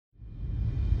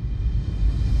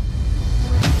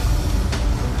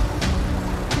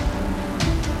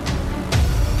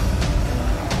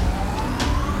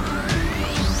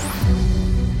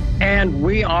And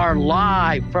we are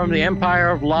live from the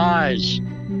Empire of Lies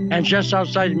and just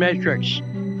outside the Matrix.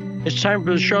 It's time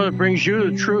for the show that brings you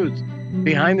the truth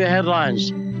behind the headlines.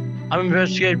 I'm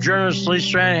investigative journalist Lee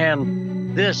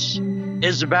Stranahan. This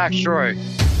is The Backstory.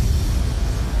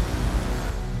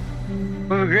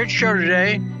 We have a great show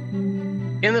today.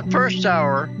 In the first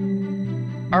hour,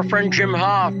 our friend Jim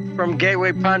Hoft from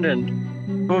Gateway Pundit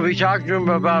will be talking to him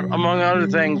about, among other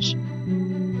things,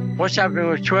 what's happening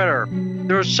with Twitter.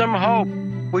 There was some hope.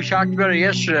 We talked about it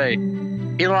yesterday.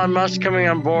 Elon Musk coming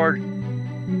on board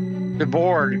the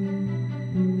board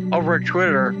over at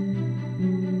Twitter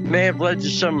may have led to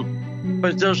some,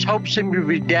 but those hopes seem to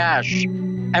be dashed.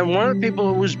 And one of the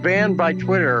people who was banned by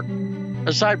Twitter,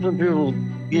 aside from people,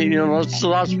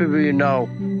 lots of people you know,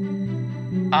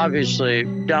 obviously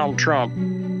Donald Trump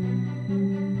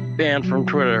banned from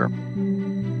Twitter,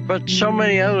 but so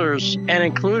many others, and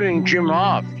including Jim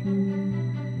Hoft.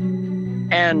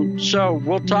 And so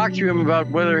we'll talk to him about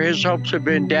whether his hopes have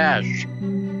been dashed.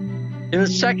 In the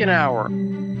second hour,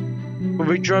 we'll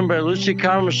be joined by Lucy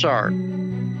Commissar,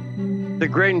 the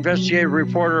great investigative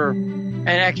reporter and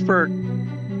expert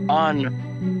on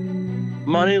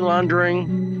money laundering,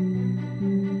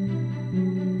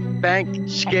 bank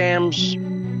scams,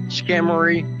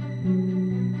 scammery,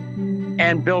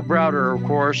 and Bill Browder, of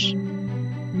course.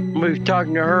 We'll be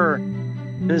talking to her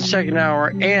in the second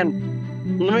hour. And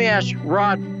let me ask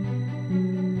Rod.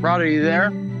 Rod, are you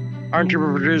there? Aren't you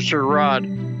a producer, Rod?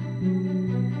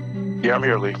 Yeah, I'm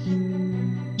here, Lee.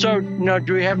 So, no,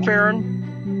 do we have Farron?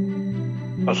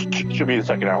 Should be the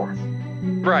second hour.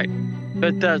 Right.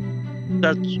 But that's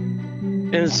what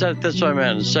I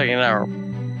meant, the second hour.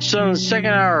 So in the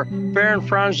second hour, Farron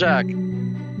Franczak,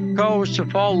 co-host of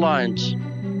Fault Lines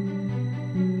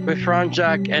with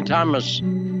Franczak and Thomas,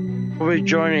 will be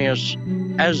joining us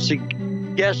as the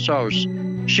guest host.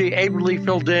 She ably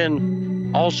filled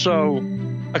in also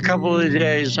a couple of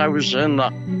days I was in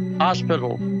the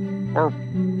hospital, or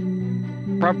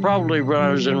probably when I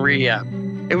was in rehab.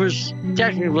 It was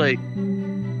technically,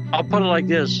 I'll put it like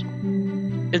this,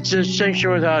 it's a distinction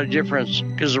without a difference,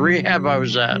 because the rehab I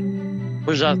was at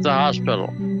the hospital.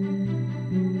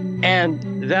 And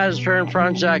that is Farron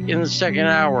Franczak in the second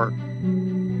hour.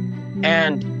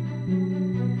 And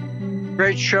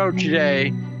great show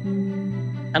today.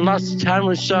 And lots of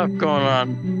timely stuff going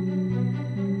on.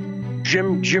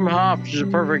 Jim Hoft is a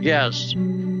perfect guest.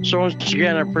 So once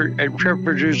again, a trip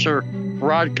producer,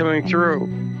 Rod, coming through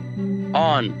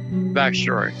on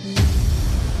Backstory.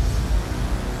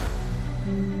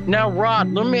 Now,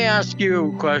 Rod, let me ask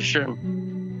you a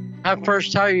question.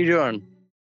 First, how are you doing?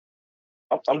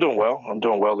 I'm doing well.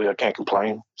 Lee. I can't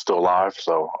complain. Still alive,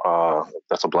 so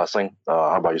that's a blessing.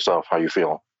 How about yourself? How you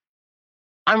feeling?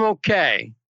 I'm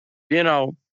okay.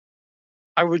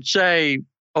 I would say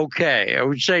okay. I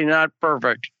would say not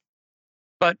perfect,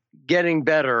 but getting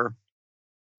better.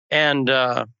 And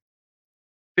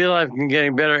feel like I'm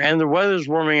getting better. And the weather's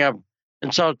warming up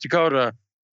in South Dakota.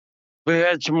 We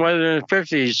had some weather in the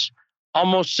 50s,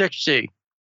 almost 60.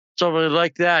 Something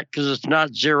like that, because it's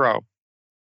not zero.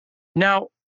 Now,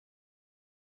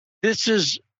 did you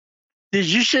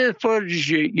see the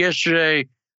footage yesterday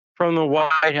from the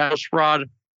White House, Rod?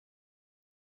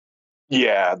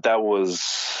 Yeah, that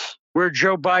was where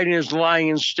Joe Biden is lying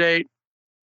in state.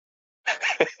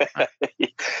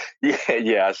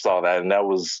 yeah, I saw that, and it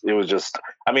was just.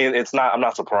 I mean, I'm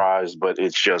not surprised, but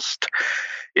it's just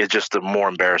more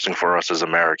embarrassing for us as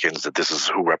Americans that this is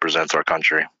who represents our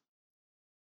country.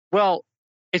 Well,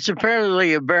 it's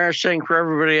apparently embarrassing for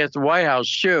everybody at the White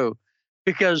House too,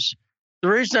 because the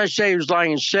reason I say he was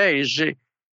lying in state is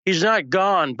he's not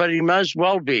gone, but he might as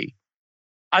well be.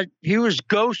 He was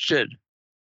ghosted,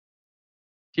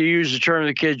 to use the term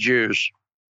the kids use.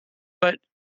 But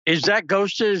is that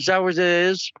ghosted? Is that what it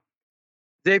is?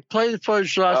 They played the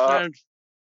footage last night.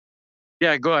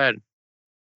 Yeah, go ahead.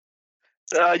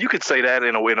 You could say that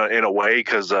in a way,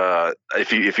 because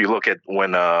if you look at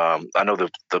when I know the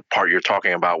part you're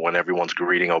talking about, when everyone's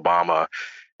greeting Obama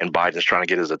and Biden's trying to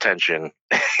get his attention,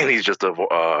 and he's just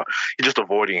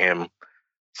avoiding him.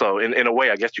 So in a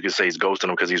way, I guess you could say he's ghosting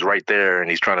him, because he's right there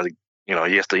and he's trying to,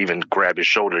 he has to even grab his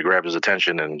shoulder to grab his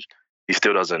attention, and he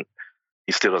still doesn't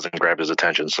grab his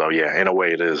attention. So yeah, in a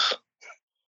way it is.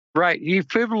 Right.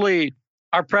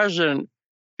 Our president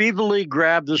feebly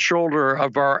grabbed the shoulder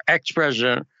of our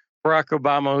ex-president, Barack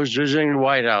Obama, who's visiting the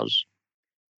White House.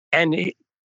 And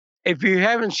if you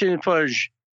haven't seen the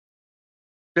footage,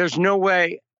 there's no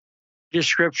way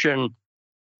description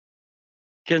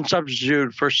can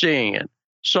substitute for seeing it.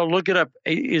 So look it up.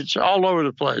 It's all over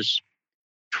the place.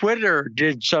 Twitter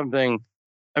did something.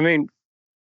 I mean,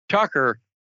 Tucker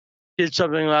did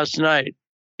something last night.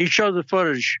 He showed the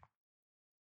footage,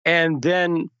 and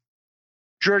then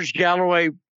George Galloway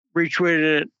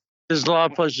retweeted it. There's a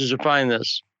lot of places to find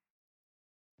this.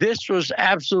 This was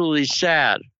absolutely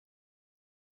sad.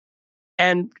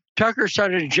 And Tucker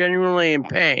sounded genuinely in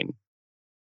pain.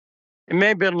 It may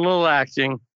have been a little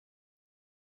acting,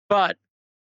 but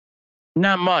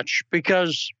not much,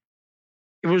 because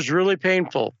it was really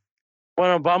painful.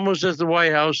 When Obama was at the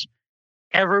White House,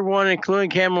 everyone, including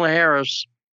Kamala Harris,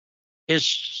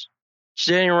 is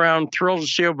standing around thrilled to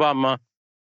see Obama,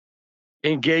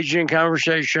 engaging in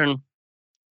conversation.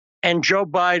 And Joe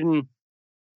Biden,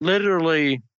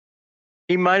 literally,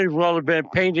 he might as well have been a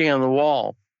painting on the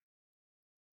wall.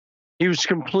 He was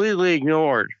completely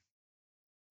ignored.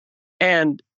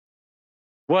 And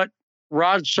what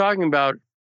Rod's talking about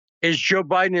is Joe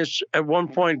Biden is, at one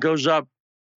point, goes up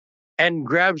and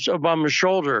grabs Obama's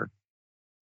shoulder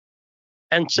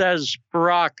and says,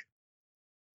 Barack,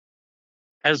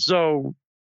 as though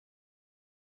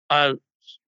a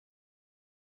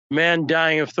man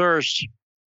dying of thirst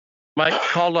might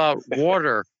call out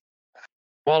water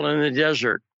while in the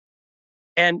desert.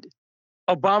 And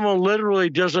Obama literally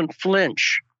doesn't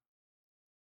flinch.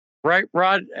 Right,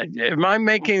 Rod? Am I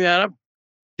making that up?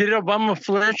 Did Obama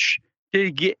flinch?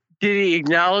 Did he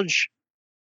acknowledge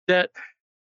that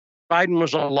Biden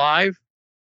was alive?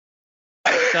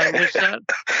 Did I miss that?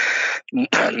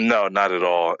 No, not at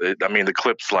all. I mean, the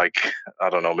clip's like, I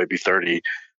don't know, maybe 30,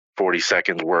 40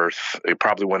 seconds worth. It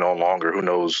probably went on longer. Who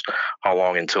knows how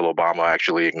long until Obama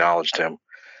actually acknowledged him.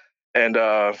 And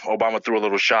Obama threw a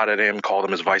little shot at him, called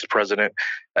him his vice president.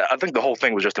 I think the whole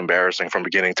thing was just embarrassing from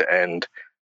beginning to end.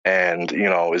 And, you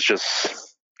know, it just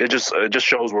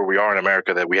shows where we are in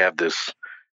America, that we have this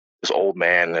old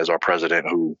man as our president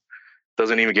who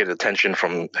doesn't even get attention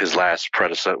from his last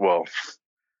predecessor, well,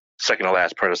 second to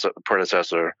last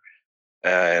predecessor,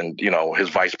 and, you know, his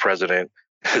vice president,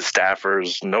 his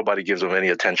staffers. Nobody gives him any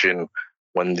attention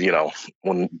when, you know,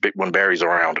 when Barry's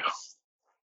around.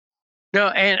 No,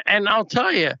 and I'll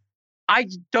tell you, I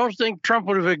don't think Trump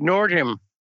would have ignored him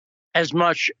as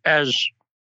much as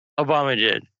Obama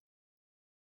did.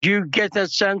 Do you get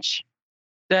that sense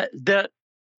that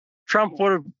Trump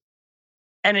would have,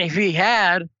 and if he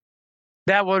had,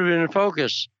 that would have been the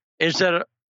focus, is that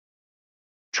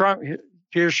Trump,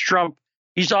 here's Trump,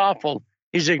 he's awful,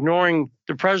 he's ignoring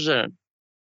the president.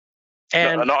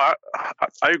 And no, I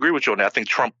agree with you on that. I think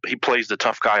Trump, he plays the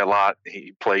tough guy a lot.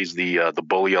 He plays the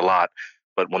bully a lot.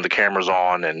 But when the camera's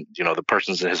on and, you know, the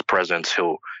person's in his presence,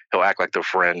 he'll act like their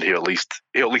friend. He'll at least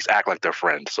act like their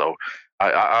friend. So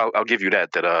I'll give you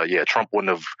that. Yeah, Trump wouldn't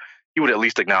have. He would at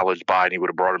least acknowledge Biden. He would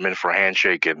have brought him in for a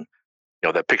handshake, and, you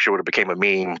know, that picture would have became a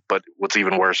meme. But what's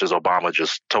even worse is Obama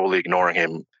just totally ignoring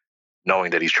him,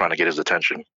 knowing that he's trying to get his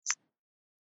attention.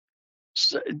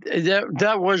 So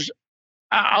that was.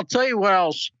 I'll tell you what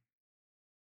else.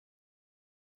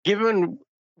 Given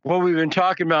what we've been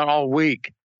talking about all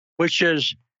week, which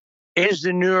is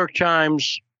the New York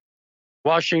Times,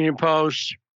 Washington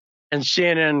Post, and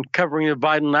CNN covering the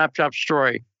Biden laptop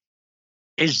story,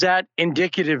 is that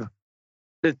indicative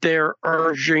that they're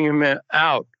urging him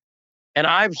out? And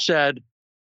I've said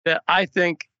that I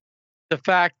think the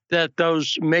fact that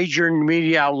those major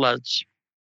media outlets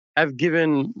have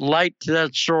given light to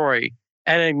that story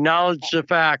and acknowledged the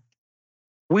fact,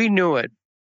 we knew it,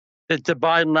 that the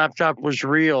Biden laptop was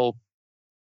real.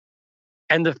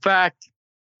 And the fact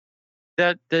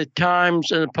that the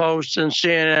Times and the Post and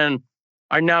CNN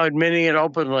are now admitting it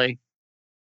openly,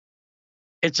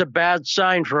 it's a bad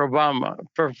sign for Obama,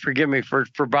 for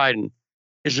Biden.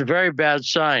 It's a very bad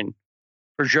sign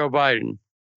for Joe Biden.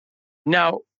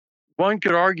 Now, one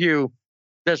could argue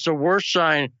that's a worse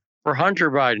sign for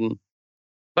Hunter Biden,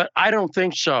 but I don't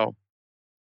think so.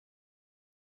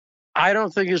 I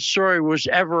don't think his story was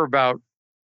ever about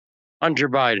Hunter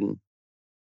Biden.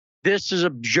 This is a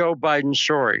Joe Biden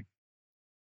story.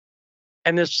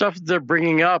 And the stuff that they're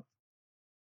bringing up,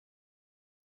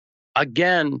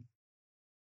 again,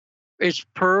 it's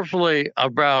peripherally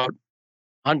about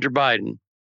Hunter Biden.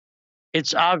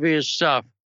 It's obvious stuff.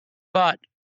 But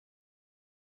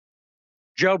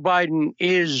Joe Biden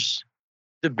is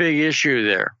the big issue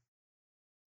there.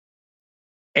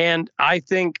 And I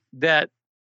think that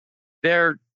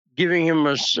they're giving him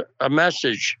a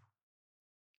message.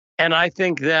 And I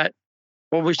think that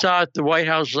what we saw at the White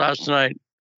House last night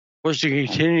was a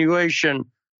continuation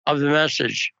of the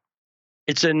message.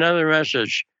 It's another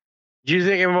message. Do you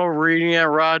think I'm overreading that,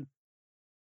 Rod?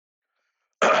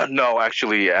 No,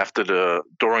 actually,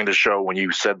 during the show when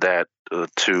you said that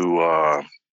to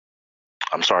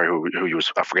I'm sorry who you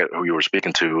was, I forget who you were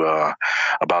speaking to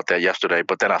about that yesterday.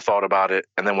 But then I thought about it,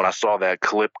 and then when I saw that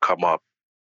clip come up,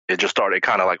 it just started. It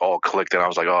kind of like all clicked, and I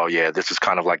was like, oh yeah, this is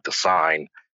kind of like the sign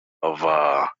of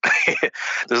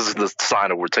this is the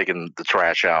sign of we're taking the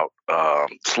trash out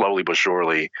slowly but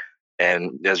surely.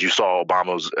 And as you saw,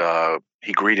 Obama's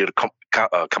he greeted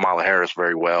Kamala Harris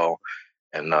very well,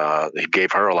 and he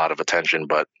gave her a lot of attention,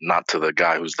 but not to the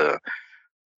guy who's the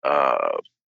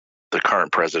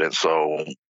current president. So,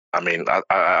 I mean,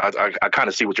 I kind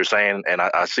of see what you're saying, and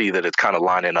I see that it's kind of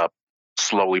lining up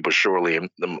slowly but surely. And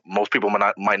most people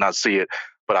might not see it,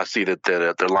 but I see that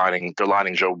they're lining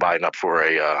Joe Biden up for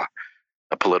a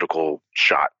political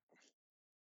shot.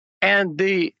 And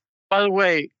by the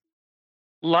way,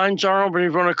 lines are open.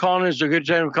 If you want to call in, it's a good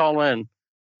time to call in.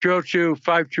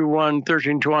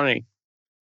 202-521-1320.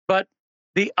 But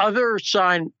the other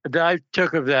sign that I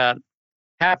took of that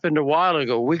happened a while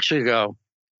ago, weeks ago,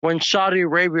 when Saudi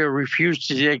Arabia refused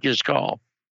to take his call.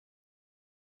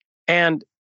 And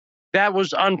that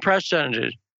was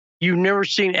unprecedented. You've never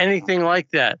seen anything like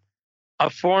that.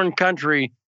 A foreign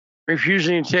country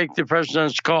refusing to take the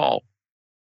president's call.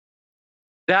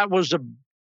 That was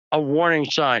a warning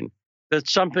sign that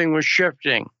something was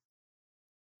shifting.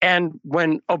 And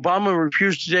when Obama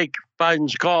refused to take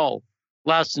Biden's call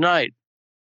last night,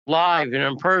 live and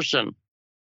in person,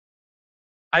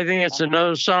 I think it's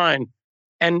another sign.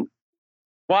 And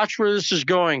watch where this is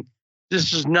going.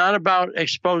 This is not about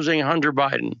exposing Hunter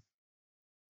Biden.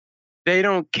 They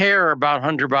don't care about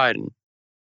Hunter Biden.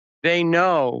 They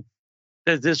know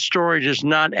that this story does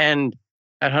not end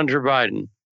at Hunter Biden.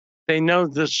 They know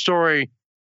the story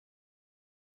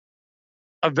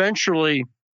eventually,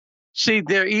 see,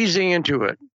 they're easing into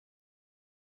it.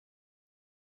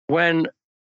 When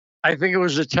I think it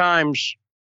was the Times,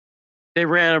 they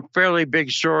ran a fairly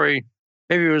big story.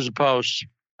 Maybe it was a Post.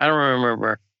 I don't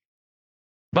remember.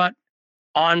 But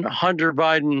on Hunter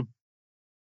Biden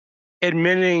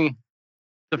admitting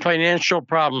the financial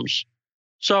problems.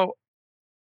 So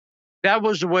that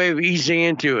was a way of easing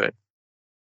into it.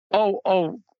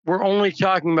 Oh, we're only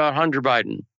talking about Hunter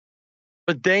Biden.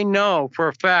 But they know for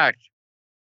a fact,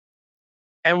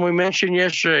 and we mentioned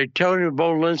yesterday, Tony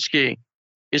Bobulinski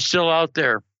is still out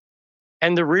there.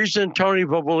 And the reason Tony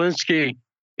Bobulinski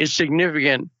is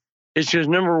significant is because,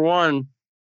 number one,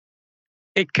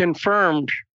 it confirmed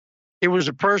it was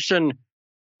a person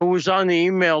who was on the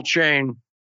email chain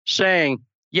saying,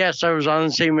 yes, I was on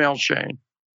this email chain.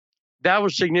 That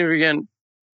was significant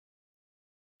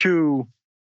to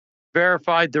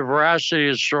verify the veracity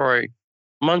of the story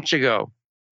months ago.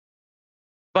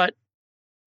 But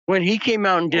when he came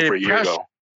out and did Over it, a year ago.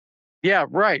 Yeah,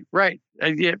 right.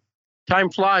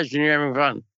 Time flies when you're having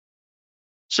fun.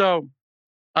 So,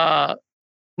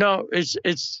 no,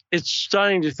 it's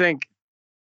stunning to think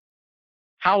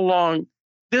how long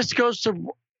this goes to.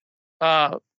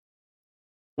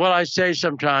 What I say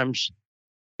sometimes,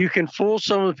 you can fool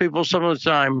some of the people some of the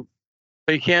time,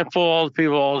 but you can't fool all the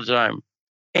people all the time.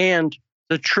 And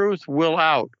the truth will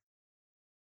out.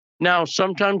 Now,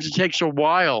 sometimes it takes a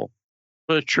while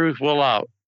for the truth will out.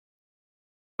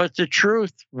 But the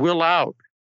truth will out.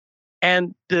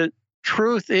 And the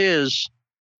truth is,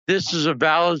 this is a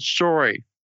valid story.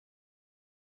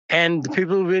 And the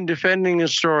people who've been defending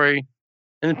this story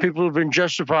and the people who've been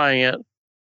justifying it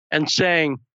and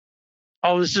saying,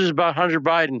 oh, this is about Hunter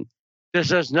Biden, this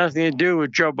has nothing to do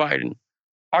with Joe Biden,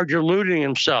 are deluding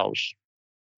themselves.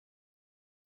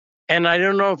 And I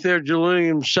don't know if they're deluding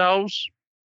themselves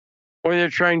or they're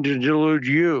trying to delude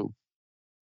you.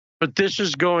 But this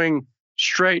is going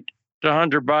straight to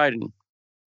Hunter Biden.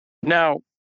 Now,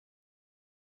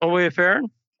 we have Farron?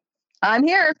 I'm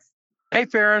here. Hey,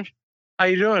 Farron. How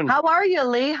you doing? How are you,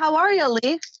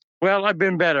 Lee? Well, I've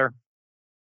been better.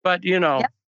 But,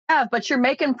 Yeah, but you're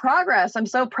making progress. I'm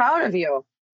so proud of you.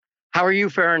 How are you,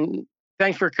 Farron?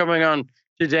 Thanks for coming on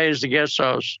today as the guest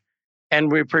host.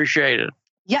 And we appreciate it.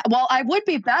 Yeah, well, I would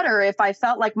be better if I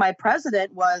felt like my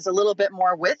president was a little bit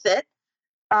more with it.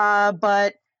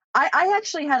 But I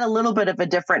actually had a little bit of a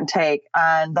different take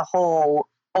on the whole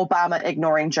Obama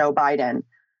ignoring Joe Biden.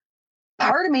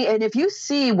 Part of me, and if you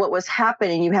see what was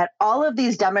happening, you had all of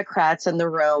these Democrats in the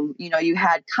room. You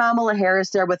had Kamala Harris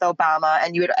there with Obama,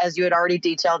 and as you had already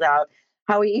detailed out,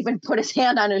 how he even put his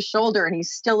hand on his shoulder and he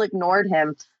still ignored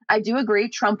him. I do agree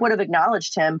Trump would have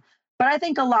acknowledged him, but I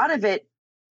think a lot of it,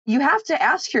 you have to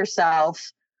ask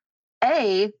yourself,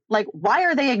 why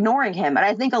are they ignoring him? And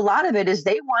I think a lot of it is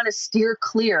they want to steer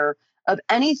clear of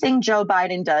anything Joe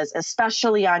Biden does,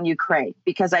 especially on Ukraine,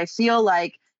 because I feel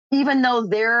like even though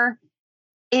they're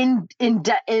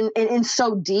in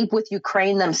so deep with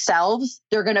Ukraine themselves,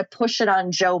 they're going to push it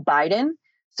on Joe Biden,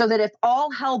 so that if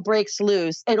all hell breaks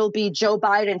loose, it'll be Joe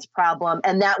Biden's problem.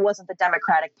 And that wasn't the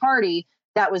Democratic Party.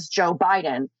 That was Joe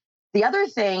Biden. The other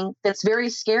thing that's very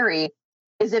scary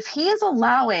is if he is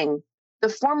allowing the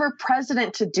former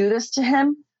president to do this to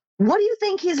him, what do you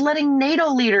think he's letting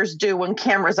NATO leaders do when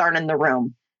cameras aren't in the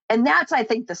room? And that's, I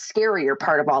think, the scarier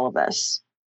part of all of this.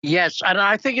 Yes, and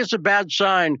I think it's a bad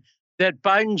sign that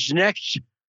Biden's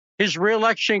his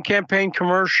reelection campaign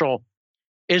commercial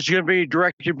is going to be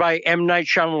directed by M. Night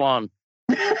Shyamalan.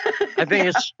 I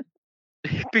think it's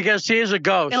because he is a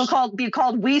ghost. It'll be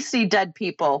called We See Dead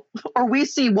People, or We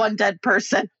See One Dead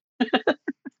Person.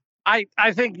 I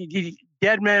think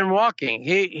Dead Man Walking.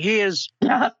 He is.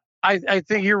 Yeah. I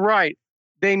think you're right.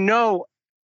 They know,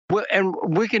 and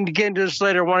we can get into this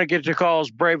later. I want to get to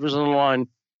calls. Brave is on the line,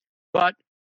 but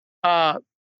I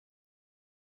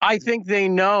think they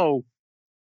know.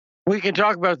 We can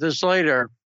talk about this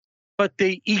later, but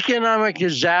the economic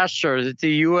disaster that the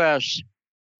U.S.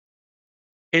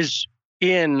 is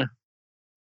in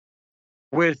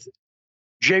with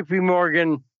J.P.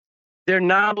 Morgan, they're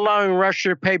not allowing Russia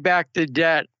to pay back the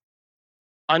debt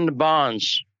on the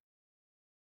bonds.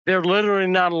 They're literally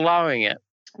not allowing it.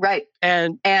 Right.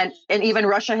 And even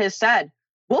Russia has said,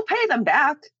 we'll pay them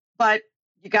back, but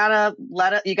you gotta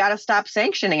stop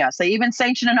sanctioning us. They even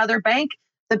sanction another bank.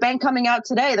 The bank coming out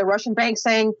today, the Russian bank,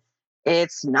 saying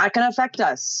it's not going to affect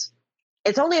us.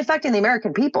 It's only affecting the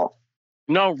American people.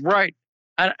 No, right.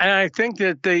 And I think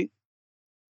that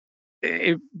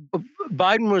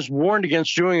Biden was warned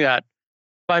against doing that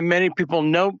by many people.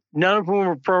 No, none of whom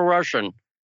were pro-Russian.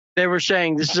 They were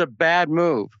saying this is a bad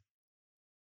move.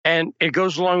 And it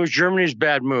goes along with Germany's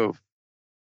bad move.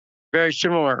 Very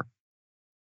similar,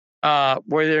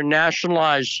 where they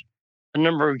nationalized a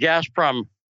number of Gazprom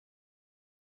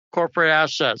corporate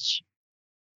assets.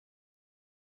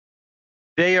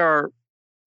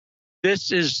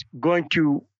 This is going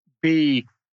to be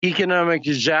economic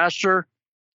disaster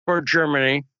for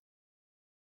Germany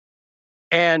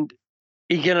and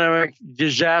economic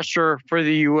disaster for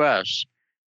the U.S.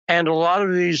 And a lot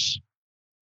of these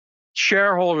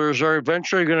shareholders are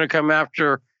eventually going to come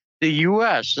after the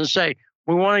U.S. and say,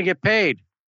 we want to get paid.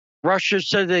 Russia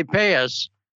said they pay us,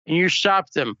 and you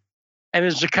stop them. And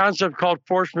it's a concept called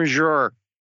force majeure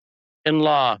in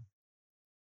law.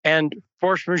 And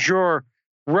force majeure,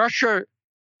 Russia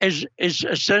is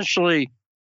essentially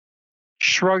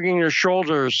shrugging their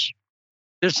shoulders.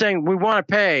 They're saying, we want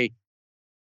to pay,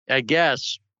 I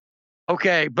guess.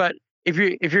 Okay, but if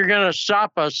you're going to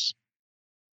stop us,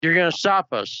 you're going to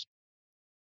stop us.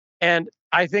 And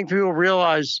I think people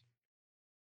realize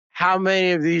how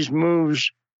many of these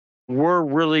moves were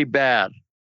really bad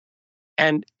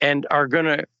and are going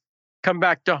to come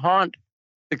back to haunt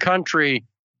the country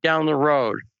down the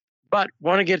road. But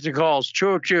want to get to calls,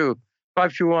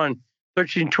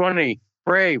 202-521-1320.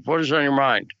 Brave, what is on your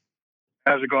mind?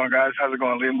 How's it going, guys? How's it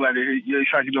going, Liam? Glad to hear you. You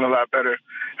sound like you're doing a lot better.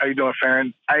 How you doing,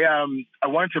 Farron? I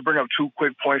wanted to bring up 2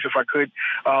 quick points, if I could.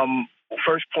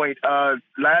 First point, on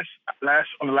the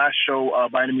last show,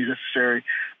 By Any Means Necessary,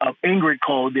 Ingrid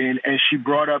called in and she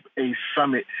brought up a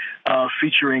summit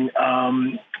featuring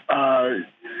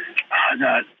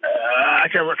I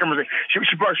can't remember.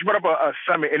 She brought up a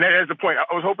summit, and that is the point.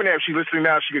 I was hoping that if she's listening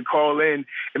now, she could call in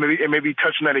and maybe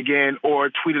touch on that again or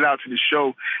tweet it out to the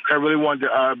show. Because I really wanted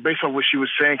to, based on what she was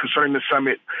saying concerning the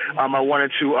summit, I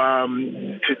wanted to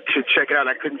check it out.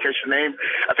 I couldn't catch the name.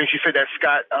 I think she said that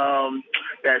Scott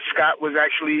was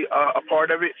actually a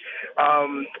part of it.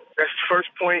 That's the first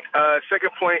point.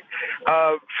 Second point,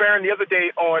 Farron, the other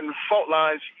day on Fault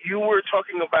Lines, you were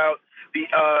talking about the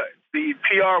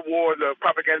PR war, the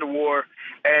propaganda war,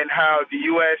 and how the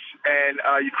U.S. and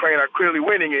Ukraine are clearly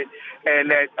winning it,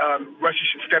 and that Russia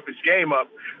should step its game up,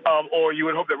 or you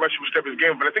would hope that Russia would step its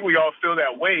game up. But I think we all feel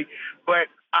that way. But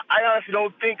I honestly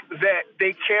don't think that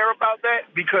they care about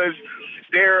that because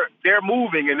they're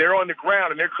moving and they're on the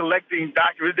ground and they're collecting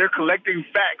documents, they're collecting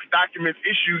facts, documents,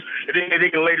 issues that they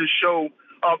can later show.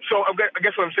 So I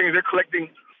guess what I'm saying is they're collecting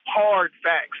hard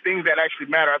facts, things that actually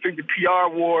matter. I think the PR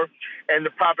war and the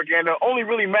propaganda only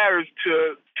really matters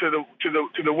to the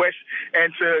West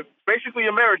and to basically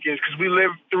Americans because we live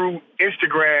through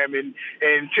Instagram and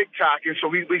TikTok, and so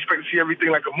we expect to see everything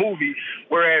like a movie.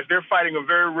 Whereas they're fighting a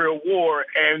very real war,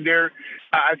 and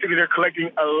I think they're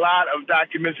collecting a lot of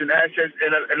documents and assets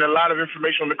and a lot of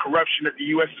information on the corruption that the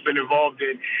U.S. has been involved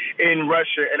in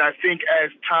Russia. And I think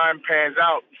as time pans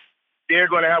out, they're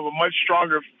going to have a much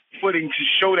stronger footing to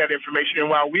show that information. And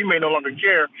while we may no longer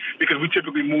care because we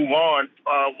typically move on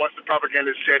once the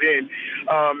propaganda is set in,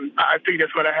 I think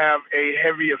that's going to have a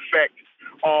heavy effect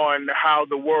on how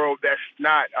the world that's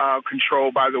not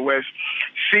controlled by the West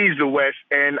sees the West,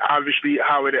 and obviously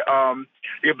how it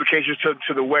the implications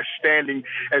to the West standing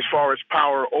as far as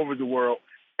power over the world.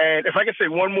 And if I can say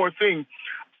one more thing,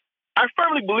 I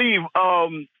firmly believe,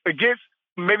 against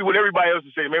maybe what everybody else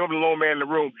is saying, maybe I'm the lone man in the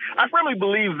room, I firmly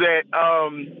believe that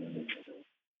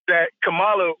that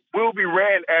Kamala will be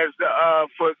ran as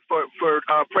for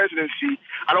presidency.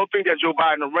 I don't think that Joe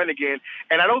Biden will run again,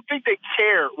 and I don't think they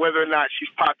care whether or not she's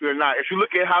popular or not. If you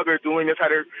look at how they're doing this, how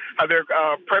they're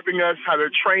prepping us, how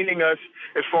they're training us,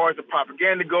 as far as the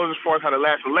propaganda goes, as far as how the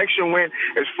last election went,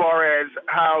 as far as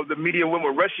how the media went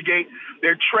with Russiagate,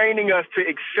 they're training us to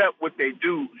accept what they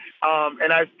do,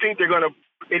 and I think they're going to.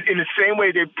 In the same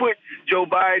way they put Joe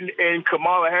Biden and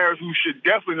Kamala Harris, who should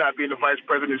definitely not be in the vice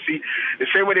presidency, the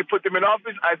same way they put them in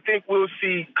office, I think we'll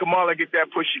see Kamala get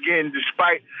that push again,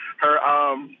 despite her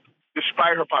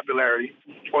popularity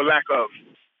or lack of.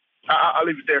 I'll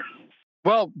leave it there.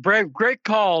 Well, Brave, great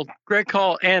call,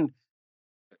 and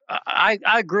I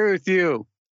agree with you.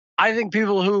 I think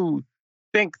people who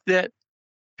think that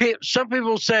some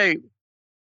people say,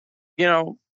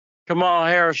 Kamala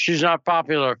Harris, she's not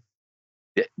popular.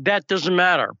 That doesn't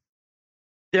matter.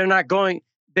 They're not going.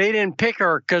 They didn't pick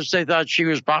her because they thought she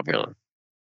was popular.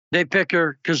 They picked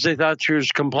her because they thought she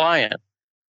was compliant.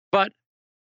 But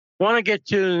want to get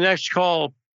to the next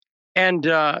call, and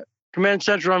Command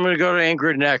Central, I'm going to go to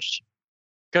Ingrid next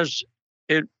because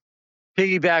it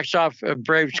piggybacks off of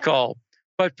Brave's call.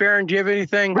 But Farron, do you have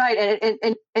anything? Right,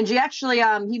 and she actually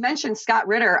he mentioned Scott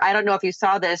Ritter. I don't know if you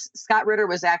saw this. Scott Ritter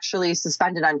was actually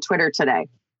suspended on Twitter today.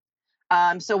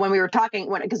 So when we were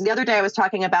talking, because the other day I was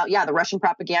talking about, the Russian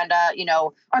propaganda,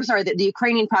 the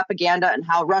Ukrainian propaganda and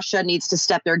how Russia needs to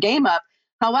step their game up.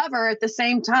 However, at the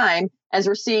same time, as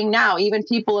we're seeing now, even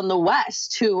people in the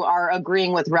West who are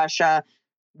agreeing with Russia,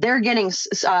 they're getting,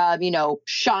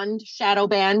 shunned, shadow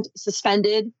banned,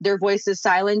 suspended, their voices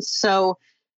silenced. So,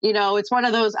 it's one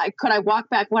of those, could I walk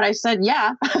back what I said?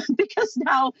 Yeah, because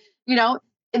now,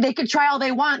 they could try all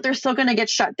they want. They're still going to get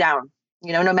shut down.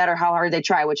 No matter how hard they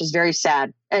try, which is very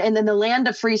sad. And then the land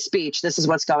of free speech, this is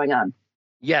what's going on.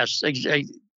 Yes,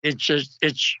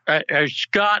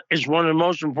 Scott is one of the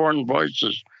most important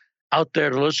voices out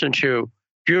there to listen to.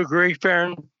 Do you agree,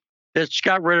 Farron, that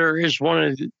Scott Ritter is one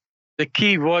of the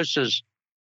key voices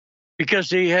because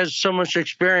he has so much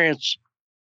experience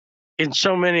in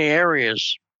so many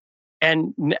areas?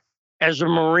 And as a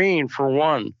Marine, for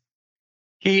one,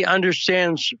 he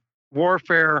understands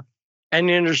warfare, and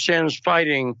he understands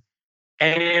fighting,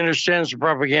 and he understands the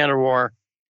propaganda war.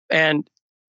 And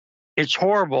it's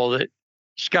horrible that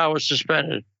Scott was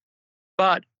suspended.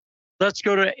 But let's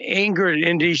go to Ingrid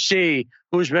in D.C.,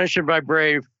 who was mentioned by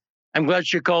Brave. I'm glad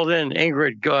she called in.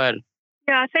 Ingrid, go ahead.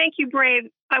 Yeah, thank you, Brave.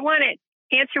 I want to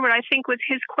answer what I think was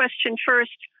his question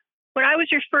first. What I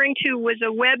was referring to was a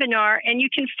webinar, and you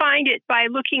can find it by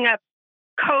looking up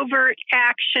Covert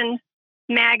Action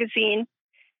Magazine.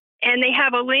 And they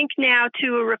have a link now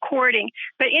to a recording.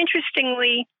 But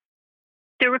interestingly,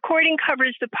 the recording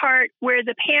covers the part where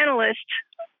the panelists,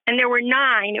 and there were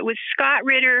 9, it was Scott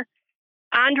Ritter,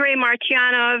 Andrei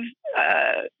Martyanov,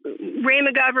 Ray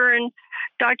McGovern,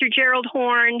 Dr. Gerald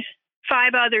Horne,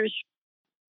 5 others,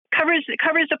 covers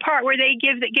the part where they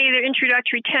gave their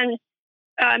introductory 10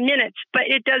 minutes, but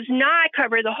it does not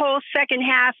cover the whole second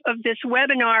half of this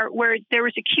webinar where there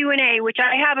was a Q&A, which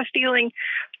I have a feeling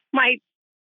might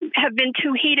have been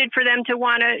too heated for them to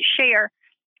want to share,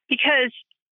 because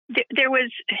there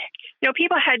was,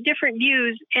 people had different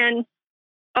views, and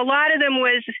a lot of them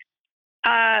was,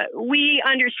 we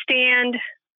understand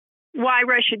why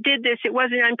Russia did this. It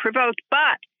wasn't unprovoked,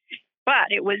 but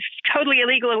it was totally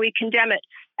illegal and we condemn it.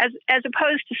 As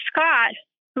opposed to Scott,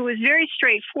 who was very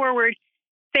straightforward,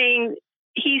 saying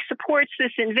he supports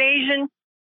this invasion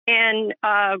and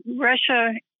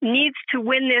Russia needs to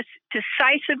win this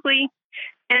decisively.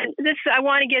 And this, I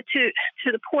want to get to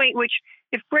the point, which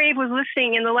if Brave was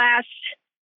listening in the last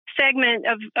segment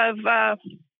of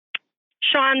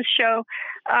Sean's show,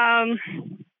 Ted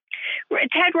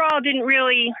Rall didn't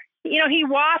really, he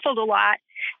waffled a lot.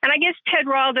 And I guess Ted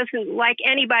Rall doesn't like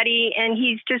anybody, and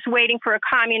he's just waiting for a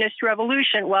communist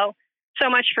revolution. Well, so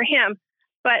much for him.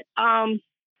 But as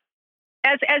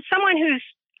someone who's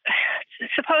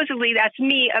supposedly, that's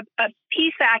me, a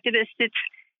peace activist,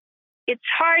 it's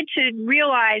hard to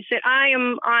realize that I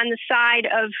am on the side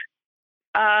of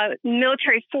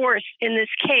military force in this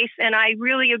case. And I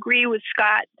really agree with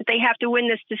Scott that they have to win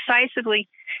this decisively.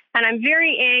 And I'm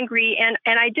very angry. And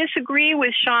I disagree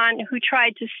with Sean, who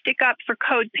tried to stick up for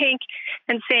Code Pink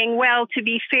and saying, well, to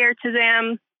be fair to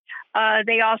them,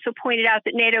 they also pointed out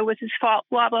that NATO was his fault,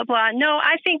 blah, blah, blah. No,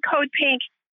 I think Code Pink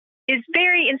is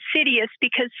very insidious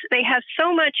because they have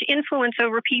so much influence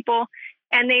over people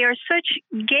and they are such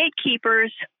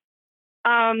gatekeepers.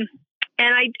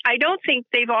 And I don't think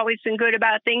they've always been good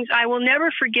about things. I will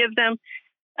never forgive them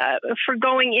for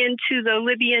going into the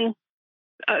Libyan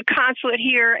consulate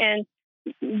here and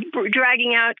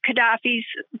dragging out Gaddafi's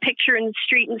picture in the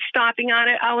street and stomping on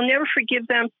it. I will never forgive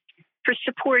them for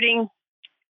supporting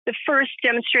the first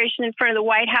demonstration in front of the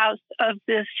White House of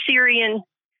the Syrian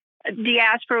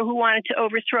diaspora who wanted to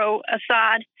overthrow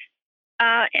Assad.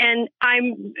 And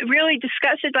I'm really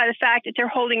disgusted by the fact that they're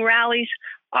holding rallies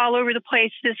all over the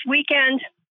place this weekend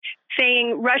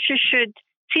saying Russia should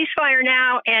cease fire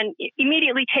now and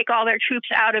immediately take all their troops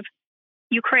out of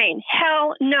Ukraine.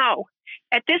 Hell no.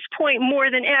 At this point,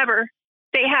 more than ever,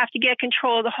 they have to get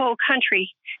control of the whole country.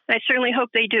 And I certainly hope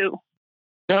they do.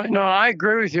 No, I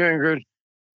agree with you, Ingrid.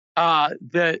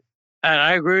 And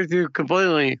I agree with you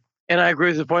completely. And I agree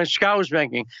with the point Scott was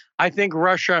making. I think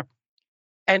Russia,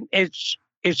 and it's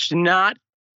not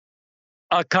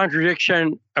a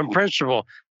contradiction in principle.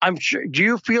 I'm sure. Do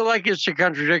you feel like it's a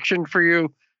contradiction for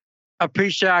you, a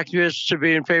peace activist, to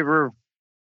be in favor of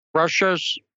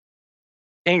Russia's,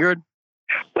 Ingrid?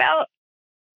 Well,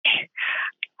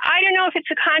 I don't know if it's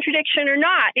a contradiction or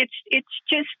not. It's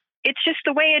just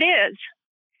the way it is,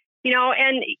 you know.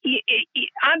 And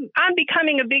I'm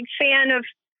becoming a big fan of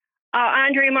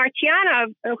Andrei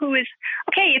Martyanov, who is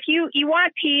okay. If you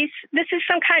want peace, this is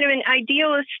some kind of an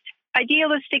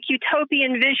idealistic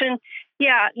utopian vision.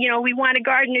 Yeah, you know, we want a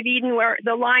Garden of Eden where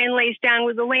the lion lays down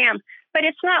with the lamb, but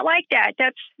it's not like that.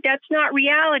 That's not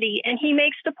reality. And he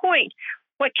makes the point.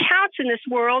 What counts in this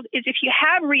world is if you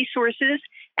have resources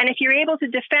and if you're able to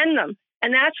defend them.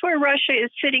 And that's where Russia is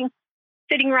sitting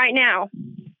right now.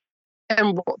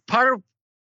 And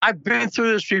I've been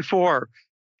through this before,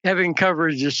 having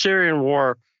covered the Syrian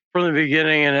war from the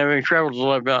beginning and having traveled to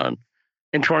Lebanon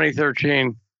in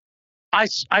 2013.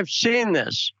 I've seen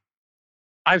this.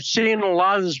 I've seen a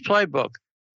lot of this playbook.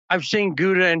 I've seen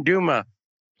Gouda and Duma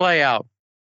play out.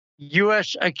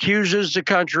 U.S. accuses the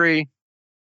country,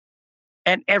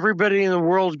 and everybody in the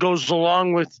world goes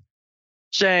along with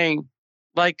saying,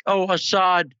 like, oh,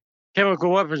 Assad, chemical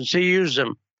weapons, he used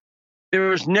them. There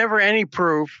was never any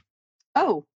proof.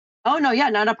 Oh, no, yeah,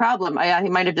 not a problem. He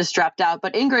might have just dropped out.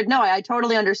 But Ingrid, no, I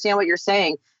totally understand what you're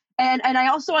saying. And I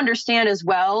also understand as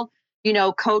well, you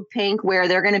know, Code Pink, where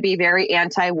they're going to be very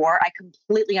anti-war. I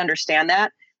completely understand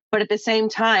that. But at the same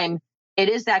time, it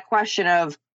is that question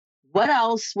of what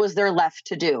else was there left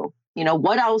to do? You know,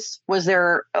 what else was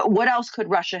there? What else could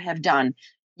Russia have done?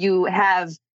 You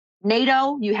have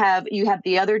NATO. You have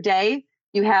the other day,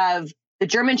 you have the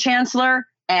German Chancellor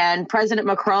and President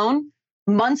Macron,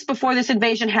 months before this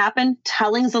invasion happened,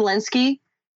 telling Zelensky,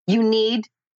 you need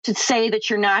to say that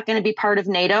you're not going to be part of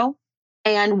NATO.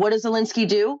 And what does Zelensky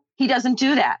do? He doesn't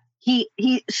do that. He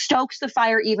stokes the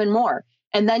fire even more.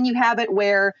 And then you have it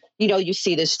where, you know, you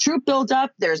see this troop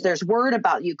buildup. There's word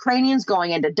about Ukrainians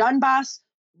going into Donbass.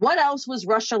 What else was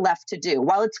Russia left to do?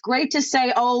 While it's great to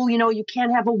say, oh, you know, you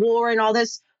can't have a war and all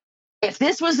this. If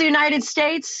this was the United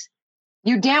States,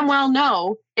 you damn well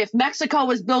know if Mexico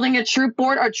was building a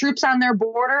troops on their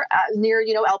border near,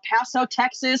 you know, El Paso,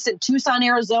 Texas, and Tucson,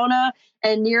 Arizona,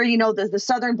 and near, you know, the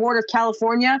southern border of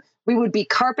California, we would be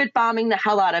carpet bombing the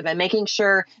hell out of it, making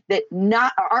sure that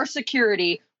our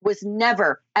security was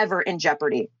never, ever in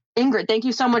jeopardy. Ingrid, thank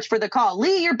you so much for the call.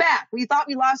 Lee, you're back. We thought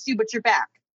we lost you, but you're back.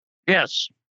 Yes.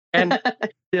 And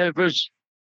it was,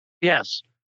 yes.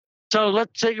 So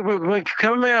let's take it.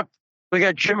 Coming up, we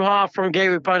got Jim Hoff from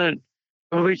Gateway Pundit.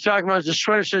 We'll be talking about the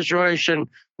Twitter situation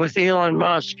with Elon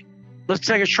Musk. Let's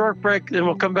take a short break, then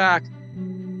we'll come back.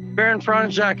 Baron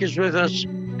Franczak is with us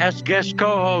as guest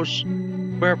co-host.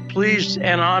 We're pleased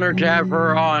and honored to have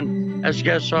her on as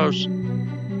guest host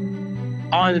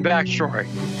on The Backstory.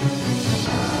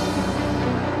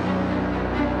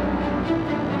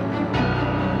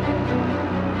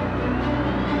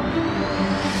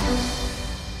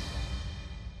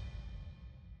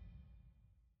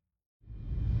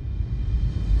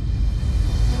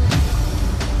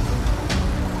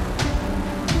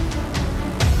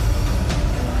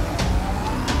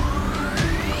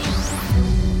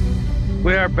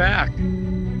 We are back.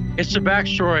 It's The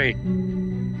Backstory,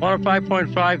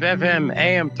 105.5 FM,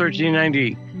 AM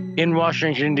 1390 in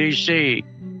Washington, D.C.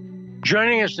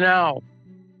 Joining us now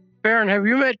Farron, have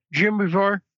you met Jim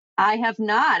before? I have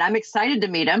not. I'm excited to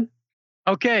meet him.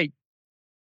 Okay.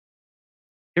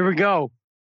 Here we go.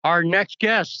 Our next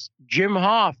guest, Jim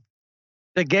Hoft,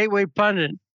 the Gateway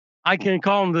Pundit. I can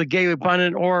call him the Gateway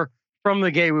Pundit or from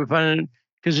the Gateway Pundit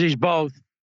because he's both.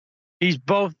 He's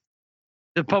both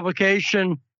the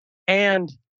publication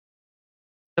and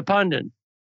the pundit.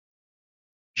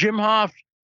 Jim Hoft,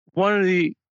 one of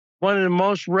the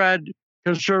most read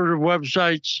conservative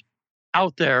websites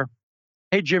out there.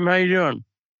 Hey, Jim, how you doing?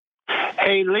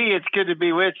 Hey, Lee, it's good to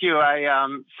be with you.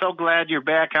 I'm so glad you're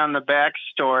back on the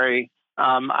backstory.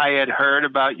 I had heard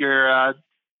about your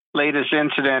latest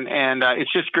incident, and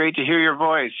it's just great to hear your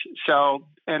voice. So,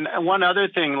 and one other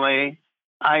thing, Lee,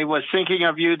 I was thinking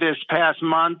of you this past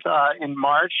month in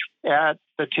March at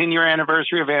the 10-year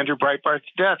anniversary of Andrew Breitbart's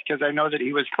death, because I know that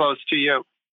he was close to you.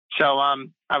 So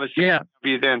I was thinking of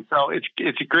you then. So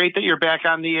it's great that you're back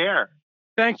on the air.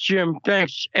 Thanks, Jim.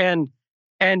 Thanks. And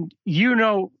you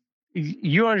know,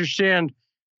 you understand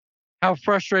how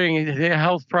frustrating the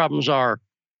health problems are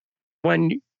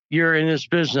when you're in this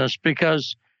business,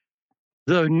 because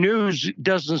the news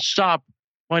doesn't stop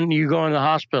when you go in the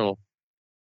hospital.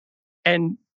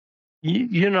 And,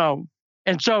 you know,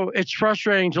 and so it's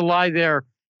frustrating to lie there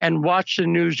and watch the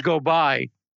news go by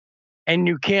and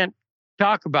you can't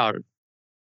talk about it.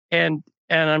 And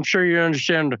I'm sure you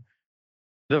understand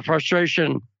the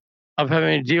frustration of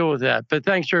having to deal with that. But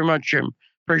thanks very much, Jim.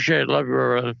 Appreciate it. Love you,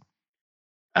 brother.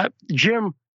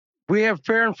 Jim, we have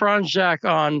Farron Franczak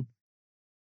on.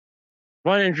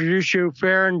 Want to introduce you,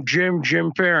 Farron, Jim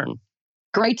Farron.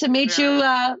 Great to meet you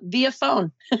via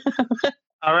phone.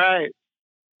 All right.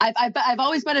 I've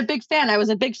always been a big fan. I was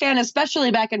a big fan,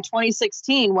 especially back in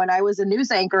 2016 when I was a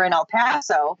news anchor in El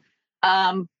Paso,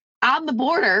 on the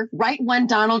border, right when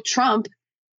Donald Trump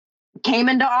came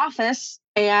into office.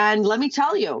 And let me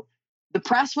tell you, the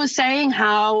press was saying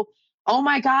how, oh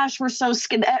my gosh, we're so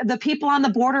scared. The people on the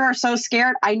border are so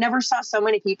scared. I never saw so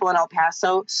many people in El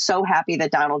Paso so happy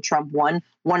that Donald Trump won.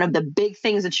 One of the big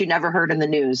things that you never heard in the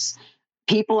news.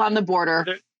 People on the border,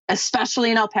 especially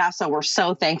in El Paso, were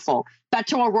so thankful.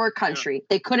 Beto O'Rourke country.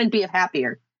 They couldn't be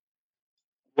happier.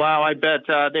 Wow, I bet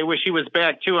they wish he was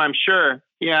back too, I'm sure.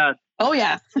 Yeah. Oh,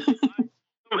 yeah.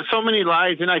 So many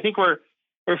lies. And I think we're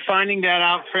finding that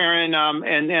out, Farron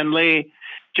and Lee,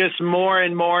 just more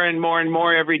and more and more and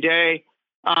more every day,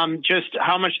 just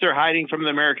how much they're hiding from the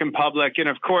American public. And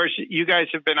of course, you guys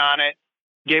have been on it.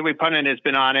 Gateway Pundit has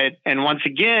been on it. And once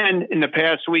again, in the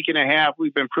past week and a half,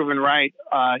 we've been proven right,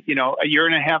 a year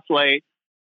and a half late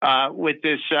with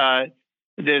this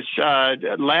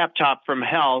laptop from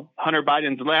hell, Hunter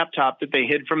Biden's laptop that they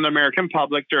hid from the American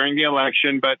public during the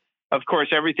election. But of course,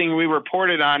 everything we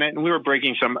reported on it, and we were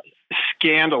breaking some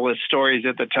scandalous stories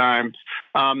at the time,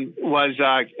 was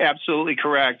absolutely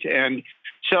correct. And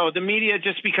so the media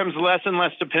just becomes less and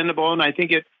less dependable. And I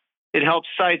think it helps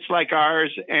sites like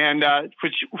ours, and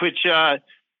which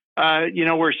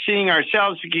we're seeing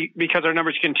ourselves because our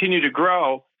numbers continue to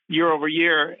grow year over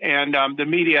year, and the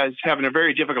media is having a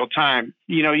very difficult time.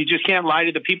 You just can't lie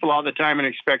to the people all the time and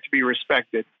expect to be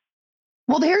respected.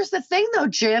 Well, here's the thing, though,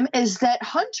 Jim, is that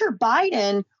Hunter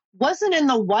Biden wasn't in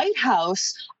the White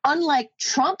House, unlike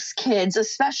Trump's kids,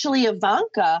 especially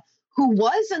Ivanka, who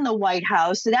was in the White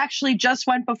House. It actually just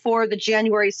went before the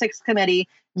January 6th committee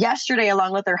yesterday,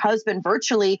 along with her husband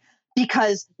virtually,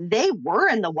 because they were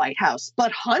in the White House,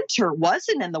 but Hunter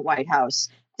wasn't in the White House.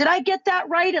 Did I get that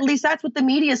right? At least that's what the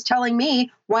media is telling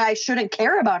me, why I shouldn't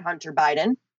care about Hunter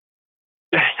Biden.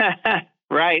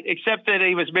 Right, except that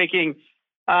he was making,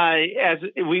 as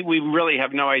we really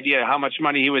have no idea how much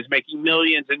money he was making,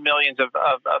 millions and millions of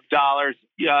dollars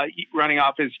running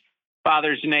off his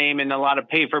father's name and a lot of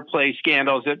pay-for-play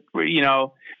scandals that,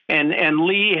 and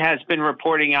Lee has been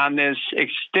reporting on this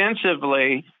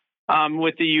extensively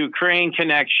with the Ukraine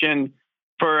connection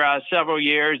for several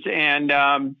years. And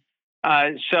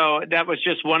so that was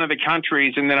just one of the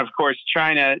countries. And then, of course,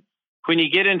 China. When you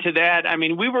get into that, I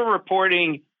mean, we were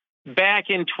reporting back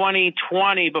in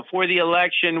 2020, before the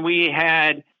election, we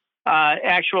had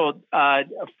actual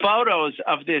photos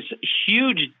of this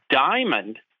huge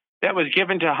diamond that was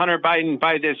given to Hunter Biden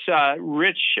by this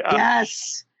rich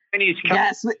Chinese company.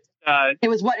 Yes. It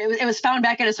was found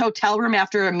back at his hotel room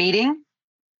after a meeting.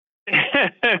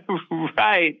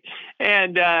 Right.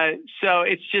 And so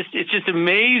it's just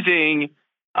amazing.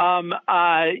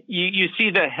 You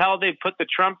see the hell they put the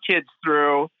Trump kids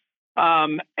through,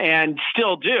 and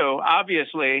still do,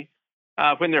 obviously,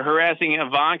 when they're harassing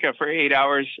Ivanka for 8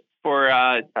 hours for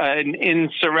an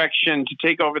insurrection to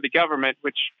take over the government,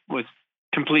 which was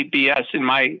complete BS in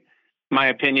my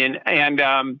opinion.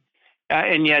 And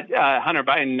and yet Hunter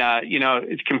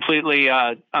Biden, is completely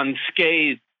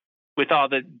unscathed with all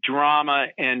the drama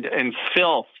and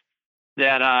filth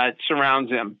that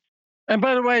surrounds him. And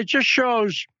by the way, it just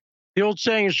shows the old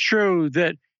saying is true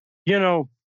that,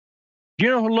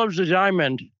 who loves a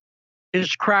diamond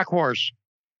is crack horse.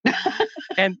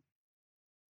 and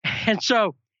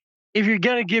so if you're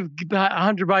going to give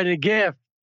Hunter Biden a gift,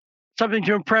 something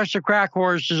to impress a crack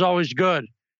horse is always good.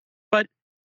 But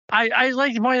I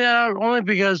like to point that out only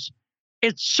because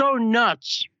it's so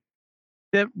nuts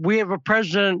that we have a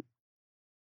president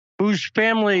whose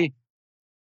family,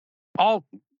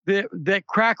 that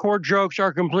crack whore jokes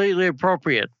are completely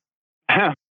appropriate.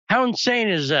 How insane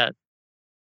is that?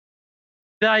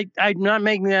 I'm not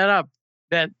making that up.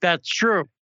 That's true.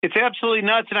 It's absolutely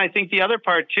nuts. And I think the other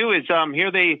part too is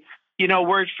here they,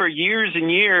 worked for years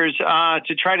and years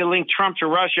to try to link Trump to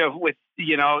Russia with,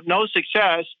 no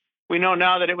success. We know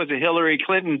now that it was a Hillary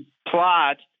Clinton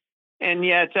plot. And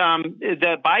yet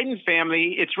the Biden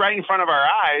family, it's right in front of our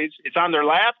eyes. It's on their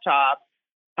laptop,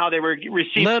 how they were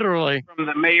received literally from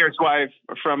the mayor's wife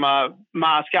from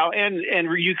Moscow and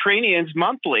Ukrainians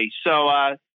monthly. So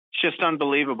it's just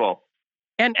unbelievable.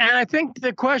 And I think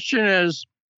the question is,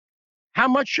 how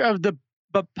much of the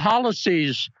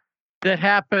policies that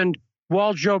happened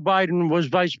while Joe Biden was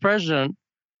vice president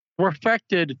were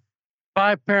affected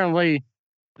by apparently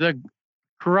the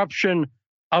corruption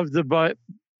of the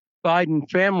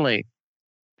Biden family?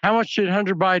 How much did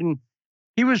Hunter Biden,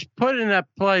 he was put in that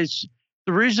place.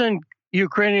 The reason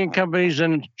Ukrainian companies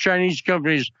and Chinese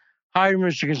companies hired him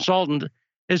as a consultant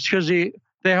is because they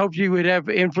hoped he would have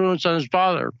influence on his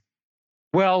father.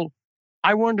 Well,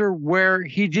 I wonder where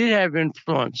he did have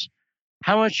influence.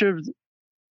 How much of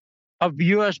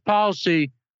U.S.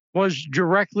 policy was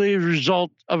directly a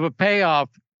result of a payoff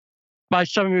by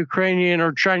some Ukrainian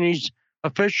or Chinese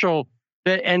official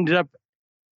that ended up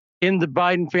in the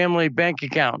Biden family bank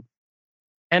account?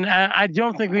 And I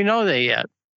don't think we know that yet,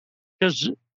 because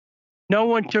no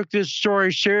one took this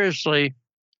story seriously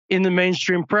in the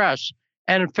mainstream press,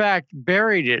 and in fact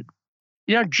buried it.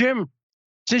 Jim,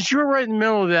 since you're right in the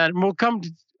middle of that, and we'll come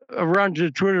around to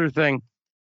the Twitter thing,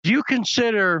 do you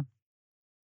consider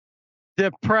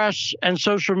the press and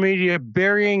social media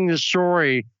burying the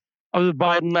story of the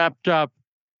Biden laptop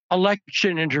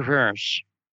election interference?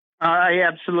 I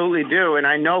absolutely do. And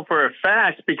I know for a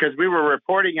fact because we were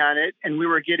reporting on it and we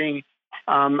were getting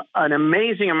an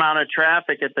amazing amount of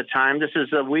traffic at the time. This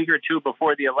is a week or two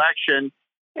before the election.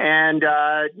 And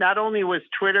not only was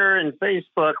Twitter and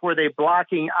Facebook, were they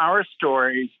blocking our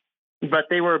stories, but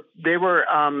they were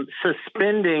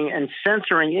suspending and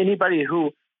censoring anybody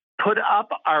who put up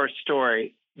our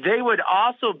story. They would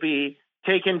also be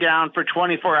taken down for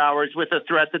 24 hours with a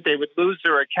threat that they would lose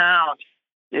their account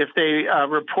if they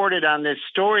reported on this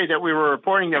story that we were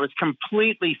reporting that was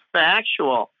completely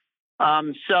factual.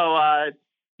 They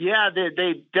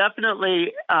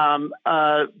definitely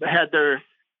had their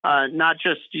not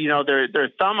just their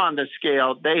thumb on the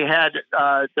scale. They had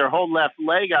their whole left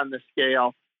leg on the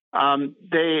scale.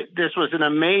 This was an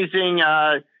amazing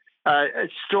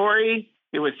story.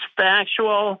 It was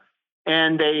factual,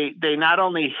 and they not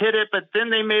only hid it, but then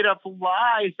they made up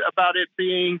lies about it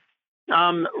being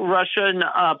Russian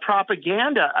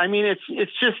propaganda. I mean,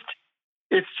 it's just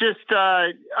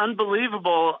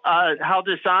unbelievable how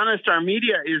dishonest our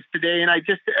media is today. And I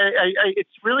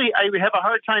have a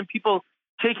hard time people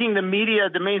taking the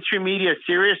mainstream media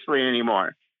seriously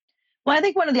anymore. Well, I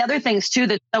think one of the other things too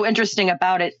that's so interesting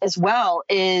about it as well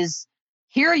is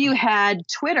here you had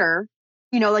Twitter,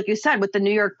 like you said, with the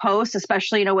New York Post,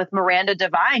 especially, with Miranda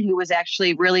Devine, who was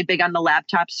actually really big on the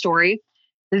laptop story.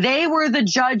 They were the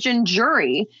judge and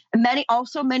jury. And many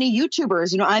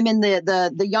YouTubers, I'm in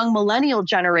the young millennial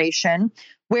generation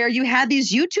where you had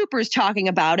these YouTubers talking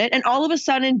about it. And all of a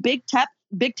sudden, big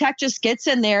tech just gets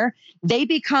in there. They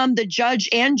become the judge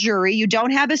and jury. You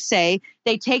don't have a say.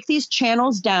 They take these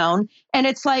channels down. And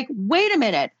it's like, wait a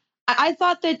minute. I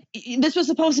thought that this was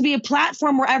supposed to be a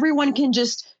platform where everyone can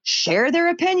just share their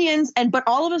opinions. But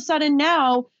all of a sudden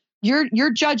now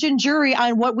you're judge and jury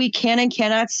on what we can and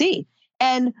cannot see.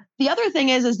 And the other thing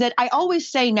is that I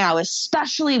always say now,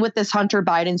 especially with this Hunter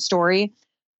Biden story,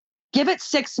 give it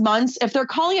 6 months. If they're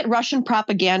calling it Russian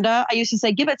propaganda, I used to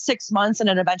say, give it 6 months and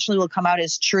it eventually will come out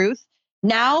as truth.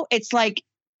 Now it's like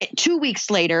 2 weeks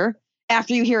later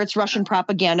after you hear it's Russian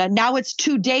propaganda. Now it's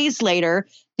 2 days later.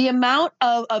 The amount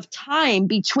of time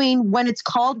between when it's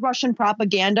called Russian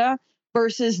propaganda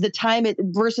versus the time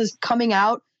versus coming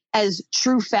out as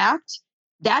true fact,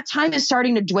 that time is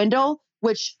starting to dwindle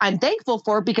which I'm thankful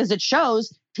for because it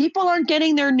shows people aren't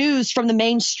getting their news from the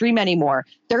mainstream anymore.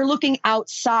 They're looking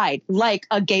outside, like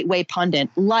a Gateway Pundit,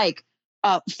 like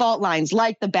Fault Lines,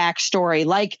 like The Backstory,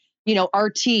 like,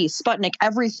 RT, Sputnik,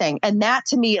 everything. And that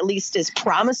to me, at least, is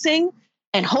promising.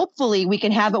 And hopefully we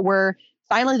can have it where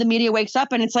finally the media wakes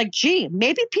up and it's like, gee,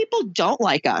 maybe people don't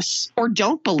like us or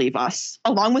don't believe us,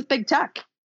 along with big tech.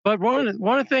 But one of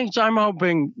the things I'm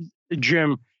hoping,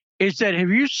 Jim, is that have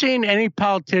you seen any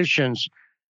politicians,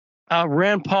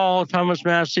 Rand Paul, Thomas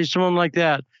Massie, someone like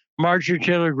that, Marjorie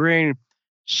Taylor Greene,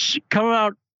 come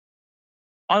out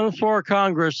on the floor of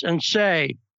Congress and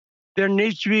say there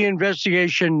needs to be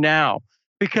investigation now?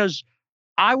 Because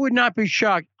I would not be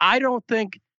shocked. I don't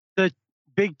think the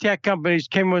big tech companies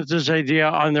came with this idea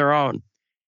on their own.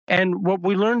 And what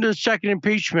we learned in the second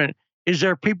impeachment is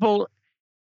there are people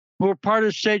who are part of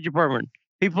the State Department,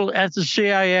 people at the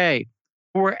CIA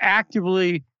who are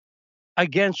actively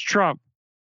against Trump.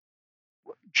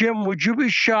 Jim, would you be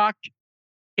shocked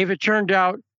if it turned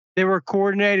out they were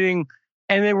coordinating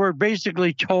and they were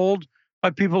basically told by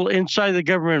people inside the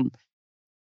government,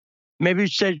 maybe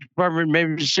State Department,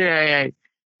 maybe the CIA,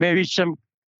 maybe some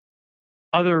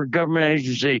other government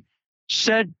agency,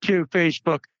 said to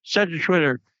Facebook, said to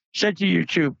Twitter, said to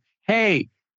YouTube, hey,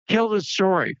 kill this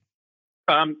story?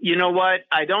 You know what?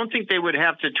 I don't think they would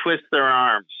have to twist their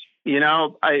arms.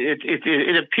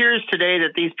 It appears today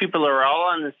that these people are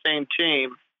all on the same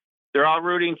team. They're all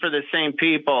rooting for the same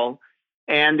people,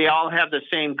 and they all have the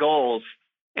same goals.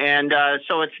 And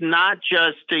so it's not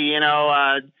just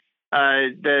the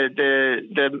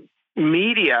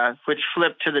media, which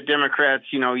flipped to the Democrats,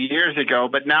 years ago,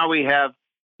 but now we have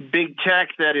big tech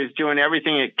that is doing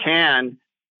everything it can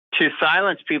to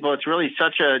silence people. It's really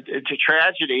such a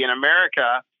tragedy in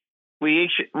America. We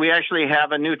actually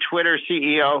have a new Twitter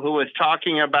CEO who was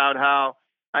talking about how,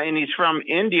 and he's from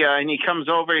India, and he comes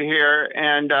over here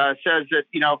and says that,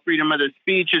 freedom of the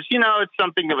speech is, it's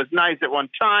something that was nice at one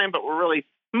time, but we're really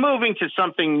moving to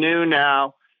something new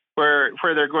now where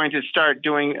they're going to start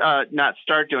doing,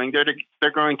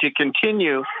 they're going to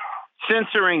continue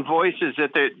censoring voices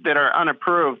that are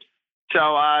unapproved.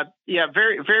 So,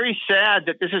 very, very sad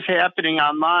that this is happening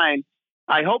online.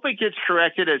 I hope it gets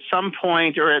corrected at some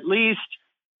point, or at least,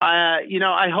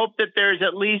 I hope that there's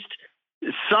at least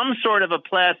some sort of a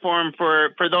platform for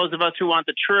those of us who want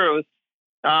the truth,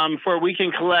 where we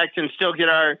can collect and still get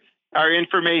our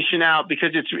information out,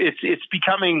 because it's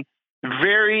becoming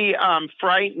very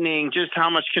frightening just how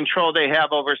much control they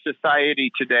have over society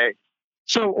today.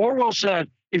 So Orwell said,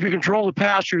 if you control the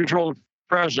past, you control the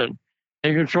present.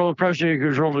 And you control the present, you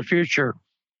control the future.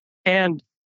 And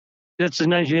that's in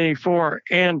 1984.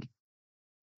 And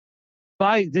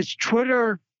by this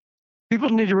Twitter, people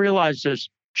need to realize this.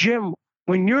 Jim,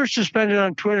 when you're suspended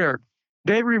on Twitter,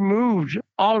 they removed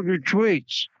all of your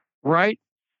tweets, right?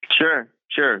 Sure.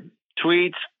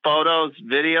 Tweets, photos,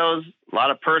 videos, a lot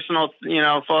of personal,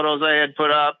 photos I had put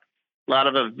up, a lot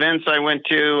of events I went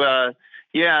to.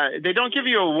 They don't give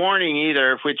you a warning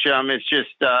either, which is just,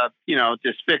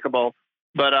 despicable.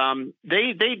 But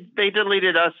they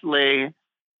deleted us, Lee.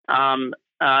 And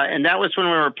that was when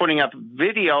we were putting up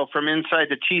video from inside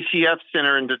the TCF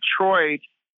Center in Detroit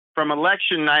from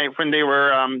election night, when they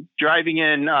were driving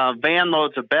in van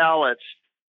loads of ballots.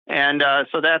 And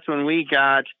so that's when we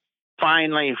got,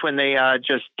 finally, when they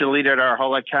just deleted our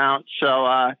whole account.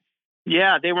 So,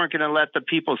 they weren't going to let the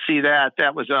people see that.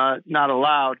 That was not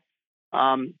allowed.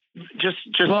 And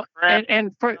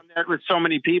that with so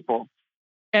many people.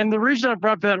 And the reason I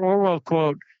brought that Orwell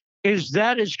quote is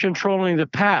that is controlling the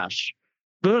past.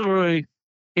 Literally,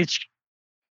 it's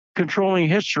controlling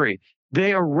history.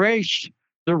 They erased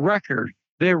the record.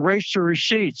 They erased the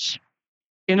receipts.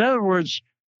 In other words,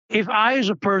 if I, as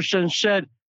a person, said,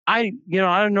 I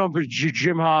don't know about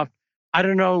Jim Hoft, I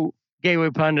don't know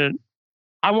Gateway Pundit,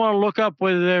 I want to look up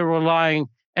whether they were lying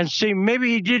and see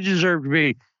maybe he did deserve to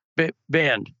be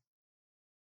banned.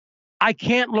 I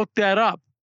can't look that up.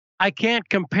 I can't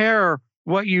compare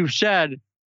what you said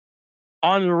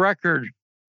on the record.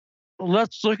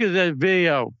 Let's look at that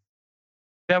video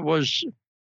that was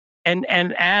and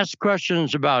ask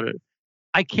questions about it.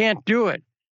 I can't do it.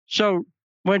 So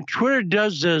when Twitter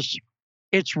does this,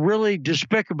 it's really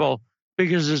despicable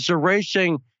because it's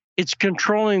erasing, it's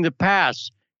controlling the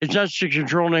past. It's not just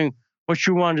controlling what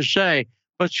you want to say,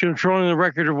 but it's controlling the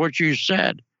record of what you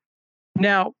said.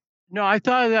 Now, no, I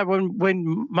thought of that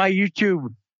when my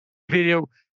YouTube video,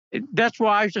 that's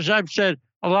why I've said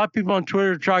a lot of people on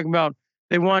Twitter are talking about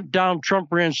they want Donald Trump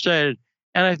reinstated.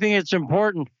 And I think it's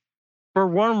important for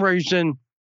one reason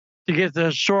to get the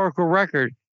historical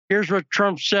record. Here's what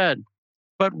Trump said.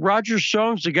 But Roger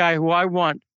Stone's the guy who I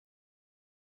want.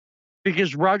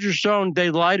 Because Roger Stone, they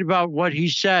lied about what he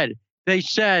said. He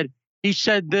said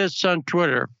this on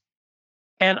Twitter.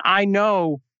 And I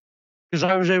know, because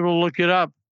I was able to look it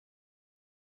up,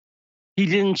 he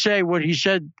didn't say what he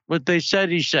said, what they said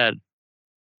he said.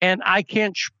 And I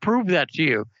can't prove that to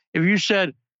you. If you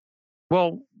said,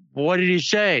 well, what did he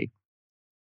say?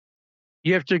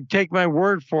 You have to take my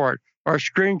word for it or a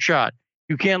screenshot.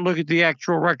 You can't look at the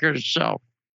actual record itself.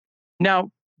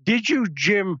 Now, did you,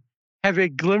 Jim, have a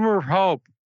glimmer of hope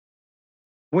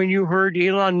when you heard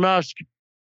Elon Musk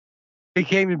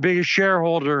became the biggest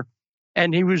shareholder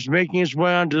and he was making his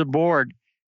way onto the board?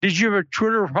 Did you have a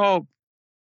Twitter of hope,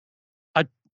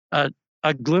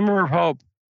 a glimmer of hope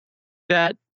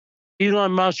that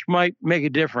Elon Musk might make a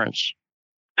difference?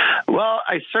 Well,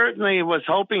 I certainly was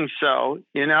hoping so.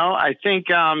 I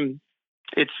think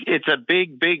it's a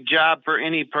big job for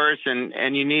any person,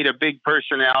 and you need a big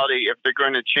personality if they're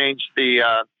going to change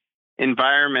the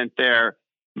environment there.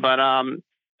 But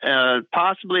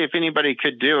possibly, if anybody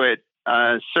could do it,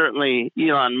 certainly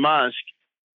Elon Musk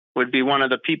would be one of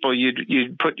the people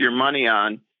you'd put your money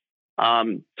on.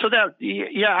 So that,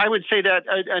 yeah, I would say that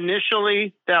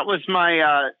initially that was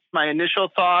my initial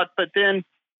thought, but then,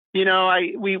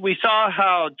 we saw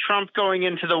how Trump going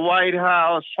into the White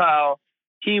House, how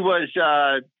he was,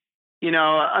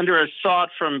 under assault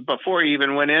from before he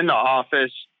even went into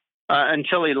office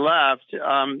until he left.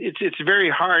 It's very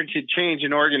hard to change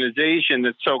an organization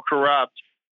that's so corrupt.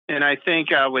 And I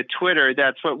think with Twitter,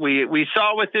 that's what we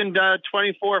saw within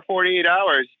 24, 48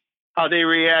 hours, how they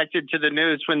reacted to the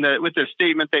news with the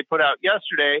statement they put out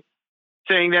yesterday,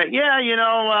 saying that,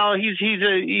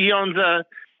 he owns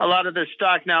a lot of the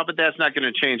stock now, but that's not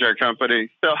going to change our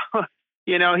company. So,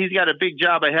 he's got a big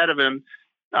job ahead of him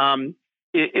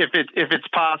if it's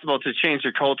possible to change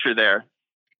the culture there.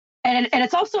 And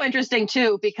it's also interesting,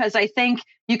 too, because I think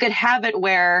you could have it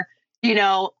where,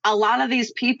 a lot of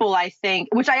these people, I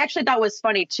think, which I actually thought was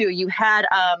funny, too. You had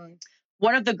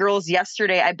one of the girls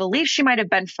yesterday, I believe she might have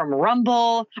been from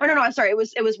Rumble. Oh, no, I'm sorry.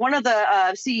 It was one of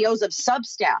the CEOs of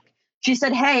Substack. She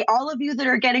said, hey, all of you that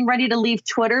are getting ready to leave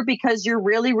Twitter because you're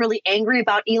really, really angry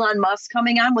about Elon Musk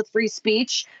coming on with free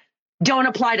speech, don't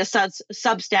apply to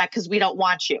Substack because we don't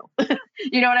want you. And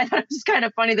I thought it was kind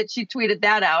of funny that she tweeted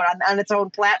that out on its own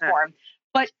platform.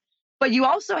 But you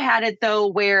also had it, though,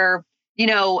 where,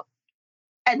 and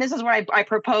this is what I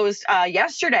proposed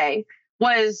yesterday,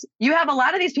 was you have a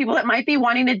lot of these people that might be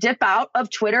wanting to dip out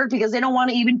of Twitter because they don't want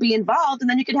to even be involved. And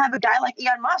then you could have a guy like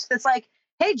Elon Musk that's like,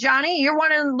 hey, Johnny,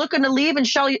 you're looking to leave and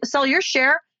sell your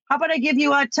share. How about I give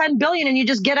you $10 billion and you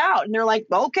just get out? And they're like,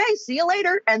 okay, see you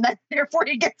later. And then therefore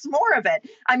he gets more of it.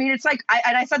 I mean, it's like,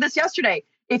 I said this yesterday,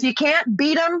 if you can't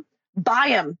beat them, buy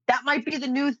them. That might be the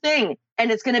new thing.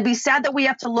 And it's going to be sad that we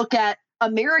have to look at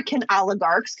American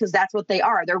oligarchs, because that's what they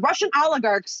are. They're Russian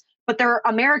oligarchs, but they're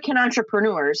American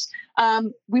entrepreneurs.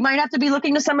 We might have to be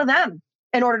looking to some of them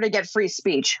in order to get free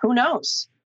speech. Who knows?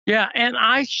 Yeah, and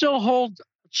I still hold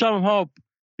some hope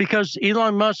because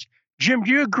Elon Musk, Jim, do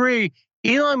you agree?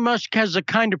 Elon Musk has a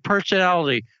kind of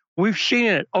personality. We've seen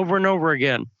it over and over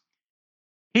again.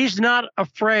 He's not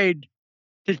afraid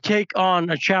to take on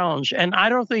a challenge. And I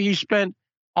don't think he spent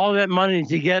all that money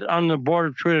to get on the board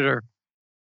of Twitter.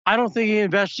 I don't think he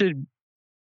invested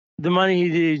the money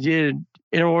he did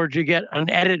in order to get an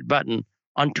edit button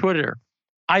on Twitter.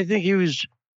 I think he was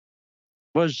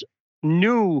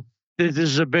knew that this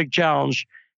is a big challenge.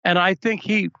 And I think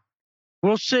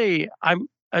we'll see. I don't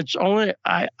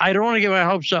want to get my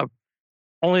hopes up,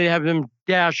 only to have him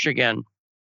dash again.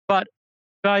 But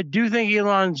I do think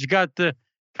Elon's got the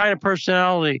kind of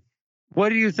personality. What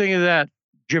do you think of that,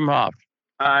 Jim Hoft?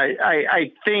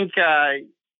 I think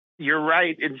you're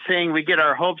right in saying we get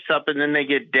our hopes up and then they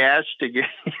get dashed again.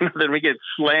 Then we get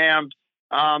slammed.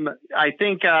 I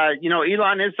think,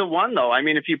 Elon is the one, though. I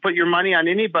mean, if you put your money on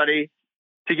anybody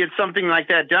to get something like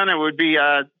that done, it would be,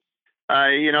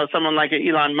 someone like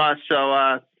Elon Musk.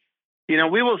 So,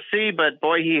 we will see. But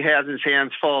boy, he has his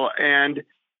hands full. And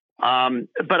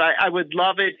but I would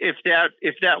love it if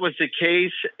that was the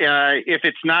case. If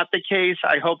it's not the case,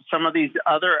 I hope some of these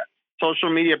other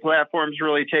social media platforms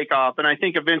really take off, and I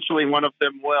think eventually one of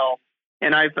them will.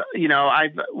 And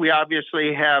we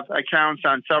obviously have accounts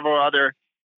on several other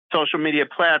social media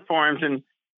platforms, and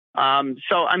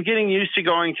so I'm getting used to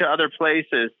going to other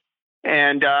places.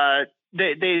 And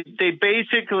they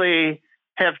basically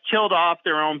have killed off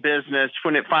their own business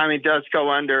when it finally does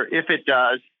go under, if it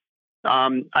does.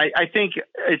 I think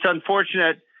it's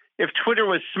unfortunate. If Twitter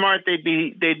was smart,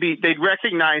 they'd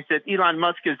recognize that Elon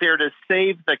Musk is there to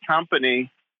save the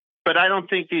company. But I don't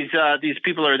think these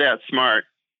people are that smart.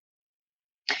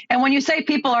 And when you say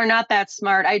people are not that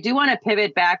smart, I do want to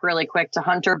pivot back really quick to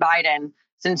Hunter Biden,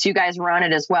 since you guys were on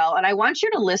it as well. And I want you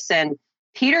to listen.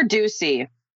 Peter Doocy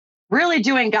really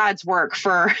doing God's work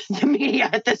for the media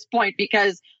at this point,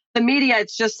 because the media,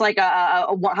 it's just like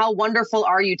how wonderful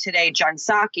are you today, Jen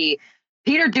Psaki.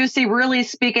 Peter Doocy really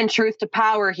speaking truth to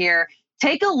power here.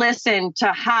 Take a listen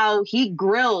to how he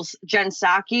grills Jen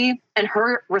Psaki and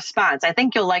her response. I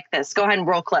think you'll like this. Go ahead and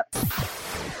roll clip.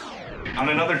 On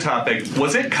another topic,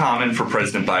 was it common for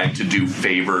President Biden to do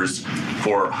favors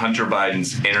for Hunter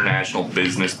Biden's international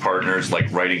business partners,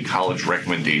 like writing college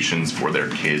recommendations for their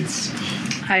kids?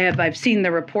 I've seen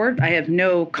the report. I have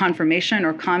no confirmation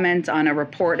or comment on a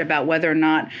report about whether or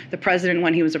not the president,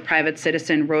 when he was a private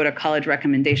citizen, wrote a college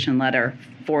recommendation letter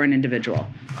for an individual.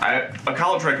 A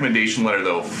college recommendation letter,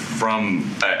 though,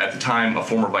 from at the time a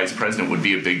former vice president would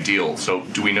be a big deal. So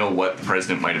do we know what the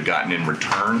president might have gotten in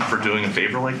return for doing a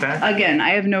favor like that? Again,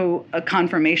 I have no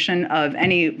confirmation of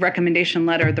any recommendation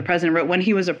letter the president wrote when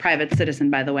he was a private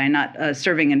citizen, by the way, not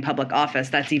serving in public office.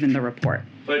 That's even the report.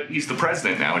 But he's the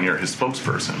president now, and you're his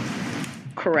spokesperson.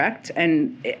 Correct.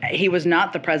 And he was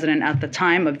not the president at the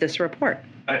time of this report.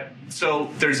 So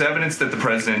there's evidence that the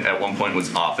president at one point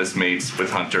was office mates with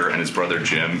Hunter and his brother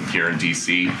Jim here in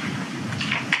D.C.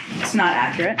 It's not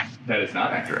accurate. That is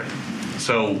not accurate.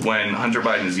 So when Hunter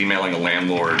Biden is emailing a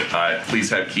landlord, please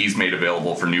have keys made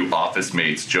available for new office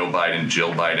mates, Joe Biden,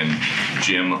 Jill Biden,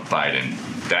 Jim Biden,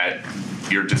 that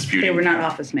you're disputing. They were not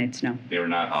office mates, no. They were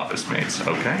not office mates.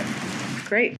 Okay.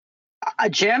 Great.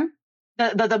 Jim,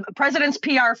 the president's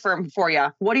PR firm for you.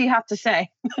 What do you have to say?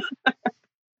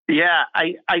 Yeah,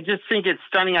 I just think it's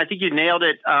stunning. I think you nailed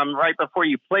it right before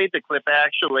you played the clip,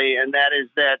 actually, and that is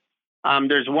that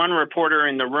there's one reporter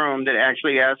in the room that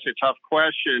actually asked a tough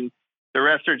question. The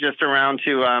rest are just around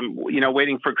to,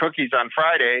 waiting for cookies on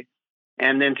Friday,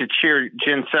 and then to cheer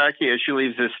Jen Psaki as she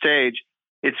leaves the stage.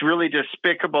 It's really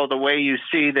despicable the way you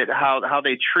see that how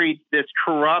they treat this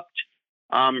corrupt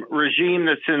regime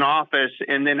that's in office,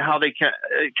 and then how they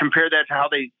compare that to how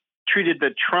they treated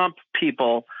the Trump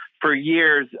people for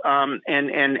years,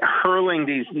 and hurling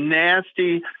these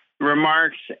nasty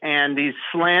remarks and these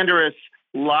slanderous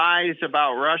lies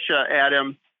about Russia at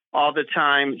him all the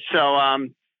time. So,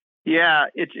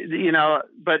 it's,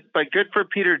 but good for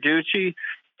Peter Doocy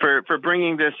for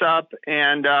bringing this up.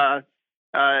 And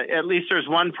at least there's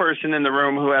one person in the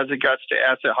room who has the guts to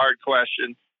ask a hard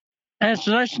question. And it's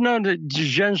nice to know that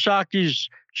Jen Psaki,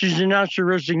 she's announced her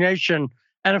resignation.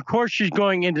 And of course, she's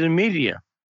going into the media.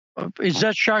 Is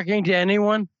that shocking to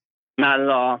anyone? Not at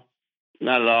all.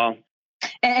 Not at all.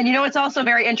 And you know what's also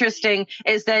very interesting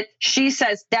is that she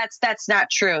says that's not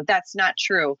true. That's not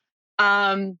true.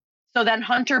 So then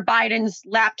Hunter Biden's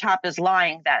laptop is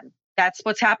lying then. That's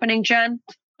what's happening, Jen?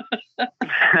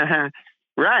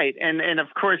 Right. And of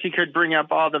course he could bring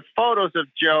up all the photos of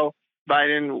Joe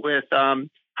Biden with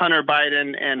Hunter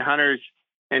Biden and Hunter's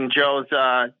and Joe's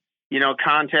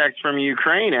contacts from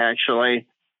Ukraine, actually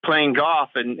playing golf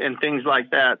and things like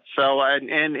that. So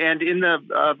and in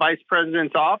the vice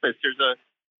president's office, there's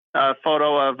a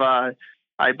photo of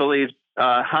I believe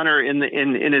Hunter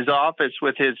in his office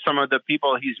with some of the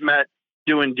people he's met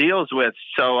doing deals with.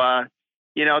 So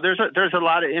there's a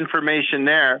lot of information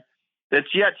there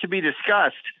that's yet to be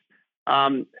discussed.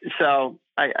 So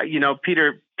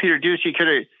Peter Doocy could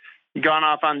have gone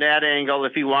off on that angle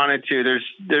if he wanted to.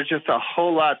 There's just a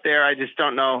whole lot there. I just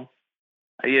don't know.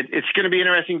 It's going to be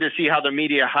interesting to see how the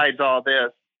media hides all this.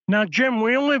 Now, Jim,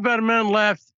 we only have about a minute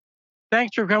left.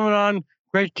 Thanks for coming on.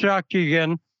 Great to talk to you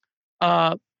again.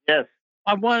 Yes.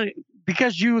 I want,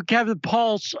 because you have the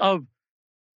pulse of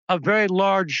a very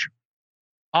large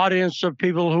audience of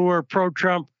people who are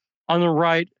pro-Trump on the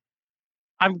right.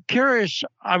 I'm curious.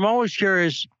 I'm always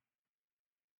curious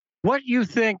what you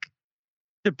think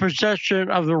the perception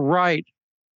of the right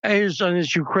is on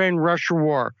this Ukraine-Russia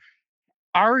war.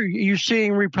 Are you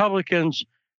seeing Republicans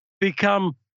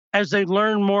become, as they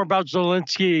learn more about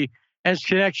Zelensky, as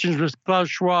connections with Klaus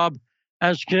Schwab,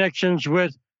 as connections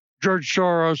with George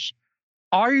Soros,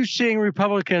 are you seeing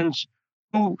Republicans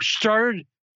who started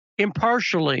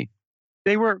impartially,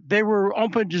 they were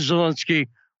open to Zelensky,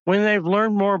 when they've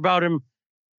learned more about him,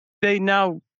 they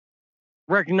now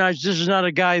recognize this is not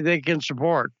a guy they can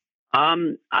support? I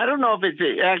don't know if it's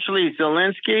actually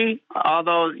Zelensky,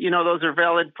 although, those are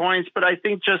valid points. But I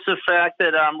think just the fact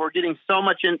that we're getting so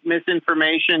much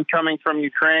misinformation coming from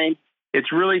Ukraine,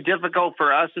 it's really difficult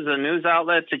for us as a news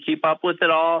outlet to keep up with it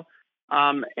all.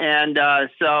 And again,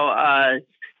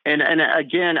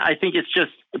 I think it's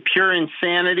just pure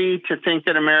insanity to think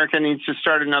that America needs to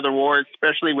start another war,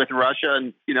 especially with Russia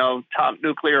and, top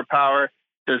nuclear power.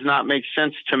 Does not make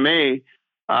sense to me.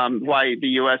 why the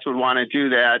U.S. would want to do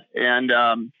that.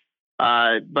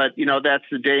 But that's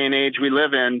the day and age we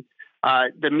live in.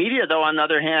 The media, though, on the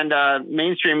other hand,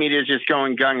 mainstream media is just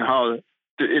going gung-ho.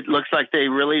 It looks like they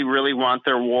really, really want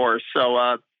their war.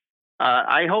 So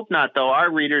I hope not, though.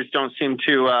 Our readers don't seem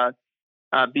to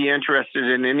be interested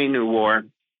in any new war,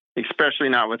 especially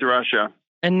not with Russia.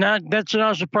 And that's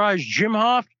not a surprise. Jim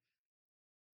Hoft,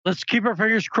 let's keep our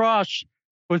fingers crossed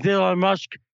with Elon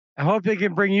Musk. I hope they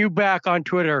can bring you back on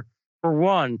Twitter for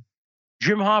one.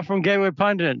 Jim Hoft from Gateway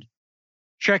Pundit.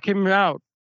 Check him out.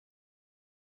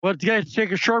 Well, let's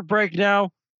take a short break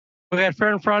now. We got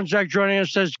Farron Franczak joining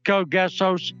us as co-guest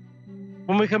host.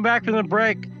 When we come back from the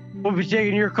break, we'll be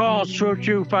taking your calls,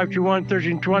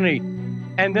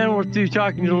 202-521-1320. And then we'll be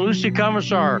talking to Lucy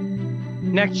Commissar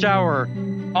next hour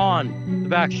on The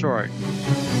Backstory.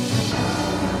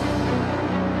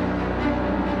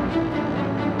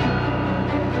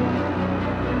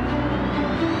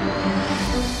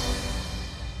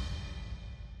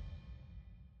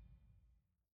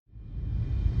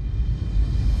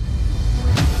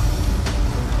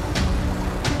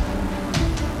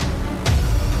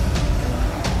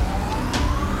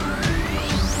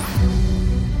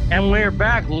 And we're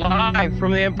back live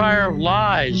from the Empire of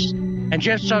Lies. And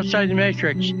just outside the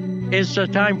Matrix is the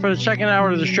time for the second hour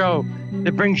of the show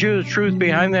that brings you the truth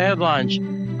behind the headlines.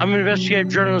 I'm investigative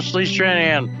journalist Lee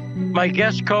Stranahan. My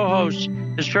guest co-host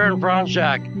is Farron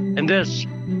Franczak, and this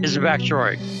is The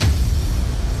Backstory.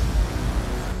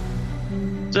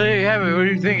 So there you have it. What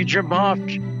do you think of Jim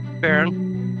Hoft,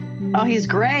 Farron? Oh, he's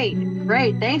great.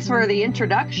 Great. Thanks for the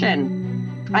introduction.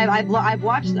 I've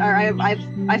watched, or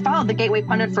I've followed the Gateway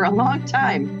Pundit for a long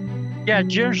time. Yeah,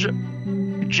 Jim's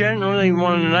generally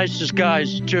one of the nicest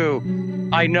guys, too,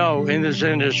 I know, in this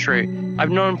industry. I've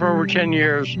known him for over 10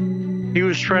 years. He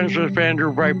was friends with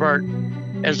Andrew Breitbart,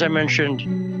 as he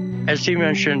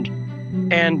mentioned.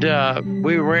 And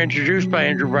we were introduced by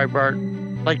Andrew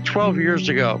Breitbart like 12 years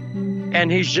ago.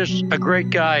 And he's just a great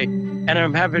guy, and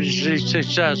I'm happy to see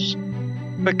success.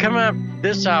 But coming up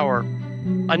this hour,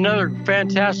 another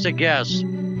fantastic guest,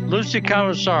 Lucy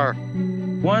Commissar,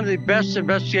 one of the best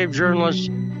investigative journalists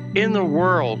in the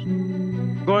world,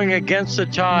 going against the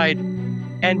tide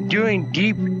and doing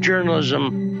deep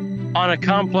journalism on a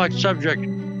complex subject,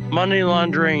 money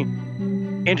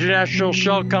laundering, international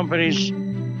shell companies,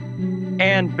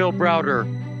 and Bill Browder,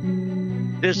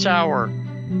 this hour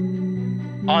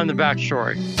on The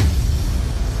Backstory.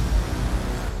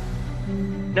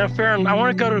 Now, Farron, I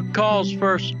want to go to calls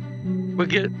first.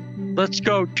 Let's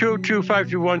go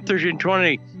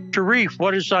 202-521-1320. Tarif,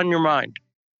 what is on your mind?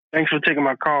 Thanks for taking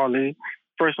my call, Lee.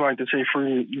 First, I'd like to say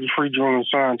free Julian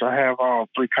Assange. I have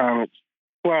 3 comments.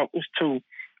 Well, it's 2.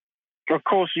 Of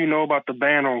course, you know about the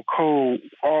ban on coal.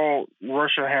 All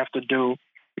Russia have to do,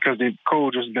 because the coal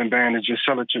just been banned, is just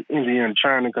sell it to India and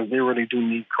China, because they really do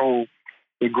need coal.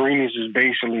 The greenies is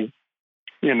basically,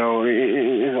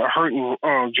 it's hurting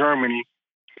Germany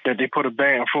that they put a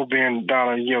 $4 billion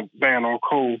a year ban on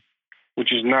coal,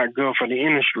 which is not good for the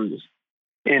industries.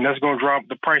 And that's going to drop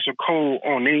the price of coal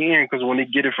on their end, because when they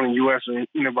get it from the U.S. or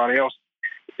anybody else,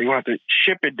 they're going to have to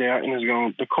ship it there, and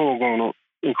the coal going to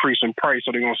increase in price,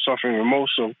 so they're going to suffer even more.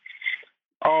 So,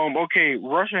 okay,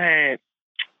 Russia had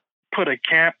put a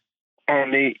cap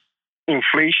on the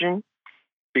inflation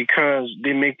because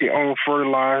they make their own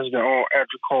fertilizer, their own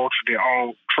agriculture, their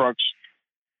own trucks,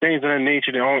 things of that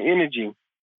nature, their own energy.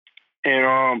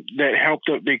 And that helped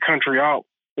their country out,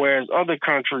 whereas other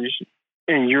countries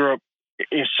in Europe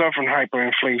is suffering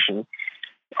hyperinflation.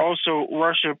 Also,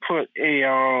 Russia put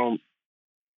a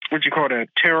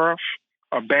tariff,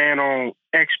 a ban on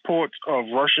exports of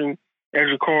Russian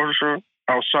agriculture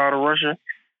outside of Russia,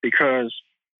 because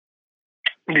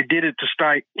they did it to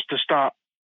stop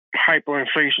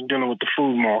hyperinflation dealing with the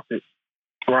food market,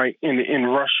 right, in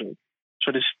Russia.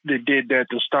 So they did that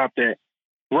to stop that.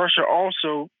 Russia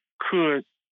also could,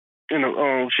 in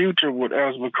the future, what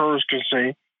Elizabeth Kurz can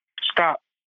say, stop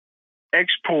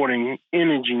exporting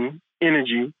energy in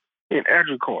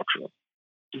agriculture.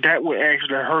 That would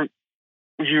actually hurt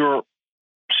Europe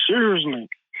seriously,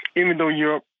 even though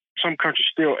Europe, some countries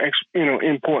still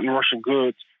importing Russian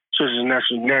goods, such as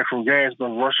natural gas, but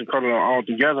Russia cut it all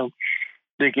together.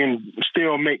 They can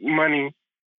still make money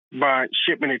by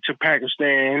shipping it to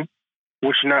Pakistan,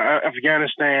 which now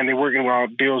Afghanistan, they're working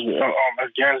with deals with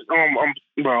Afghanistan.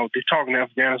 They're talking to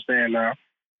Afghanistan now.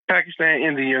 Pakistan,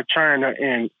 India, China,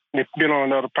 and they've been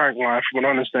on another pipeline from what I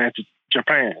understand to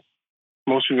Japan.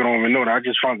 Most people don't even know that. I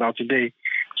just found out today.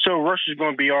 So Russia's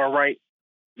going to be all right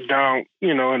down,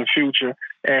 in the future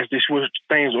as they switch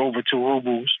things over to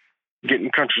rubles.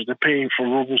 getting countries to pay for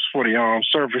rubles for the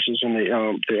services and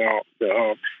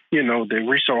the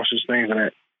resources, things of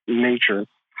that nature.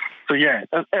 So yeah.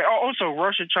 Also,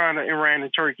 Russia, China, Iran,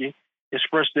 and Turkey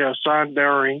expressed their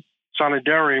solidarity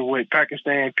with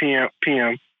Pakistan PM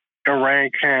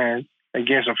Imran Khan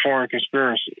against a foreign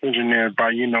conspiracy engineered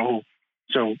by you know who.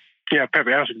 So yeah,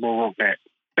 Pepe Escobar wrote that.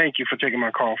 Thank you for taking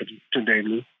my call for today,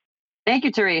 Lou. Thank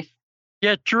you, Tarif.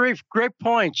 Yeah, Tarif, great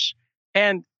points.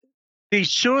 And the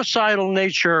suicidal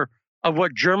nature of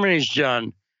what Germany's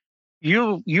done,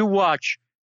 you watch.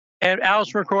 And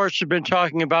Alice McCourse has been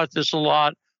talking about this a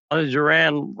lot on the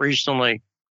Duran recently.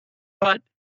 But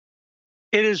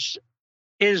it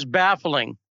is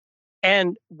baffling.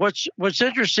 And what's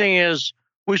interesting is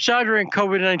we saw during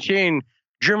COVID-19,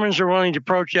 Germans are willing to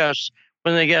protest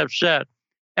when they get upset.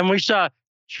 And we saw,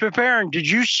 Farron, did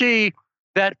you see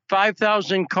that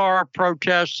 5,000 car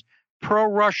protest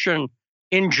pro-Russian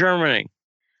in Germany?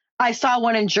 I saw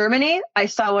one in Germany. I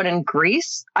saw one in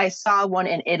Greece. I saw one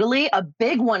in Italy, a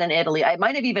big one in Italy. It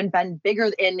might have even been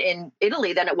bigger in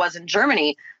Italy than it was in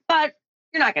Germany. But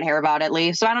you're not going to hear about it,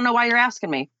 Lee. So I don't know why you're asking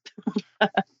me.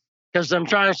 Because I'm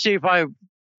trying to see if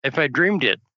I dreamed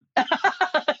it.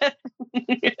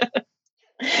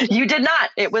 You did not.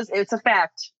 It's a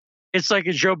fact. It's like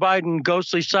a Joe Biden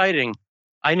ghostly sighting.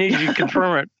 I need you to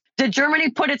confirm it. Did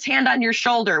Germany put its hand on your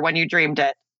shoulder when you dreamed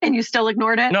it and you still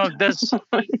ignored it? No,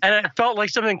 and it felt like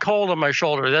something cold on my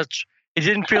shoulder. It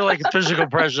didn't feel like a physical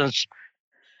presence.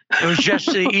 It was just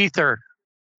the ether.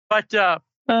 But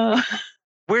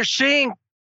we're seeing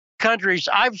countries.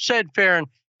 I've said, Farron,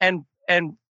 and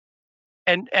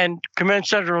Command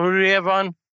Central, who do we have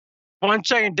on? 1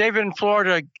 second. David in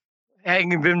Florida,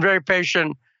 having been very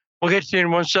patient. We'll get to you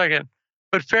in 1 second.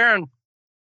 But Farron,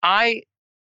 I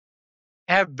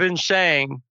have been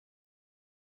saying,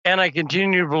 and I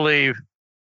continue to believe,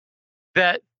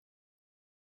 that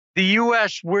the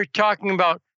U.S., we're talking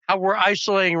about how we're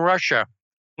isolating Russia.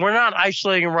 We're not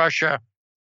isolating Russia.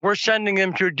 We're sending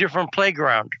them to a different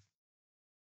playground.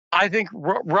 I think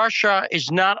Russia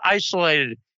is not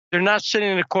isolated. They're not sitting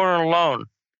in a corner alone.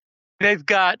 They've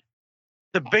got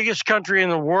the biggest country in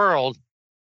the world,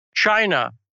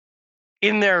 China,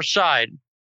 in their side,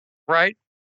 right?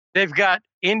 They've got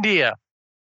India.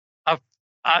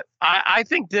 I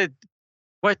think that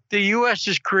what the U.S.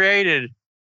 has created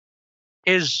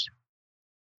is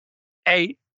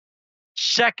a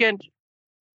second.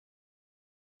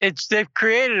 They've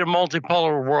created a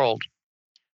multipolar world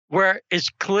where it's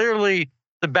clearly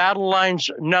the battle lines,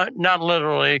 not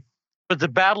literally, but the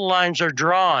battle lines are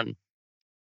drawn.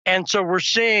 And so we're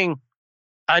seeing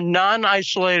a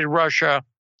non-isolated Russia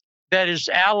that is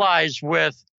allies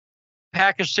with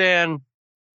Pakistan,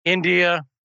 India,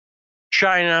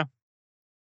 China.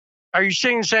 Are you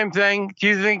seeing the same thing? Do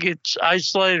you think it's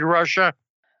isolated Russia?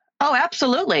 Oh,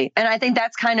 absolutely. And I think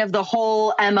that's kind of the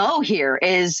whole MO here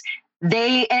is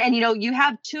you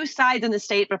have two sides in the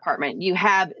State Department. You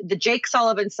have the Jake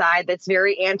Sullivan side that's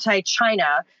very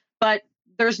anti-China, but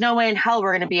there's no way in hell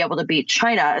we're going to be able to beat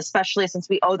China, especially since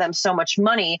we owe them so much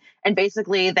money. And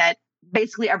basically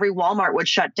every Walmart would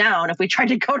shut down if we tried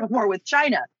to go to war with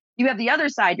China. You have the other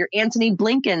side, your Antony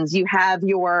Blinkens, you have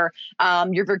your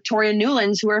Victoria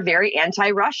Nulands, who are very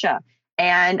anti-Russia.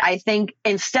 And I think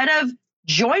instead of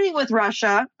joining with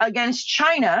Russia against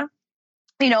China,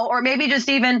 or maybe just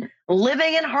even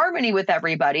living in harmony with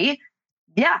everybody,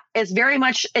 yeah,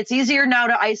 it's easier now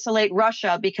to isolate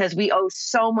Russia because we owe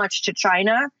so much to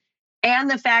China.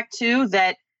 And the fact, too,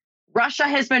 that Russia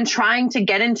has been trying to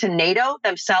get into NATO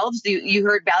themselves. You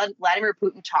heard Vladimir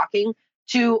Putin talking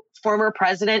to former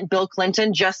President Bill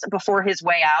Clinton just before his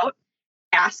way out,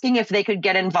 asking if they could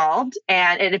get involved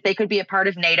and if they could be a part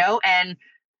of NATO. And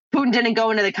Putin didn't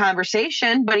go into the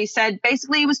conversation, but he said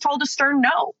basically he was told a stern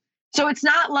no. So it's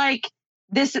not like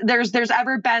there's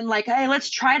ever been like, hey, let's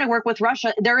try to work with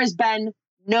Russia. There has been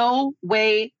no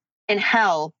way in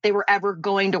hell they were ever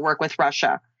going to work with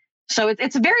Russia. So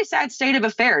it's a very sad state of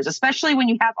affairs, especially when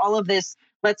you have all of this.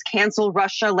 Let's cancel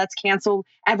Russia. Let's cancel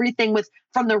everything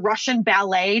from the Russian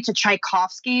ballet to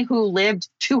Tchaikovsky, who lived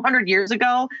 200 years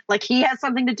ago. Like he has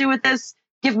something to do with this.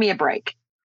 Give me a break.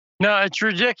 No, it's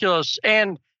ridiculous.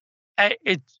 And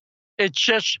it's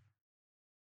just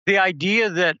the idea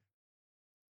that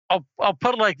I'll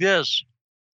put it like this.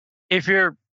 If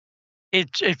you're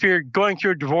going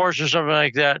through a divorce or something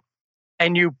like that,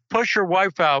 and you push your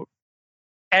wife out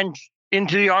and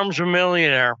into the arms of a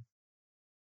millionaire,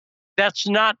 that's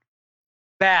not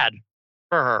bad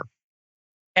for her.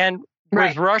 And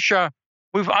with Russia,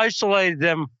 we've isolated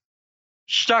them,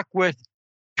 stuck with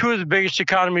two of the biggest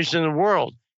economies in the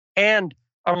world and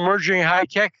emerging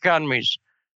high-tech economies.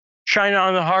 China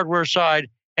on the hardware side,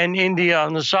 and India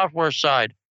on the software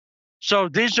side. So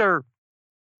these are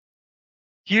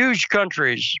huge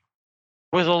countries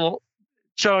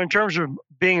so in terms of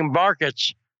being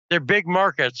markets, they're big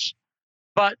markets,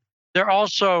 but they're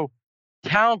also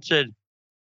talented.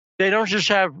 They don't just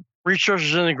have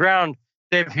resources in the ground,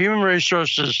 they have human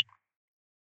resources.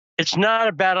 It's not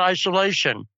about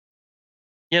isolation,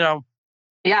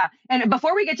 Yeah. And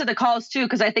before we get to the calls too,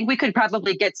 because I think we could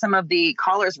probably get some of the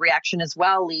callers' reaction as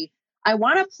well, Lee, I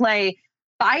want to play.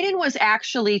 Biden was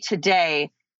actually today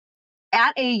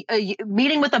at a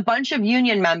meeting with a bunch of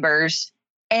union members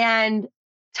and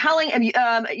telling them,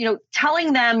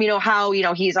 how,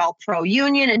 he's all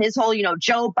pro-union and his whole,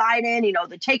 Joe Biden,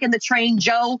 the taking the train,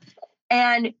 Joe.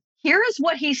 And here is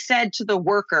what he said to the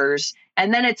workers.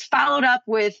 And then it's followed up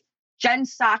with Jen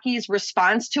Psaki's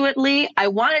response to it, Lee. I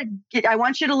want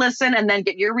you to listen and then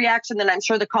get your reaction. Then I'm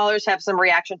sure the callers have some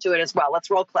reaction to it as well. Let's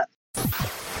roll clip.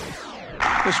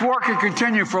 This war can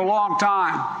continue for a long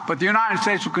time, but the United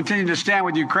States will continue to stand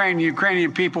with Ukraine and the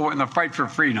Ukrainian people in the fight for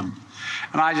freedom.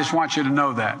 And I just want you to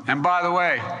know that. And by the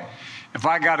way, if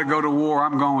I got to go to war,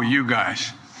 I'm going with you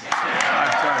guys. I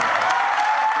tell you.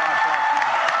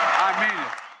 I mean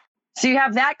it. So you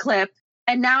have that clip.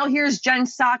 And now here's Jen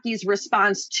Psaki's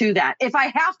response to that. If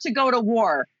I have to go to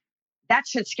war, that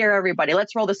should scare everybody.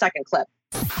 Let's roll the second clip.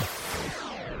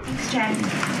 Thanks, Jen.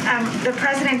 The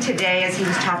president today, as he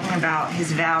was talking about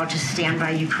his vow to stand by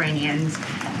Ukrainians,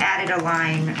 added a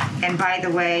line, and by the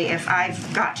way, if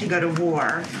I've got to go to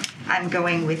war, I'm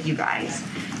going with you guys.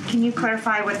 Can you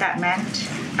clarify what that meant?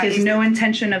 There's no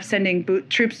intention of sending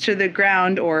troops to the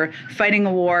ground or fighting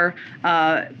a war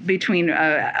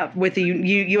with the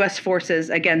U.S. forces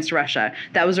against Russia.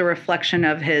 That was a reflection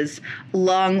of his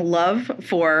long love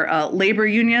for labor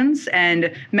unions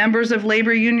and members of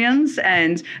labor unions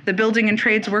and the building and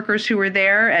trades workers who were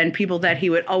there and people that he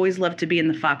would always love to be in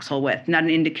the foxhole with, not an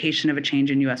indication of a change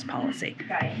in U.S. policy.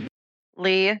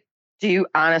 Lee, do you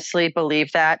honestly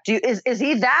believe that?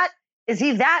 Is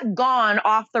he that gone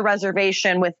off the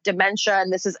reservation with dementia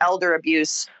and this is elder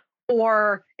abuse?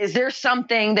 Or is there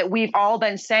something that we've all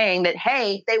been saying that,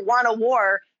 hey, they want a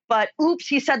war, but oops,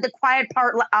 he said the quiet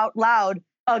part out loud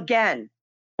again?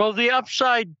 Well, the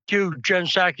upside to Jen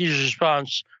Psaki's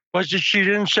response was that she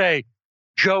didn't say,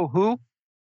 Joe who?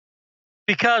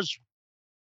 Because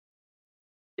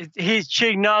she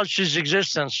acknowledged his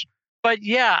existence. But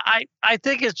yeah, I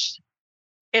think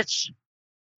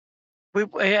we've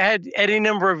had any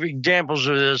number of examples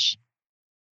of this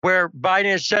where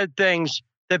Biden has said things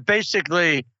that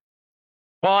basically,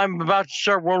 well, I'm about to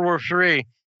start World War III,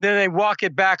 then they walk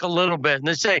it back a little bit and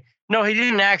they say, no, he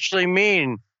didn't actually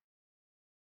mean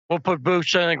we'll put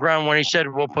boots on the ground when he said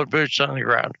we'll put boots on the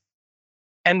ground.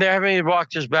 And they're having to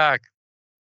walk this back.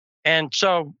 And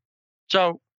so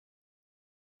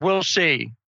we'll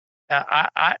see.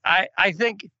 I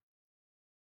think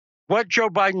what Joe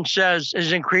Biden says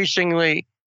is increasingly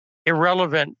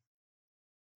irrelevant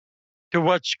to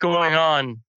what's going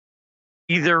on,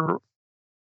 either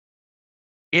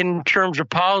in terms of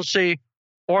policy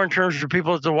or in terms of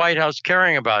people at the White House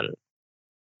caring about it.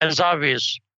 And it's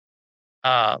obvious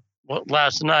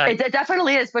last night. It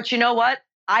definitely is. But you know what?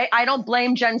 I don't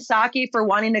blame Jen Psaki for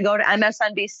wanting to go to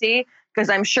MSNBC because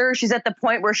I'm sure she's at the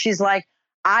point where she's like,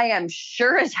 I am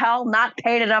sure as hell not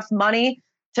paid enough money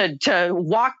to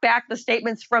walk back the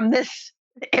statements from this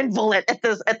invalid at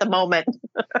the moment.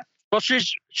 Well,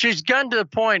 she's gotten to the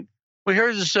point. We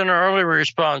heard this in her earlier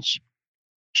response.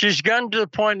 She's gotten to the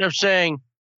point of saying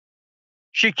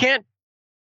she can't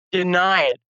deny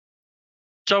it.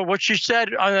 So what she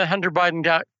said on the Hunter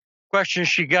Biden question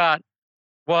she got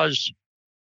was,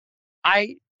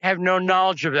 I have no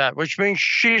knowledge of that, which means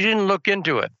she didn't look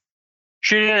into it.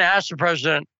 She didn't ask the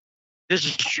president, this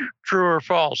is true or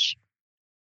false.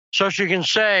 So she can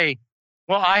say,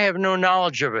 well, I have no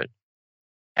knowledge of it.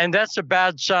 And that's a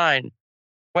bad sign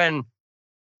when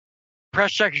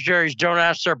press secretaries don't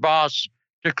ask their boss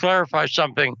to clarify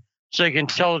something so they can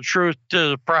tell the truth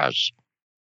to the press.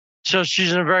 So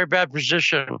she's in a very bad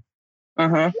position.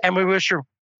 And we wish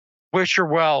her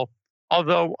well,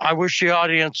 although I wish the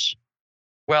audience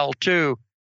well too,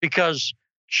 because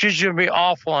she's going to be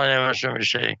awful on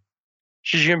MSNBC.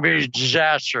 She's going to be a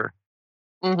disaster.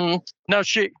 No,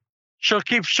 she'll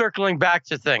keep circling back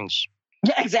to things.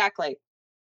 Yeah, exactly.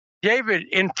 David,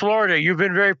 in Florida, you've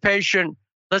been very patient.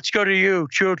 Let's go to you,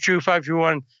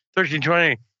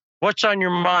 202-521-1320. What's on your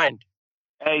mind?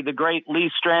 Hey, the great Lee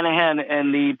Stranahan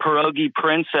and the Pierogi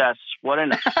Princess.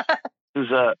 This is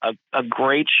a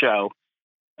great show.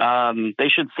 They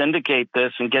should syndicate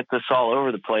this and get this all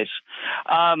over the place.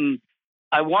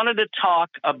 I wanted to talk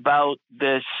about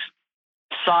this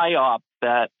PSYOP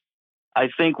that I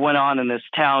think went on in this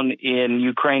town in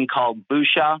Ukraine called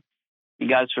Busha. You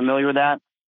guys familiar with that?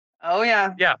 Oh,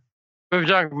 yeah. Yeah. We've been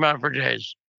talking about it for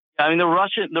days. I mean, the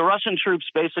Russian troops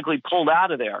basically pulled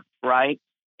out of there, right?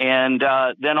 And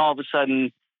then all of a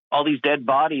sudden, all these dead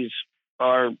bodies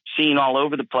are seen all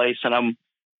over the place. And I'm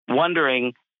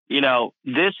wondering,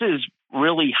 this is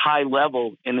really high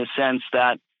level in the sense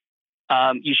that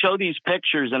you show these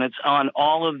pictures and it's on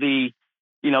all of the,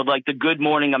 like the Good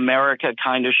Morning America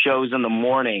kind of shows in the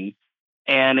morning.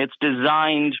 And it's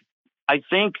designed, I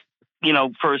think,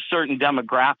 for a certain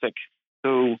demographic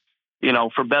who,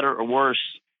 for better or worse,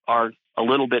 are a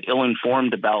little bit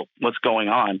ill-informed about what's going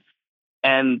on.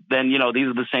 And then, these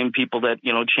are the same people that,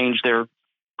 change their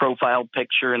profile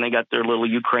picture and they got their little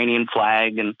Ukrainian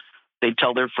flag and they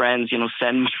tell their friends,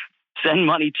 send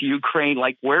money to Ukraine.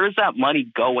 Like, where is that money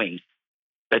going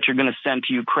that you're going to send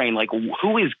to Ukraine? Like,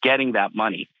 who is getting that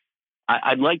money?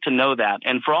 I'd like to know that.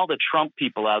 And for all the Trump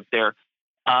people out there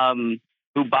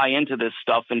who buy into this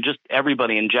stuff and just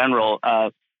everybody in general,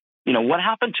 what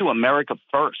happened to America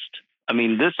first? I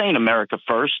mean, this ain't America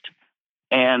first.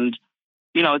 And,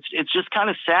 it's just kind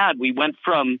of sad. We went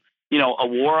from, a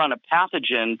war on a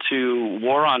pathogen to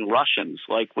war on Russians,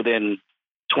 like within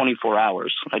 24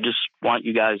 hours. I just want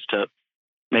you guys to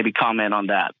maybe comment on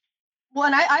that. Well,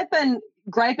 and I've been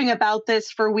griping about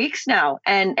this for weeks now.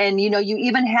 And you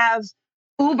even have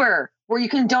Uber where you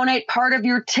can donate part of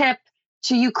your tip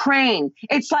to Ukraine.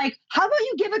 It's like, how about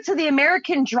you give it to the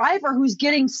American driver who's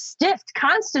getting stiffed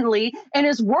constantly and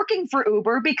is working for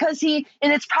Uber because and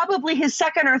it's probably his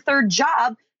second or third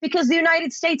job because the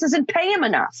United States doesn't pay him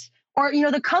enough. Or,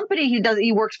 the company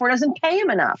he works for doesn't pay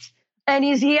him enough. And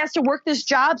he has to work this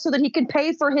job so that he can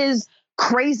pay for his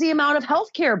crazy amount of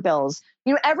healthcare bills.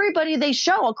 Everybody they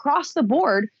show across the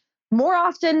board, more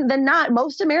often than not,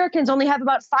 most Americans only have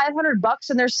about $500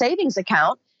 in their savings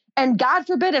account. And God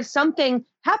forbid if something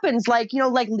happens, like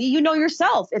Lee,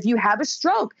 yourself, if you have a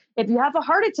stroke, if you have a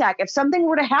heart attack, if something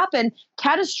were to happen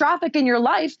catastrophic in your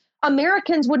life,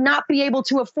 Americans would not be able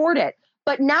to afford it.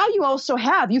 But now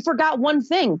you forgot one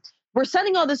thing. We're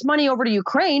sending all this money over to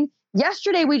Ukraine.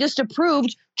 Yesterday, we just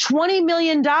approved $20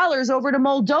 million over to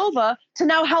Moldova to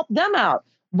now help them out.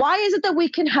 Why is it that we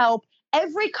can help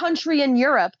every country in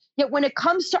Europe, yet when it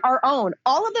comes to our own,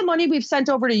 all of the money we've sent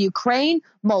over to Ukraine,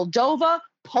 Moldova,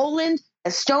 Poland,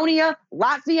 Estonia,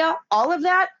 Latvia, all of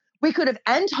that, we could have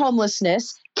ended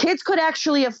homelessness. Kids could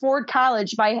actually afford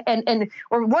college we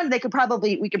could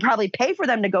probably pay for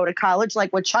them to go to college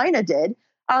like what China did.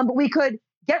 But we could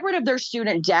get rid of their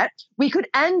student debt. We could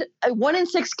end 1 in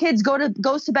 6 kids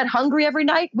goes to bed hungry every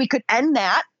night. We could end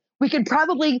that. We could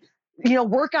probably,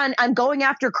 work on going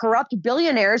after corrupt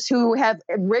billionaires who have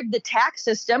rigged the tax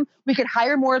system. We could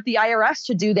hire more at the IRS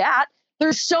to do that.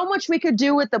 There's so much we could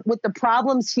do with the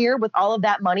problems here with all of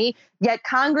that money. Yet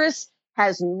Congress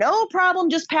has no problem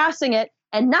just passing it.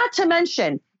 And not to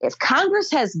mention, if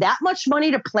Congress has that much money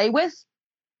to play with,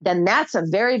 then that's a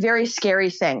very, very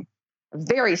scary thing. A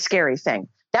very scary thing.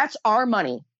 That's our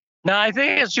money. Now, I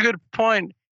think it's a good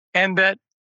point, and that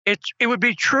it would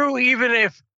be true even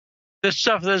if the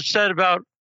stuff that's said about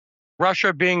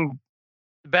Russia being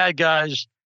the bad guys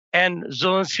and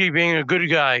Zelensky being a good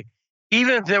guy,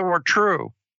 even if that were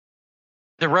true,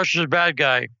 that Russia's a bad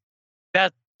guy,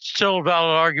 that's still a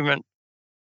valid argument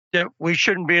that we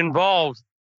shouldn't be involved.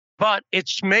 But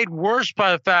it's made worse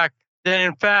by the fact that,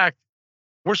 in fact,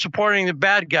 we're supporting the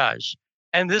bad guys.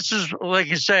 And this is, like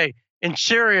you say, in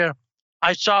Syria,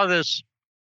 I saw this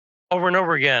over and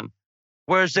over again,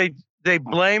 whereas they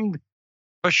blamed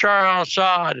Bashar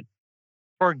al-Assad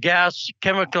for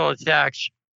chemical attacks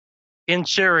in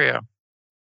Syria,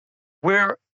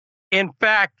 where, in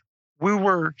fact, we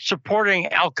were supporting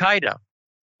al-Qaeda.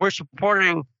 We're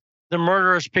supporting the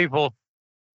murderous people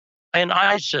in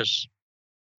ISIS.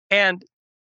 And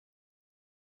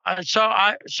so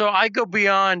I go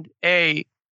beyond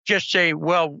just say,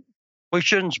 well, we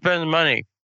shouldn't spend the money.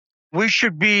 We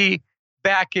should be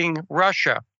backing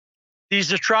Russia.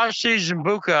 These atrocities in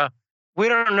Bucha, we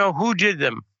don't know who did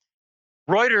them.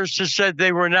 Reuters has said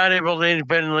they were not able to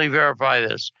independently verify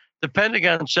this. The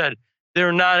Pentagon said they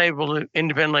were not able to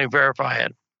independently verify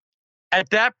it.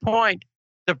 At that point,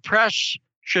 the press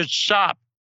should stop.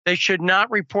 They should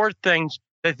not report things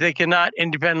that they cannot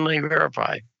independently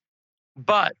verify.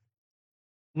 But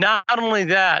not only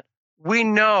that, we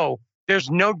know, there's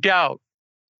no doubt,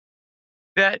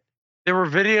 that there were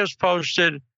videos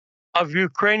posted of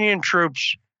Ukrainian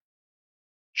troops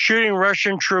shooting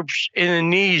Russian troops in the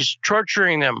knees,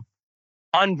 torturing them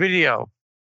on video.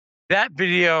 That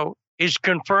video is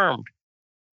confirmed.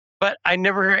 but I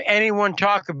never hear anyone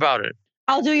talk about it.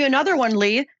 I'll do you another one,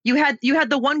 Lee. You had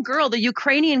the one girl, the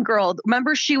Ukrainian girl.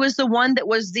 Remember, she was the one that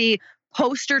was the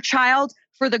poster child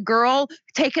for the girl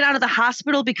taken out of the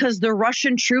hospital because the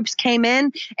Russian troops came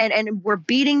in and were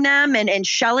beating them and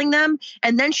shelling them.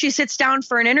 And then she sits down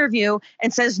for an interview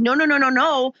and says,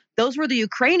 no. Those were the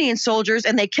Ukrainian soldiers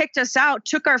and they kicked us out,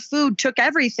 took our food, took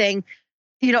everything.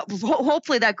 You know,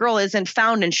 hopefully that girl isn't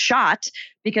found and shot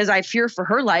because I fear for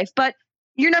her life. But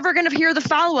you're never going to hear the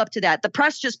follow-up to that. The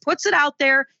press just puts it out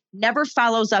there, never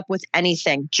follows up with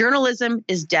anything. Journalism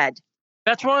is dead.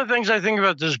 That's one of the things I think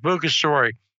about this Bucha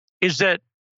story, is that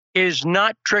it is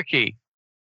not tricky.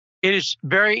 It is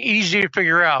very easy to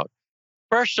figure out.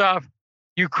 First off,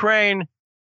 Ukraine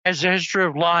has a history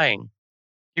of lying.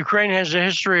 Ukraine has a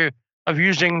history of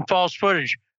using false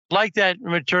footage, like that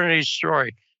maternity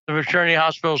story, the maternity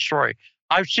hospital story.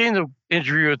 I've seen the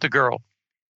interview with the girl.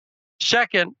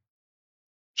 Second,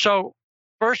 so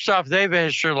first off, they have a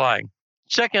history of lying.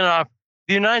 Second off,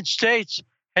 the United States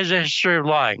has a history of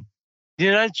lying. The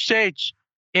United States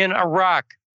in Iraq,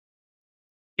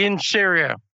 in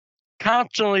Syria,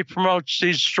 constantly promotes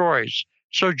these stories.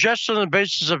 So just on the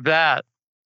basis of that,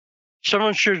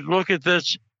 someone should look at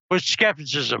this with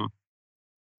skepticism.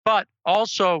 But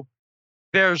also,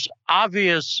 there's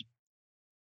obvious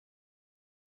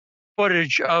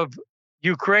footage of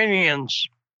Ukrainians.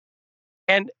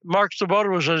 And Mark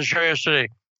Sloboda was on the show yesterday.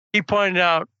 He pointed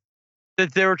out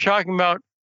that they were talking about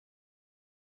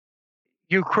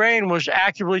Ukraine was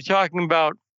actively talking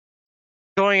about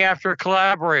going after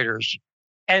collaborators.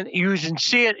 And you can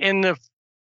see it in the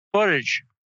footage.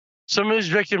 Some of these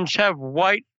victims have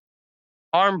white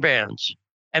armbands.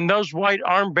 And those white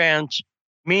armbands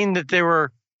mean that they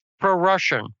were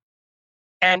pro-Russian.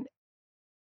 And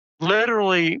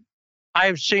literally,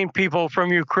 I've seen people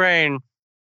from Ukraine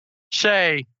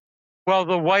say, well,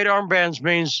 the white armbands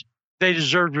means they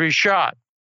deserve to be shot.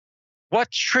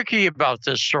 What's tricky about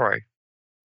this story?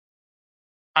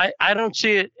 I don't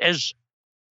see it as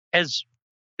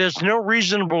there's no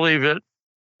reason to believe it.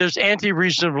 There's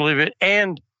anti-reason to believe it.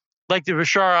 And like the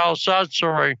Bashar al-Assad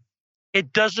story,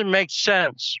 it doesn't make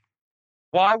sense.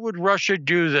 Why would Russia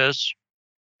do this?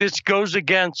 This goes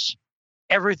against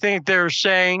everything they're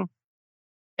saying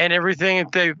and everything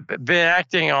that they've been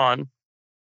acting on.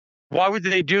 Why would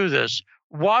they do this?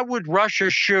 Why would Russia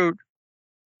shoot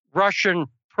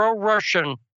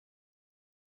pro-Russian?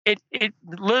 It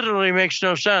literally makes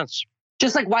no sense.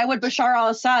 Just like, why would Bashar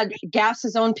al-Assad gas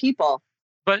his own people?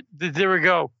 But there we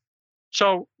go.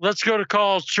 So let's go to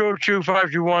calls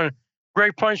 202-521.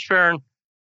 Great punch, Farron.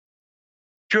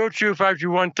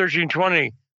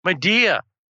 202-521-1320. Medea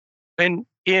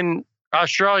in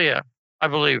Australia, I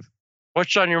believe.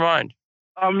 What's on your mind?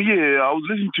 Yeah, I was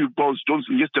listening to Boris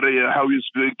Johnson yesterday, how he was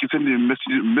sending a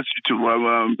message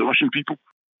to the Russian people.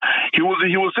 He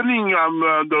was sending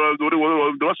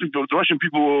the Russian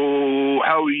people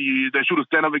how they should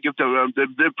stand up against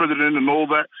their president and all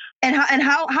that. And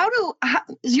how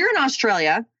you're in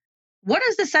Australia? What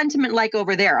is the sentiment like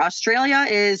over there? Australia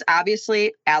is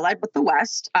obviously allied with the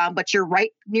West, but you're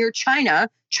right near China.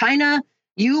 China,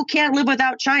 you can't live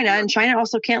without China, and China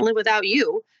also can't live without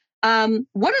you.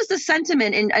 What is the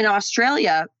sentiment in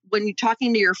Australia when you're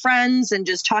talking to your friends and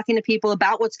just talking to people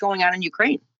about what's going on in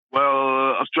Ukraine?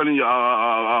 Well, Australians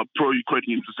are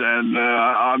pro-Ukrainians, and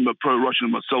I'm a pro-Russian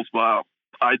myself, but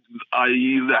I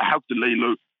have to lay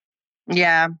low.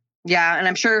 Yeah, and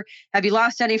I'm sure, have you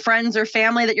lost any friends or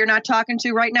family that you're not talking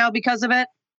to right now because of it?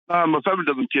 My family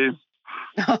doesn't care.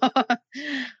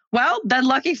 Well, then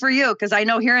lucky for you, because I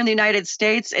know here in the United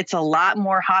States, it's a lot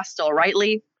more hostile, right,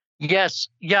 Lee? Yes,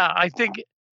 yeah, I think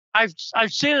I've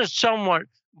seen it somewhat,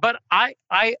 but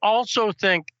I also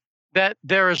think that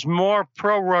there is more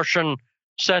pro-Russian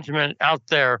sentiment out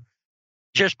there.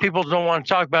 Just people don't want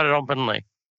to talk about it openly.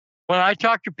 When I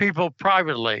talk to people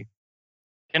privately,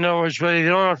 in other words, they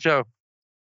don't have to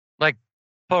like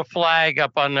put a flag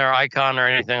up on their icon or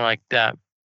anything like that.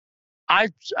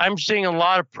 I'm seeing a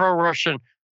lot of pro-Russian.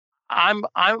 I'm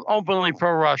openly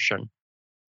pro-Russian,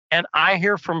 and I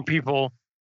hear from people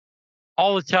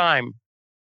all the time.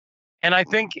 And I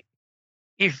think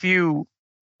if you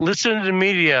listen to the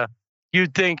media,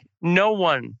 you'd think no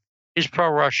one is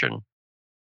pro-Russian.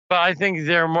 But I think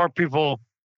there are more people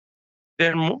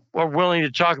than are willing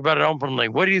to talk about it openly.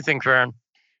 What do you think, Farron?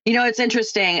 You know, it's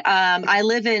interesting. I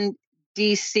live in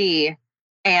D.C.,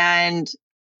 and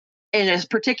in a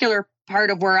particular part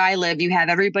of where I live, you have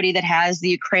everybody that has the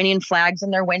Ukrainian flags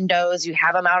in their windows. You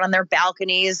have them out on their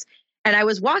balconies. And I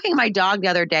was walking my dog the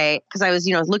other day because I was,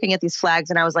 looking at these flags,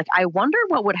 and I was like, I wonder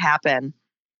what would happen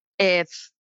if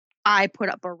I put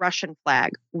up a Russian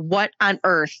flag. What on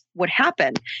earth would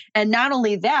happen? And not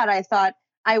only that, I thought,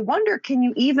 I wonder, can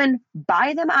you even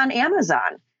buy them on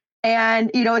Amazon?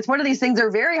 And, it's one of these things that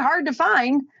are very hard to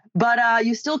find, but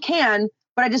you still can.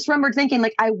 But I just remember thinking,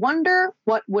 like, I wonder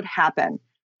what would happen.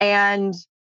 And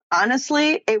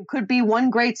honestly, it could be one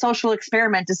great social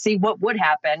experiment to see what would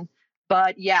happen.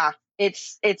 But yeah,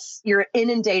 it's you're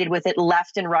inundated with it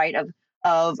left and right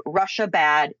of Russia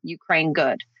bad, Ukraine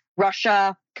good,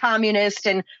 Russia communist,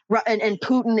 and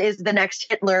Putin is the next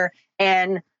Hitler,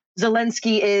 and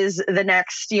Zelensky is the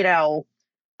next, I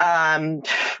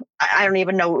don't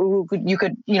even know who you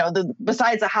could,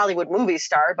 besides a Hollywood movie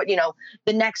star, but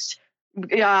the next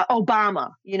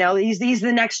Obama, he's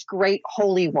the next great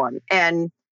holy one.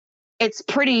 And it's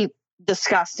pretty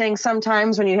disgusting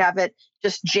sometimes when you have it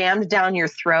just jammed down your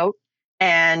throat.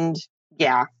 And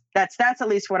yeah, that's at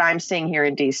least what I'm seeing here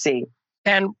in DC.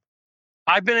 And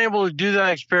I've been able to do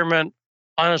that experiment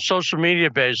on a social media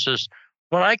basis.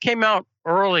 When I came out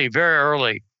early, very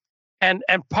early, and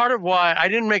part of why I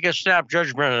didn't make a snap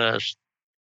judgment of this,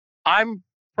 I'm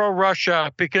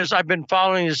pro-Russia because I've been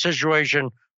following the situation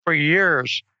for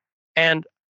years. And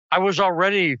I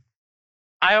already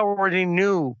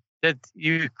knew that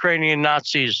Ukrainian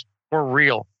Nazis were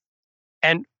real.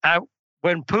 And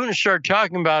when Putin started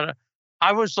talking about it,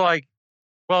 I was like,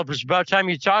 well, it's about time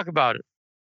you talk about it.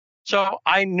 So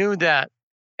I knew that.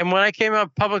 And when I came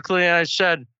out publicly and I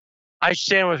said, I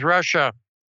stand with Russia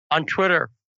on Twitter,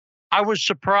 I was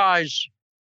surprised.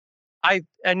 I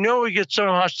knew we get some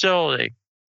hostility.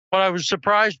 What I was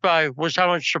surprised by was how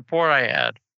much support I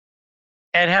had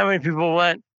and how many people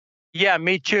went, yeah,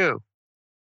 me too.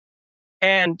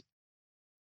 And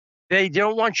they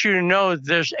don't want you to know that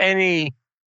there's any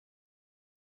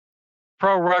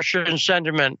pro-Russian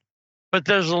sentiment, but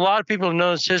there's a lot of people who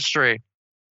know this history.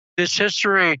 This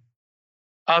history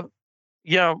of,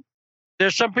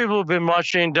 there's some people who've been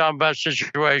watching the Donbass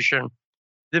situation.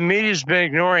 The media's been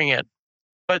ignoring it,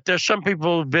 but there's some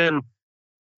people who've been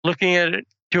looking at it,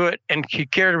 to it, and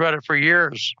cared about it for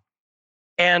years.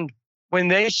 And when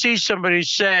they see somebody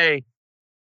say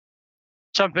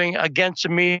something against the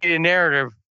media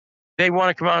narrative, they want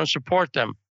to come out and support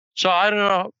them. So I don't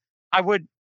know.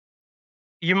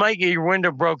 You might get your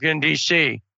window broken in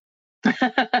DC,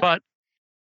 but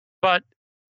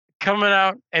coming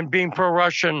out and being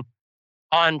pro-Russian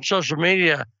on social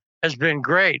media has been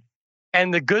great.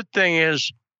 And the good thing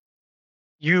is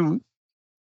you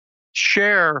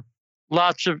share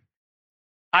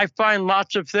I find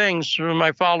lots of things from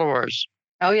my followers.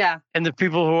 Oh yeah. And the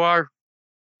people who are,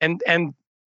 and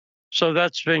so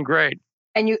that's been great.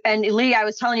 And Lee, I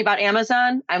was telling you about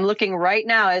Amazon. I'm looking right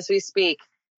now as we speak.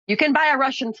 You can buy a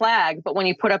Russian flag, but when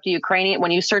you put up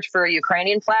when you search for a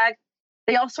Ukrainian flag,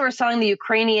 they also are selling the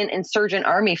Ukrainian Insurgent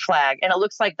Army flag. And it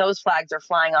looks like those flags are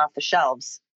flying off the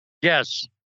shelves. Yes.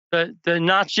 The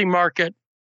Nazi market,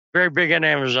 very big on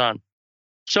Amazon.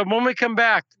 So when we come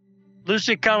back,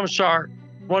 Lucy Commissar,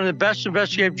 one of the best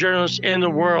investigative journalists in the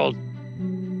world,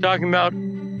 talking about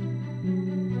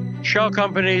shell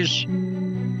companies,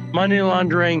 money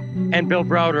laundering, and Bill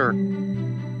Browder.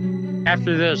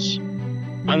 After this,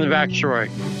 on The Backstory.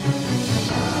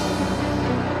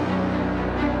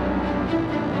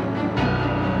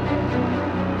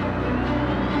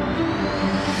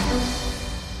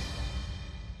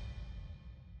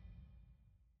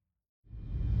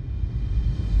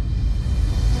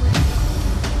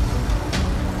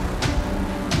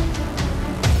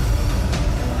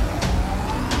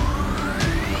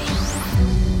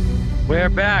 We're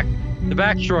back. The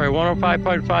Backstory,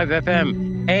 105.5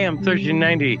 FM, AM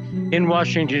 1390 in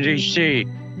Washington, D.C.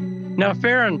 Now,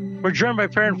 Farron, we're joined by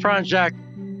Farron Franczak,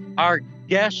 our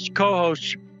guest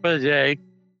co-host for the day.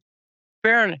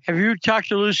 Farron, have you talked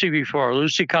to Lucy before,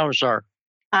 Lucy Commissar?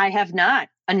 I have not.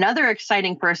 Another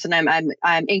exciting person I'm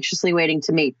anxiously waiting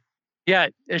to meet. Yeah,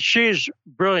 she's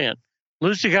brilliant.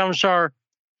 Lucy Commissar,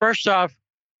 first off,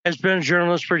 has been a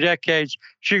journalist for decades.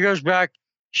 She goes back,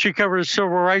 she covered the civil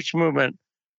rights movement,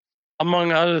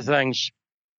 among other things,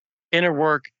 in her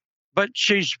work. But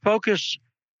she's focused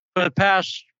for the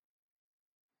past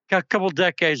couple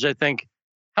decades, I think.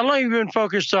 How long have you been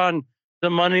focused on the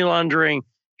money laundering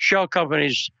shell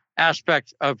companies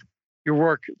aspect of your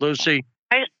work, Lucy?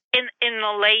 In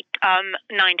the late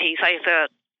 90s,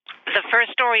 the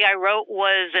first story I wrote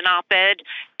was an op-ed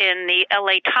in the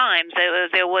LA Times.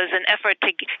 There was an effort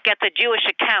to get the Jewish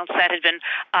accounts that had been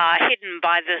hidden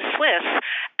by the Swiss,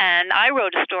 And I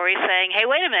wrote a story saying, hey,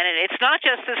 wait a minute, it's not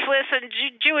just the Swiss and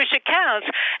Jewish accounts.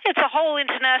 It's a whole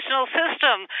international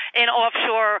system in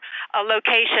offshore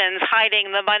locations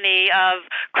hiding the money of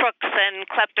crooks and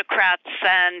kleptocrats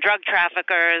and drug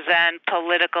traffickers and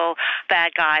political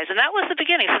bad guys. And that was the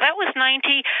beginning. So that was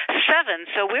 97.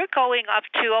 So we're going up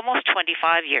to almost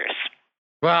 25 years.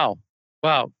 Wow.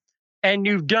 Wow. And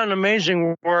you've done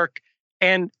amazing work,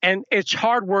 and it's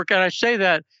hard work. And I say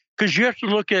that because you have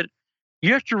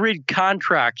to read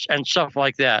contracts and stuff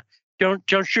like that.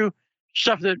 Don't you?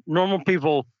 Stuff that normal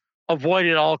people avoid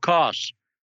at all costs.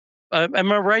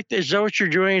 Am I right? Is that what you're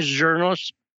doing as a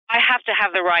journalist? I have to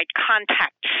have the right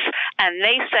contacts, and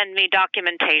they send me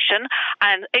documentation,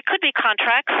 and it could be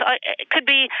contracts, it could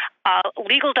be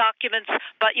legal documents,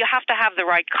 but you have to have the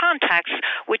right contacts,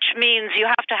 which means you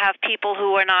have to have people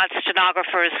who are not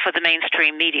stenographers for the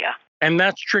mainstream media. And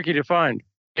that's tricky to find,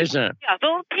 isn't it? Yeah,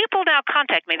 well, people now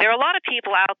contact me. There are a lot of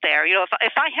people out there. You know,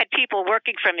 if I had people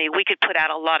working for me, we could put out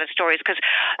a lot of stories, because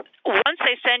once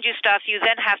they send you stuff, you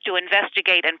then have to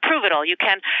investigate and prove it all. You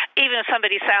can, even if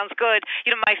somebody sounds good,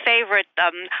 you know, my favorite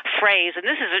phrase, and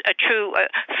this is a true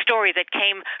story that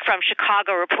came from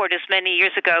Chicago reporters many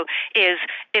years ago, is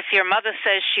if your mother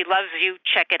says she loves you,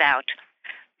 check it out.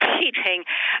 Meaning,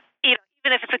 you know,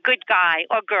 even if it's a good guy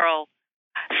or girl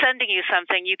sending you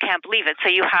something, you can't believe it. So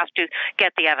you have to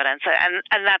get the evidence,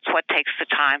 and that's what takes the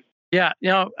time. Yeah, you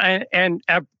know, and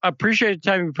I appreciate the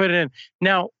time you put it in.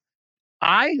 Now,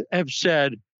 I have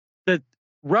said that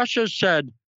Russia said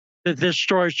that this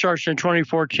story starts in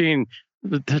 2014,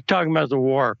 talking about the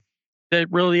war,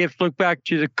 that really, if you look back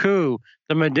to the coup,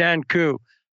 the Maidan coup,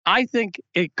 I think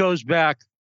it goes back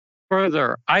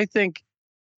further. I think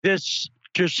this,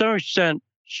 to some extent,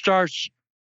 starts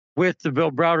with the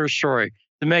Bill Browder story.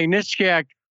 The Magnitsky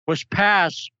Act was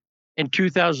passed in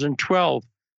 2012,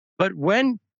 but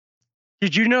when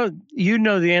did you know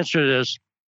the answer to this?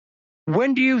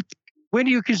 When do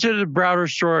you consider the Browder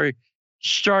story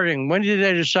starting? When did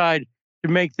they decide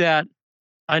to make that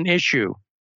an issue?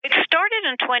 It started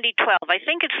in 2012. I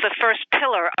think it's the first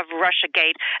pillar of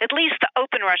Russiagate, at least the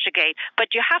open Russiagate.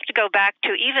 But you have to go back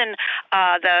to even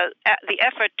the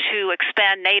effort to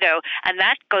expand NATO, and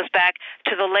that goes back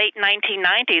to the late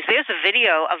 1990s. There's a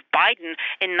video of Biden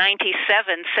in 97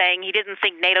 saying he didn't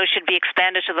think NATO should be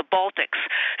expanded to the Baltics.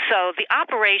 So the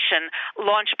operation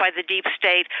launched by the deep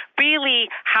state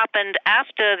really happened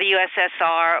after the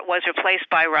USSR was replaced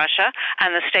by Russia,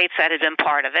 and the states that had been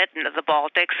part of it, the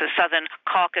Baltics, the Southern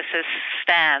Caucasus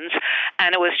stands,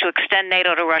 and it was to extend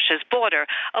NATO to Russia's border.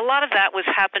 A lot of that was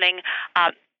happening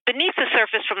beneath the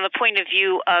surface from the point of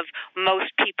view of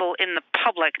most people in the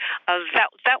public.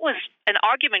 That was an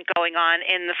argument going on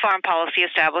in the foreign policy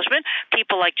establishment.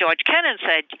 People like George Kennan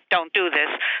said, don't do this.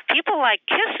 People like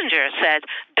Kissinger said,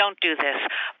 don't do this.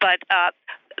 But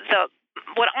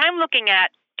what I'm looking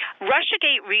at,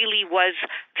 Russiagate really was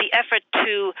the effort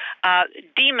to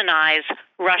demonize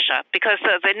Russia, because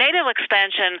the NATO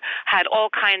expansion had all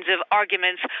kinds of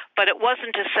arguments, but it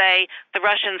wasn't to say the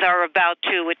Russians are about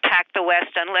to attack the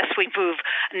West unless we move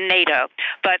NATO.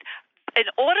 But in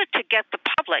order to get the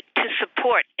public to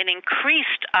support an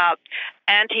increased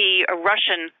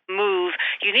anti-Russian move,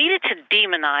 you needed to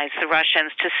demonize the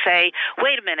Russians, to say,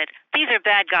 wait a minute, these are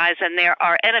bad guys and they're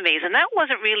our enemies. And that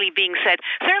wasn't really being said,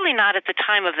 certainly not at the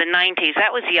time of the 90s.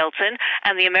 That was Yeltsin,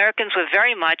 and the Americans were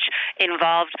very much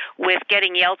involved with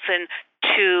getting Yeltsin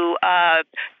to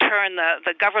turn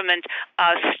the government,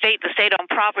 the state-owned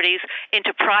properties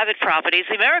into private properties.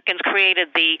 The Americans created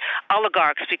the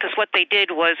oligarchs because what they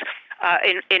did was,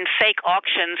 in fake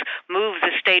auctions, move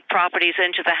the state properties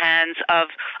into the hands of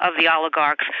the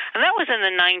oligarchs. And that was in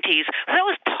the 90s. That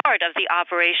was part of the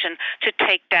operation to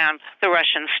take down the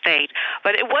Russian state.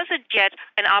 But it wasn't yet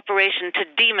an operation to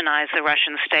demonize the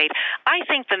Russian state. I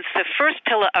think the first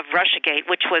pillar of Russiagate,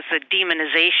 which was the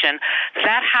demonization,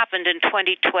 that happened in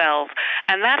 2012.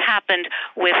 And that happened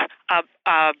with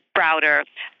Browder.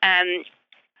 And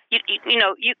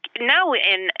now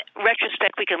in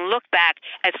retrospect, we can look back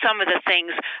at some of the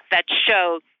things that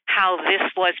show how this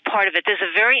was part of it. There's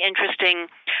a very interesting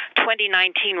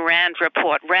 2019 RAND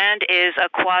report. RAND is a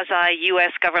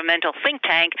quasi-U.S. governmental think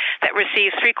tank that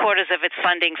receives 3/4 of its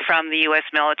funding from the U.S.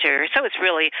 military. So it's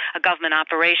really a government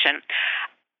operation.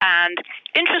 And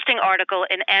interesting article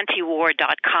in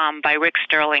antiwar.com by Rick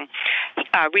Sterling,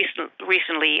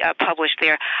 recently published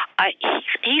there.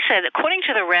 He said, according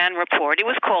to the RAND report, it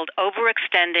was called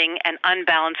Overextending and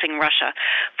Unbalancing Russia.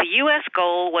 The U.S.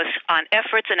 goal was on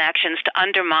efforts and actions to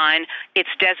undermine its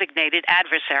designated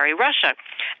adversary, Russia.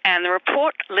 And the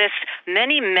report lists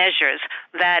many measures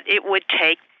that it would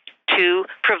take to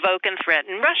provoke and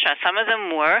threaten Russia. Some of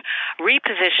them were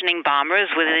repositioning bombers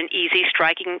within easy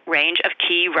striking range of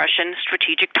key Russian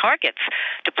strategic targets,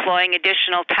 deploying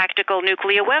additional tactical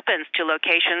nuclear weapons to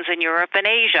locations in Europe and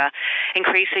Asia,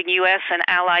 increasing U.S. and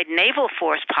allied naval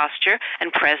force posture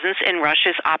and presence in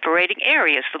Russia's operating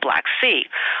areas, the Black Sea,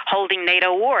 holding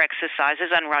NATO war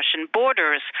exercises on Russian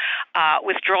borders,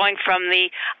 withdrawing from the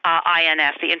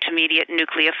INF, the Intermediate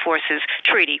Nuclear Forces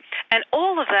Treaty. And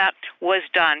all of that was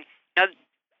done. Now,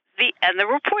 the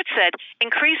report said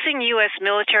increasing U.S.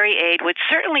 military aid would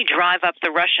certainly drive up the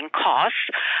Russian costs,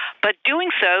 but doing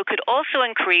so could also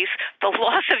increase the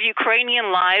loss of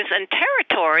Ukrainian lives and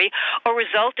territory or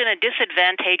result in a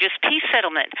disadvantageous peace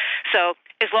settlement. So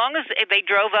as long as they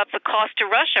drove up the cost to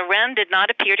Russia, Wren did not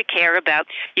appear to care about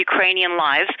Ukrainian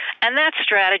lives, and that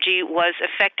strategy was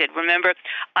effected. Remember,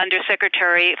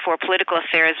 Undersecretary for Political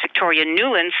Affairs Victoria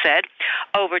Nuland said,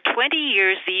 over 20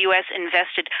 years, the U.S.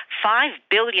 invested $5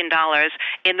 billion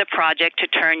in the project to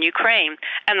turn Ukraine,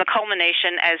 and the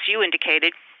culmination, as you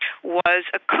indicated, was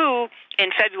a coup in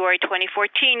February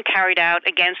 2014 carried out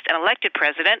against an elected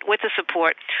president with the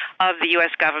support of the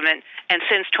U.S. government. And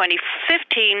since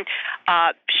 2015,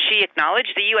 she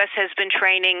acknowledged the U.S. has been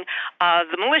training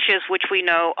the militias, which we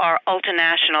know are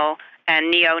ultranational and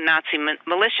neo-Nazi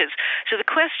militias. So the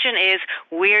question is,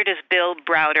 where does Bill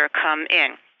Browder come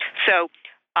in? So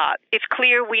it's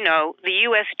clear we know the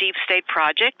U.S. deep state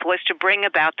project was to bring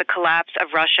about the collapse of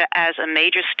Russia as a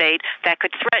major state that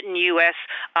could threaten U.S.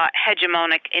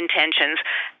 Hegemonic intentions.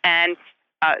 And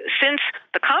since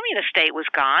the communist state was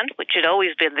gone, which had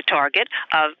always been the target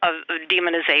of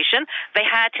demonization, they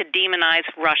had to demonize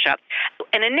Russia.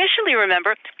 And initially,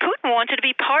 remember, Putin wanted to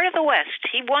be part of the West.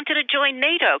 He wanted to join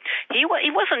NATO. He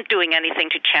wasn't doing anything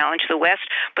to challenge the West.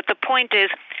 But the point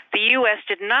is, the U.S.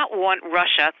 did not want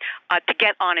Russia to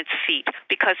get on its feet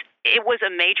because it was a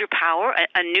major power,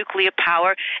 a nuclear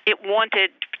power. It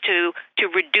wanted to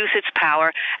reduce its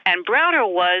power. And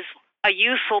Browder was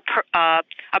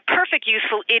a perfect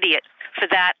useful idiot for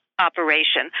that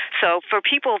operation. So for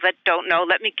people that don't know,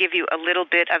 let me give you a little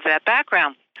bit of that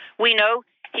background. We know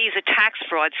he's a tax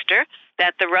fraudster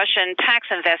that the Russian tax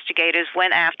investigators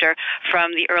went after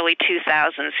from the early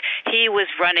 2000s. He was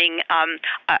running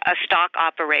a stock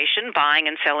operation, buying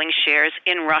and selling shares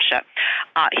in Russia.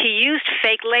 He used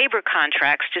fake labor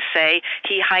contracts to say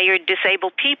he hired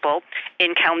disabled people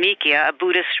in Kalmykia, a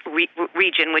Buddhist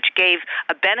region, which gave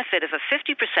a benefit of a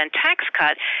 50% tax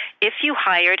cut if you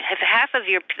hired half of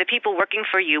the people working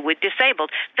for you were disabled.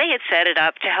 They had set it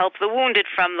up to help the wounded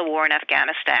from the war in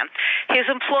Afghanistan. His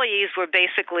employees were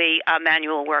basically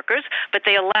manual workers, but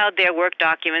they allowed their work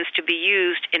documents to be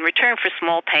used in return for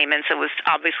small payments. It was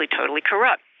obviously totally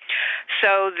corrupt.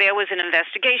 So there was an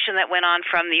investigation that went on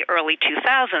from the early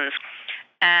 2000s.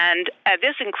 And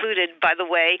this included, by the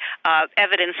way,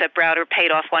 evidence that Browder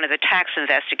paid off one of the tax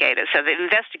investigators. So the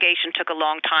investigation took a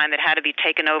long time. It had to be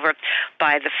taken over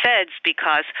by the feds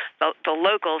because the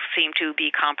locals seemed to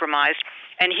be compromised.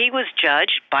 And he was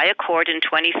judged by a court in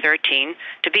 2013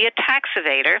 to be a tax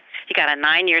evader. He got a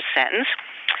 9-year sentence.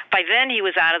 By then, he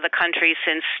was out of the country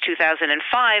since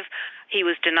 2005. He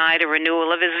was denied a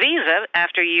renewal of his visa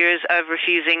after years of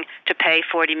refusing to pay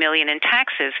 $40 million in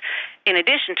taxes. In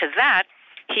addition to that,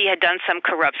 he had done some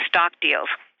corrupt stock deals.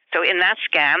 So in that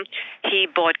scam, he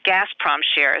bought Gazprom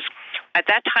shares. At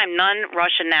that time,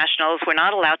 non-Russian nationals were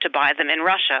not allowed to buy them in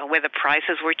Russia, where the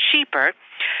prices were cheaper.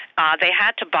 They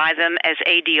had to buy them as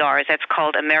ADRs. That's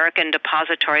called American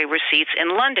Depository Receipts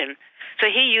in London. So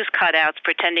he used cutouts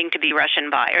pretending to be Russian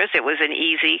buyers. It was an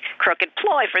easy, crooked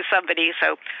ploy for somebody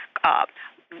so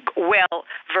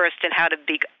well-versed in how to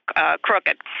be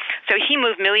crooked. So he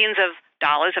moved millions of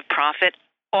dollars of profit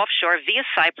offshore via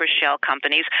Cyprus shell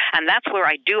companies, and that's where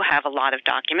I do have a lot of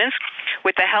documents,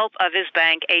 with the help of his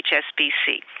bank,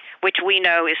 HSBC, which we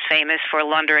know is famous for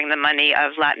laundering the money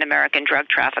of Latin American drug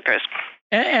traffickers.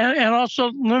 And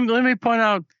also, let me point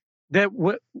out that,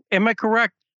 am I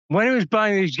correct? When he was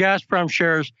buying these Gazprom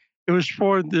shares, it was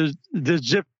for the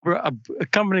Zip, a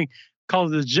company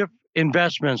called the Zip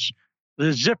Investments,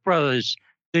 the Zip brothers.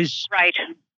 Right.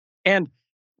 And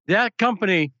that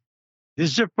company, the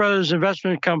Zip Brothers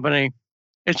Investment Company,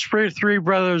 it's three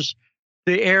brothers,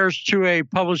 the heirs to a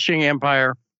publishing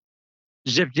empire,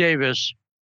 Zip Davis.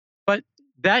 But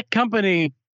that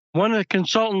company, one of the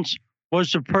consultants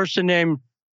was a person named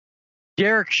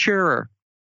Derek Shearer.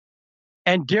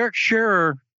 And Derek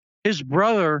Shearer, his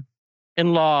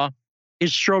brother-in-law,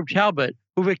 is Strobe Talbot,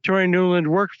 who Victoria Nuland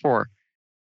worked for.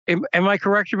 Am I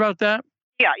correct about that?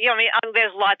 Yeah, I mean,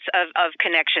 there's lots of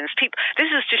connections. This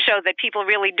is to show that people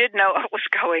really did know what was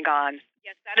going on.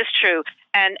 Yes, that is true.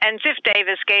 And Ziff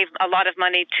Davis gave a lot of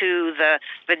money to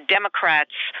the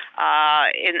Democrats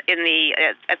at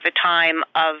the time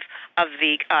of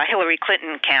the Hillary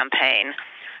Clinton campaign.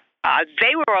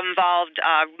 They were involved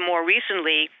more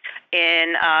recently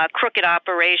in a crooked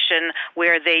operation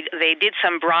where they did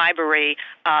some bribery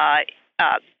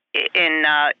in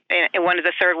one of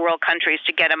the third world countries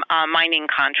to get a mining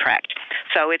contract.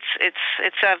 So it's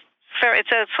a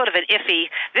sort of an iffy.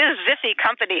 This Ziffy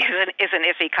company is an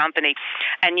iffy company,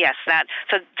 and yes, that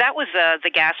was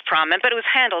the Gazprom, but it was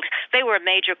handled. They were a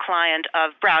major client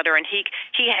of Browder, and he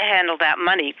handled that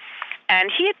money. And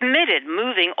he admitted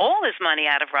moving all his money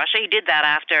out of Russia. He did that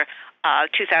after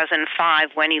 2005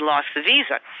 when he lost the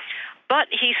visa. But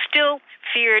he still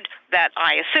feared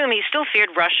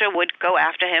Russia would go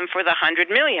after him for the $100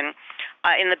 million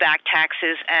in the back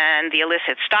taxes and the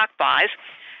illicit stock buys.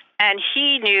 And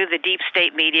he knew the deep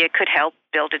state media could help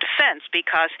build a defense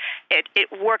because it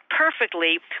worked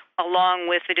perfectly along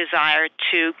with the desire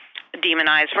to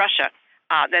demonize Russia.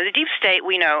 Now, the deep state,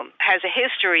 we know, has a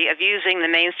history of using the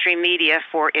mainstream media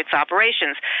for its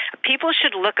operations. People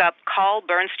should look up Carl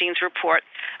Bernstein's report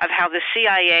of how the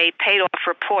CIA paid off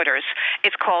reporters.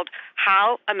 It's called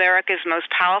How America's Most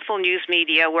Powerful News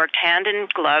Media Worked Hand in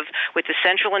Glove with the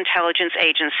Central Intelligence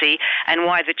Agency and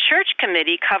Why the Church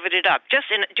Committee Covered It Up.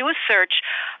 Do a search,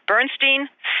 Bernstein,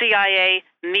 CIA,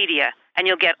 Media, and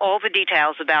you'll get all the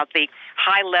details about the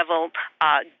high-level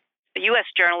U.S.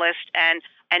 journalists and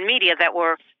media that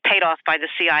were paid off by the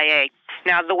CIA.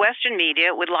 Now, the Western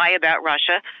media would lie about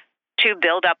Russia to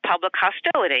build up public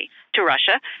hostility to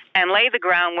Russia and lay the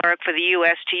groundwork for the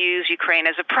U.S. to use Ukraine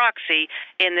as a proxy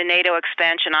in the NATO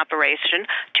expansion operation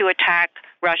to attack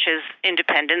Russia's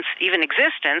independence, even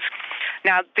existence.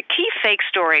 Now, the key fake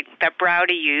story that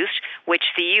Browder used, which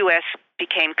the U.S.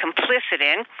 became complicit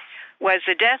in, was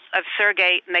the death of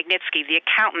Sergei Magnitsky, the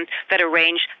accountant that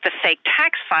arranged the fake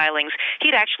tax filings.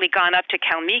 He'd actually gone up to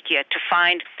Kalmykia to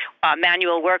find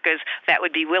manual workers that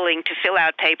would be willing to fill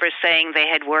out papers saying they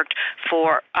had worked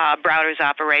for Browder's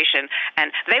operation.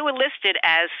 And they were listed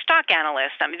as stock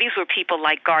analysts. I mean, these were people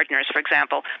like gardeners, for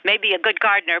example, maybe a good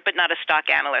gardener, but not a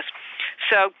stock analyst.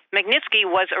 So Magnitsky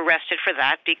was arrested for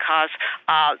that because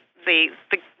the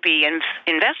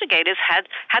investigators had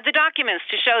the documents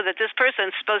to show that this person,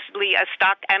 supposedly a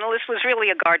stock analyst, was really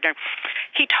a gardener.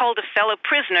 He told a fellow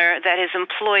prisoner that his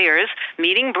employers,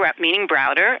 meaning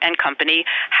Browder and company,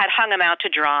 had hung him out to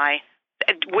dry,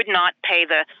 would not pay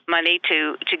the money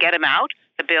to get him out,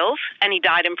 the bills, and he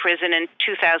died in prison in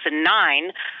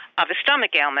 2009 of a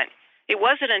stomach ailment. It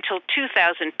wasn't until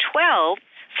 2012,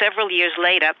 several years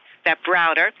later, that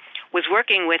Browder was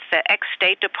working with the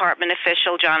ex-State Department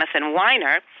official Jonathan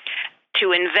Weiner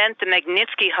to invent the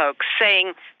Magnitsky hoax,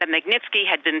 saying that Magnitsky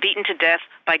had been beaten to death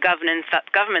by government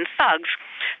thugs.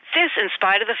 This in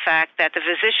spite of the fact that the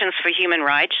Physicians for Human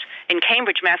Rights in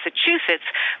Cambridge, Massachusetts,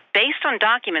 based on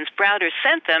documents Browder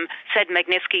sent them, said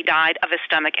Magnitsky died of a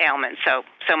stomach ailment. So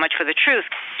much for the truth.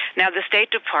 Now, the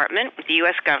State Department, the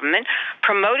U.S. government,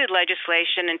 promoted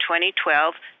legislation in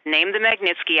 2012, named the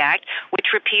Magnitsky Act, which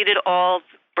repeated all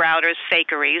Browder's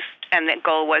fakeries, and the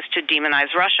goal was to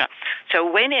demonize Russia. So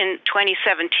when in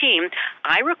 2017,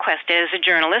 I requested as a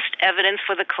journalist evidence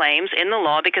for the claims in the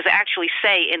law, because they actually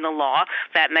say in the law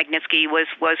that Magnitsky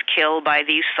was killed by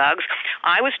these thugs,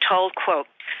 I was told, quote,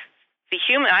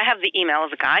 I have the email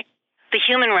of the guy, the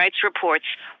human rights reports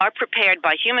are prepared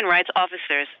by human rights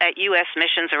officers at U.S.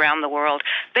 missions around the world.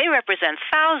 They represent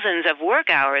thousands of work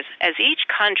hours in each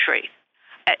country.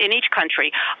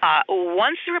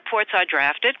 Once the reports are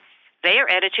drafted, they are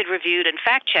edited, reviewed, and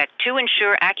fact-checked to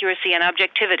ensure accuracy and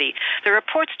objectivity. The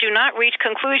reports do not reach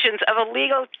conclusions of a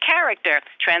legal character.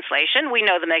 Translation, we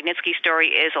know the Magnitsky story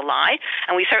is a lie,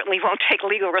 and we certainly won't take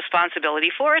legal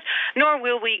responsibility for it, nor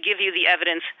will we give you the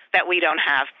evidence that we don't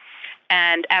have.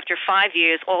 And after 5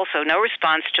 years, also no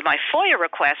response to my FOIA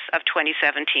requests of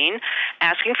 2017,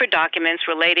 asking for documents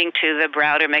relating to the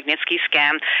Browder-Magnitsky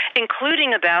scam,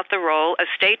 including about the role of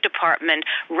State Department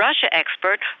Russia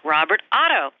expert Robert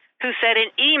Otto, who said in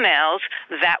emails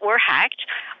that were hacked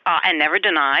and never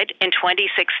denied in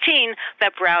 2016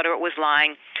 that Browder was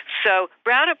lying. So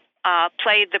Browder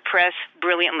played the press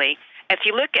brilliantly. If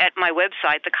you look at my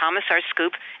website, The Commissar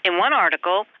Scoop, in one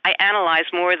article, I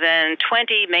analyzed more than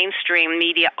 20 mainstream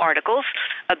media articles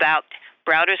about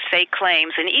Browder's fake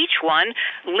claims, and each one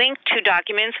linked to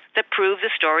documents that prove the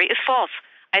story is false.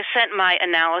 I sent my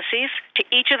analyses to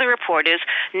each of the reporters.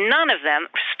 None of them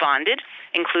responded,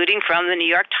 including from the New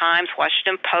York Times,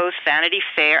 Washington Post, Vanity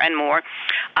Fair, and more.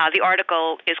 The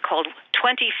article is called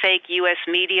 20 Fake U.S.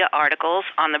 Media Articles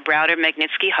on the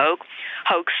Browder-Magnitsky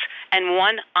Hoax, and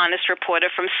one honest reporter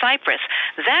from Cyprus.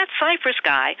 That Cyprus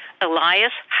guy,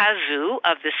 Elias Hazou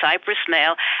of the Cyprus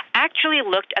Mail, actually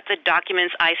looked at the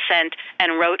documents I sent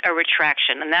and wrote a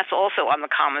retraction, and that's also on the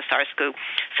Commissar Scoop.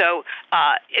 So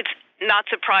it's not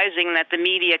surprising that the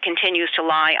media continues to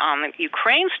lie on the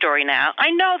Ukraine story now.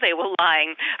 I know they were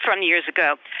lying from years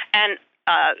ago. And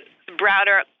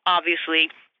Browder obviously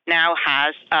now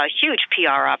has a huge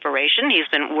PR operation. He's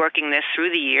been working this through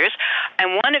the years.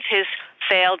 And one of his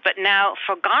failed but now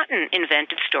forgotten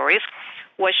invented stories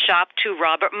was shopped to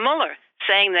Robert Mueller,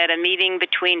 saying that a meeting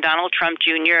between Donald Trump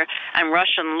Jr. and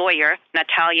Russian lawyer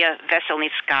Natalia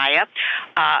Veselnitskaya,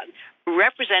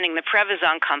 representing the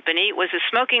Prevezon company, was a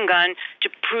smoking gun to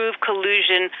prove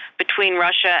collusion between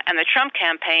Russia and the Trump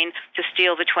campaign to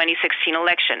steal the 2016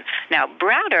 election. Now,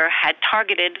 Browder had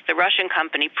targeted the Russian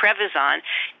company Prevezon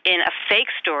in a fake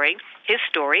story, his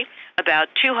story, about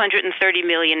 $230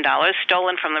 million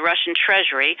stolen from the Russian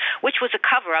treasury, which was a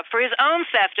cover-up for his own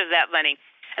theft of that money.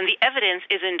 And the evidence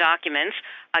is in documents,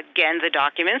 again, the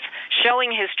documents, showing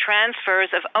his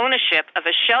transfers of ownership of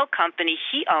a shell company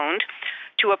he owned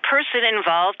to a person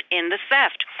involved in the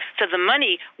theft. So the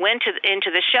money went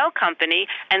into the shell company,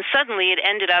 and suddenly it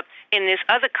ended up in this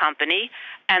other company,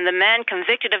 and the man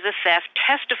convicted of the theft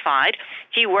testified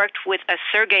he worked with a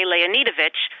Sergei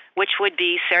Leonidovich, which would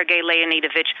be Sergei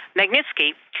Leonidovich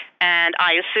Magnitsky, and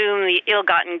I assume the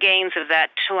ill-gotten gains of that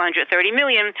 $230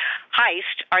 million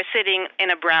heist are sitting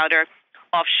in a Browder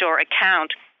offshore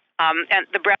account. And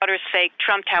the Browder's fake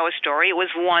Trump Tower story was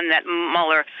one that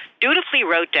Mueller dutifully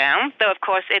wrote down, though, of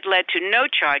course, it led to no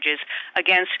charges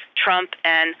against Trump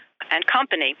and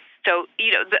company. So,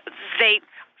 you know,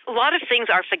 a lot of things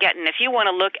are forgotten. If you want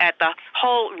to look at the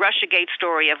whole Russiagate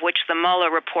story, of which the Mueller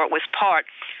report was part,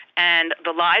 and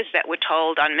the lies that were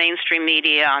told on mainstream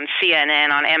media, on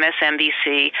CNN, on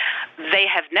MSNBC, they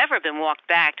have never been walked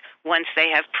back once they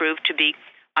have proved to be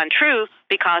untrue,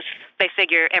 because they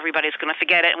figure everybody's going to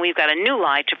forget it, and we've got a new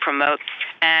lie to promote.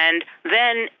 And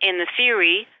then in the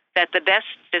theory that the best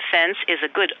defense is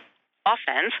a good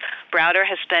offense, Browder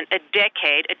has spent a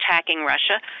decade attacking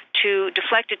Russia to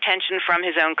deflect attention from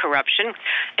his own corruption,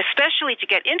 especially to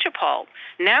get Interpol,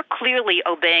 now clearly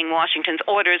obeying Washington's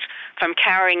orders from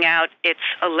carrying out its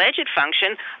alleged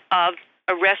function of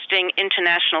arresting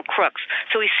international crooks.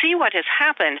 So we see what has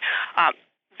happened.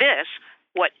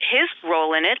 What his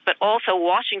role in it, but also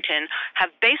Washington, have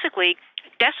basically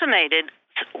decimated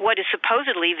what is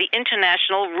supposedly the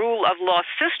international rule of law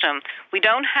system. We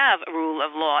don't have a rule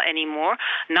of law anymore,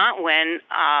 not when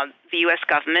the U.S.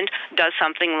 government does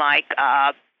something like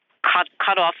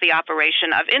cut off the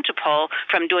operation of Interpol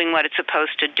from doing what it's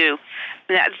supposed to do.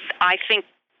 I think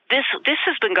this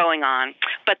has been going on,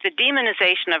 but the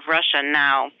demonization of Russia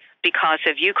now because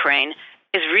of Ukraine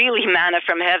is really manna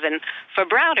from heaven for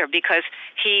Browder, because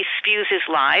he spews his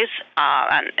lies,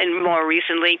 and more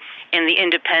recently in The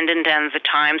Independent and The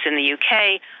Times in the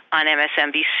UK, on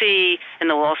MSNBC, in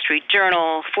the Wall Street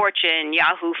Journal, Fortune,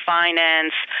 Yahoo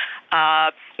Finance,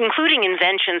 including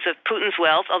inventions of Putin's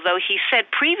wealth, although he said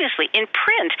previously in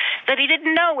print that he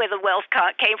didn't know where the wealth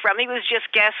came from. He was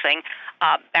just guessing.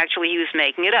 Actually, he was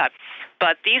making it up.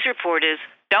 But these reporters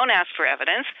don't ask for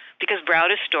evidence, because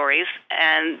Browder's stories,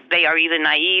 and they are either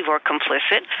naive or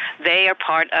complicit, they are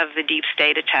part of the deep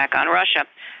state attack on Russia.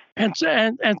 And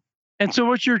so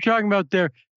what you're talking about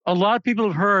there, a lot of people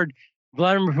have heard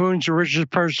Vladimir Putin's the richest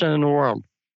person in the world.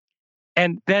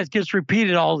 And that gets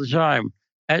repeated all the time.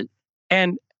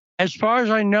 And as far as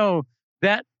I know,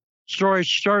 that story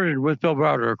started with Bill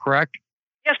Browder, correct?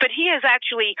 Yes, but he has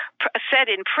actually said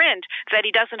in print that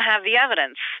he doesn't have the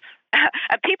evidence.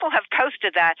 People have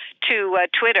posted that to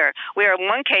Twitter, where in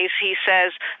one case he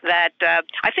says that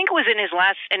I think it was in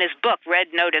his book Red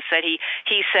Notice, that he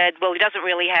said, well, he doesn't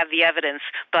really have the evidence,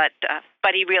 but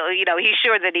he really, he's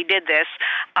sure that he did this,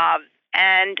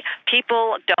 and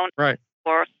people don't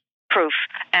for proof.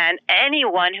 And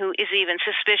anyone who is even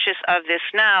suspicious of this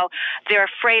now, they're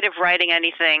afraid of writing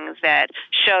anything that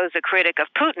shows a critic of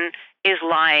Putin is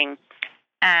lying.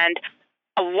 And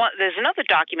there's another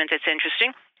document that's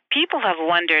interesting. People have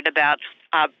wondered about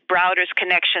Browder's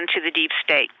connection to the deep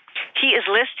state. He is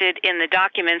listed in the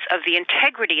documents of the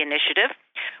Integrity Initiative,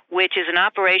 which is an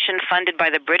operation funded by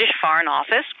the British Foreign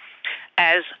Office,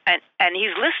 and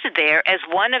he's listed there as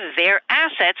one of their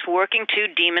assets working to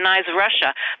demonize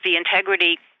Russia. The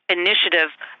Integrity Initiative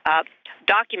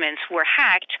documents were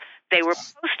hacked. They were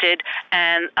posted,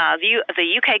 and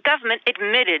the UK government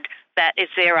admitted that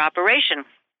it's their operation.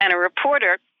 And a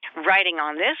reporter writing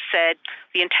on this said,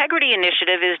 the Integrity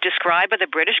Initiative is described by the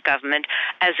British government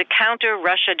as a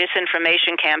counter-Russia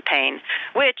disinformation campaign,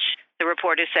 which the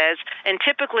reporter says, and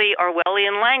typically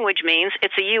Orwellian language means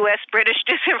it's a U.S.-British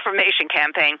disinformation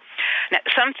campaign. Now,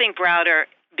 some think Browder,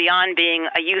 beyond being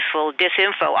a useful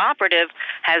disinfo operative,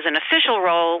 has an official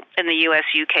role in the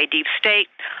U.S.-UK deep state.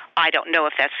 I don't know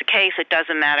if that's the case. It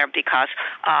doesn't matter because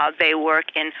they work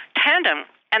in tandem.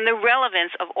 And the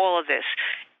relevance of all of this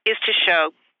is to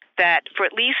show that for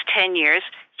at least 10 years,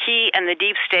 he and the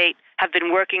deep state have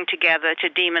been working together to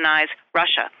demonize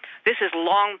Russia. This is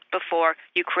long before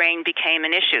Ukraine became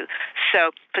an issue.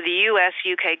 So for the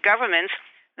U.S.-UK governments,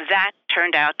 that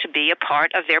turned out to be a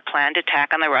part of their planned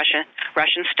attack on the Russian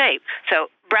state. So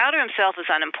Browder himself is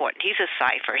unimportant. He's a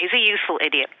cipher. He's a useful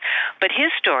idiot. But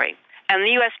his story and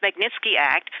the U.S. Magnitsky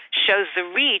Act shows the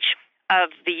reach of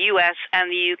the U.S.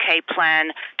 and the U.K.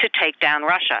 plan to take down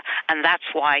Russia. And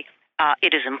that's why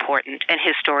it is important, and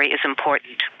his story is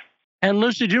important. And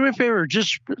Lucy, do me a favor.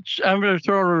 I'm going to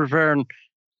throw it over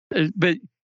there, but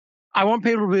I want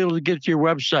people to be able to get to your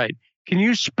website. Can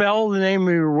you spell the name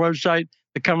of your website,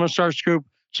 the Commissar Scoop,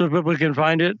 so people can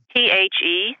find it?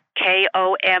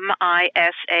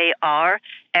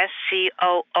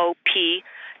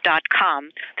 TheKomisarscoop.com.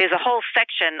 There's a whole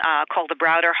section called the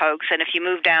Browder hoax, and if you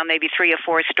move down maybe 3 or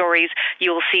 4 stories,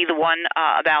 you will see the one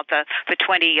about the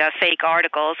 20 fake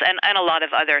articles and a lot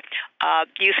of other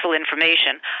useful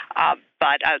information.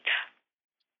 But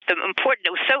the important,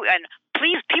 and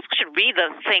please, people should read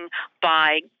the thing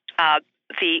by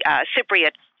the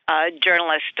Cypriot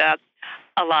journalist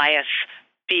Elias,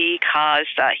 because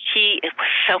he was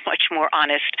so much more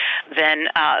honest than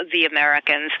the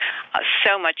Americans,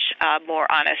 so much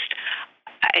more honest,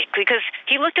 because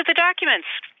he looked at the documents.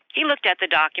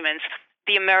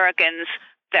 The Americans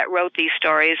that wrote these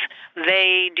stories,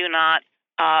 they do not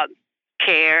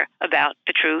care about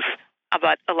the truth.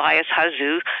 But Elias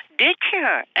Hazou did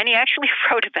care, and he actually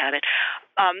wrote about it.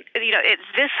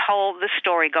 This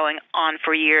story going on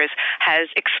for years has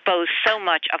exposed so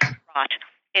much of the rot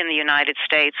in the United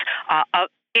States,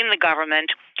 in the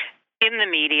government, in the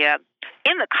media,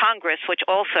 in the Congress, which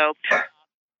also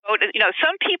voted.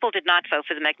 Some people did not vote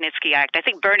for the Magnitsky Act. I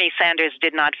think Bernie Sanders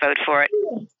did not vote for it.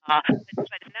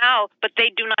 But they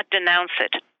do not denounce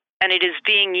it. And it is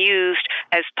being used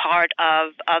as part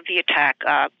of the attack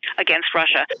against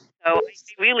Russia. So I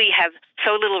really have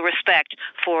so little respect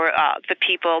for the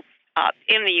people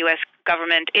in the U.S.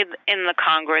 government, in the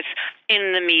Congress,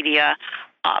 in the media,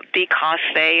 because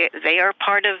they are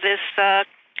part of this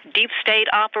deep state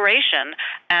operation.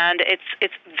 And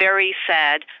it's very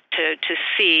sad to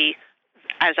see,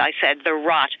 as I said, the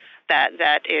rot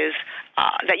that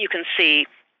you can see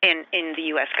in the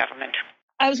U.S. government.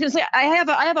 I was going to say, I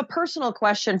have a personal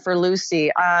question for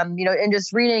Lucy. In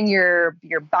just reading your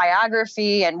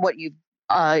biography and what you've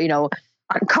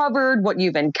uncovered, what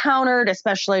you've encountered,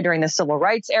 especially during the civil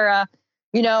rights era,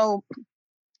 a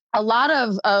lot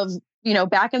of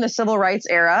back in the civil rights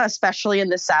era, especially in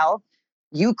the South,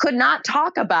 you could not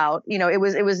talk about, it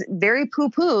was very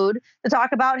poo-pooed to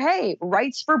talk about, hey,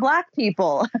 rights for Black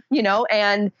people,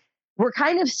 and we're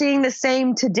kind of seeing the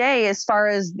same today as far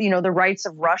as, the rights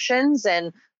of Russians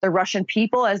and the Russian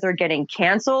people as they're getting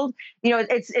canceled.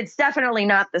 It's definitely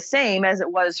not the same as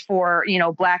it was for,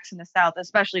 Blacks in the South,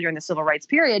 especially during the civil rights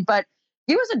period. But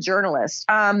you as a journalist,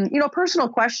 personal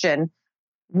question,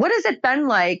 what has it been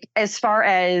like as far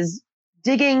as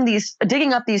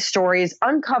digging up these stories,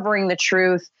 uncovering the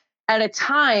truth at a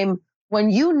time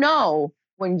when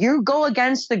when you go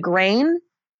against the grain,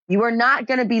 you are not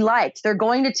going to be liked. They're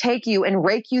going to take you and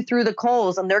rake you through the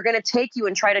coals, and they're going to take you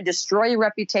and try to destroy your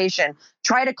reputation,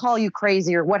 try to call you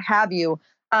crazy or what have you.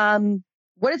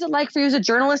 What is it like for you as a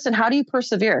journalist, and how do you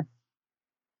persevere?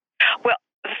 Well,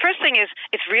 the first thing is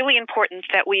it's really important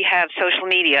that we have social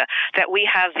media, that we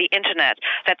have the internet,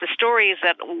 that the stories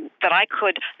that I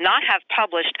could not have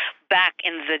published back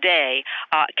in the day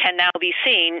can now be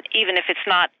seen, even if it's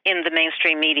not in the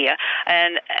mainstream media.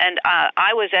 And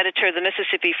I was editor of the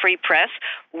Mississippi Free Press,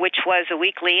 which was a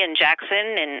weekly in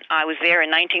Jackson, and I was there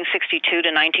in 1962 to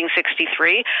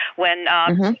 1963 when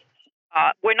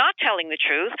we're not telling the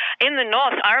truth. In the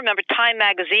North, I remember Time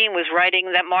magazine was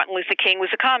writing that Martin Luther King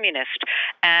was a communist,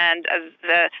 and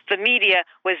the media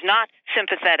was not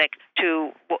sympathetic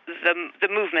to the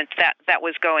movement that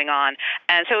was going on.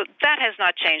 And so that has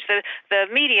not changed. The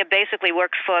media basically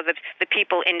works for the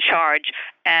people in charge,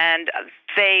 and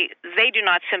they do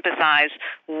not sympathize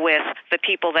with the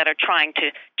people that are trying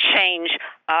to change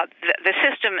the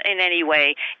system in any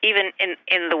way, even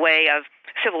in the way of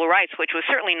civil rights, which was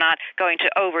certainly not going to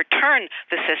overturn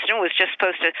the system. It was just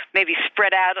supposed to maybe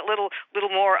spread out a little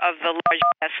more of the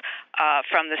largesse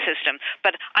from the system.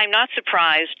 But I'm not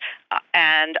surprised,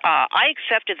 and I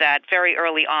accepted that very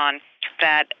early on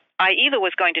that I either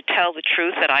was going to tell the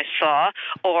truth that I saw,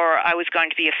 or I was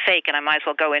going to be a fake, and I might as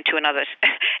well go into another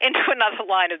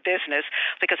line of business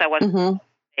because I wasn't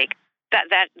fake.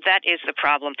 That is the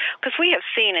problem, because we have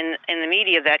seen in the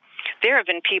media that there have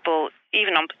been people,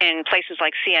 even in places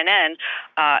like CNN,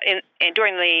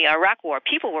 during the Iraq War,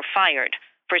 people were fired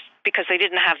because they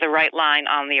didn't have the right line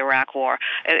on the Iraq War.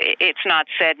 It's not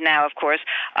said now, of course,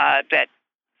 that.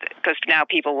 Because now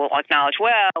people will acknowledge,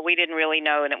 well, we didn't really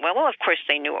know. And well, of course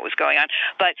they knew what was going on.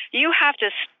 But you have to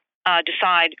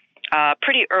decide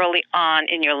pretty early on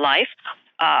in your life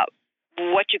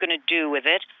what you're going to do with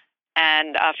it.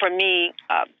 And for me,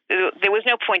 there was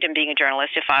no point in being a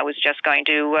journalist if I was just going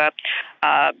to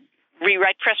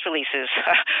rewrite press releases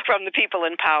from the people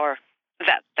in power.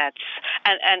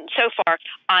 And so far,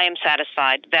 I am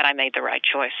satisfied that I made the right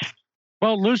choice.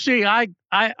 Well, Lucy, I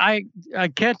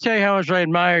can't tell you how much I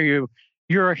admire you.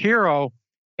 You're a hero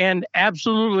and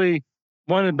absolutely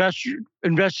one of the best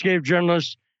investigative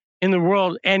journalists in the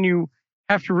world. And you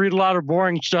have to read a lot of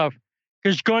boring stuff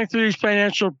because going through these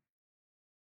financial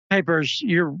papers,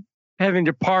 you're having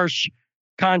to parse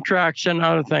contracts and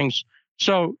other things.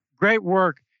 So great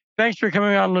work. Thanks for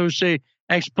coming on, Lucy,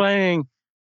 and explaining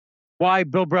why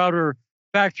Bill Browder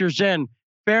factors in.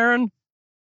 Farron,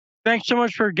 thanks so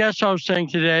much for guest hosting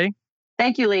today.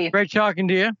 Thank you, Lee. Great talking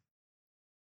to you.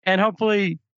 And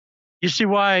hopefully you see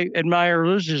why I admire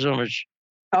Lucy so much.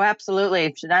 Oh,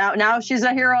 absolutely. Now she's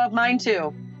a hero of mine,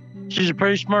 too. She's a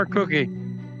pretty smart cookie.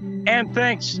 And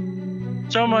thanks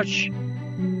so much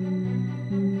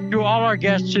to all our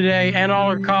guests today and all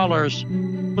our callers.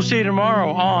 We'll see you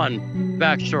tomorrow on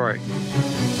Backstory.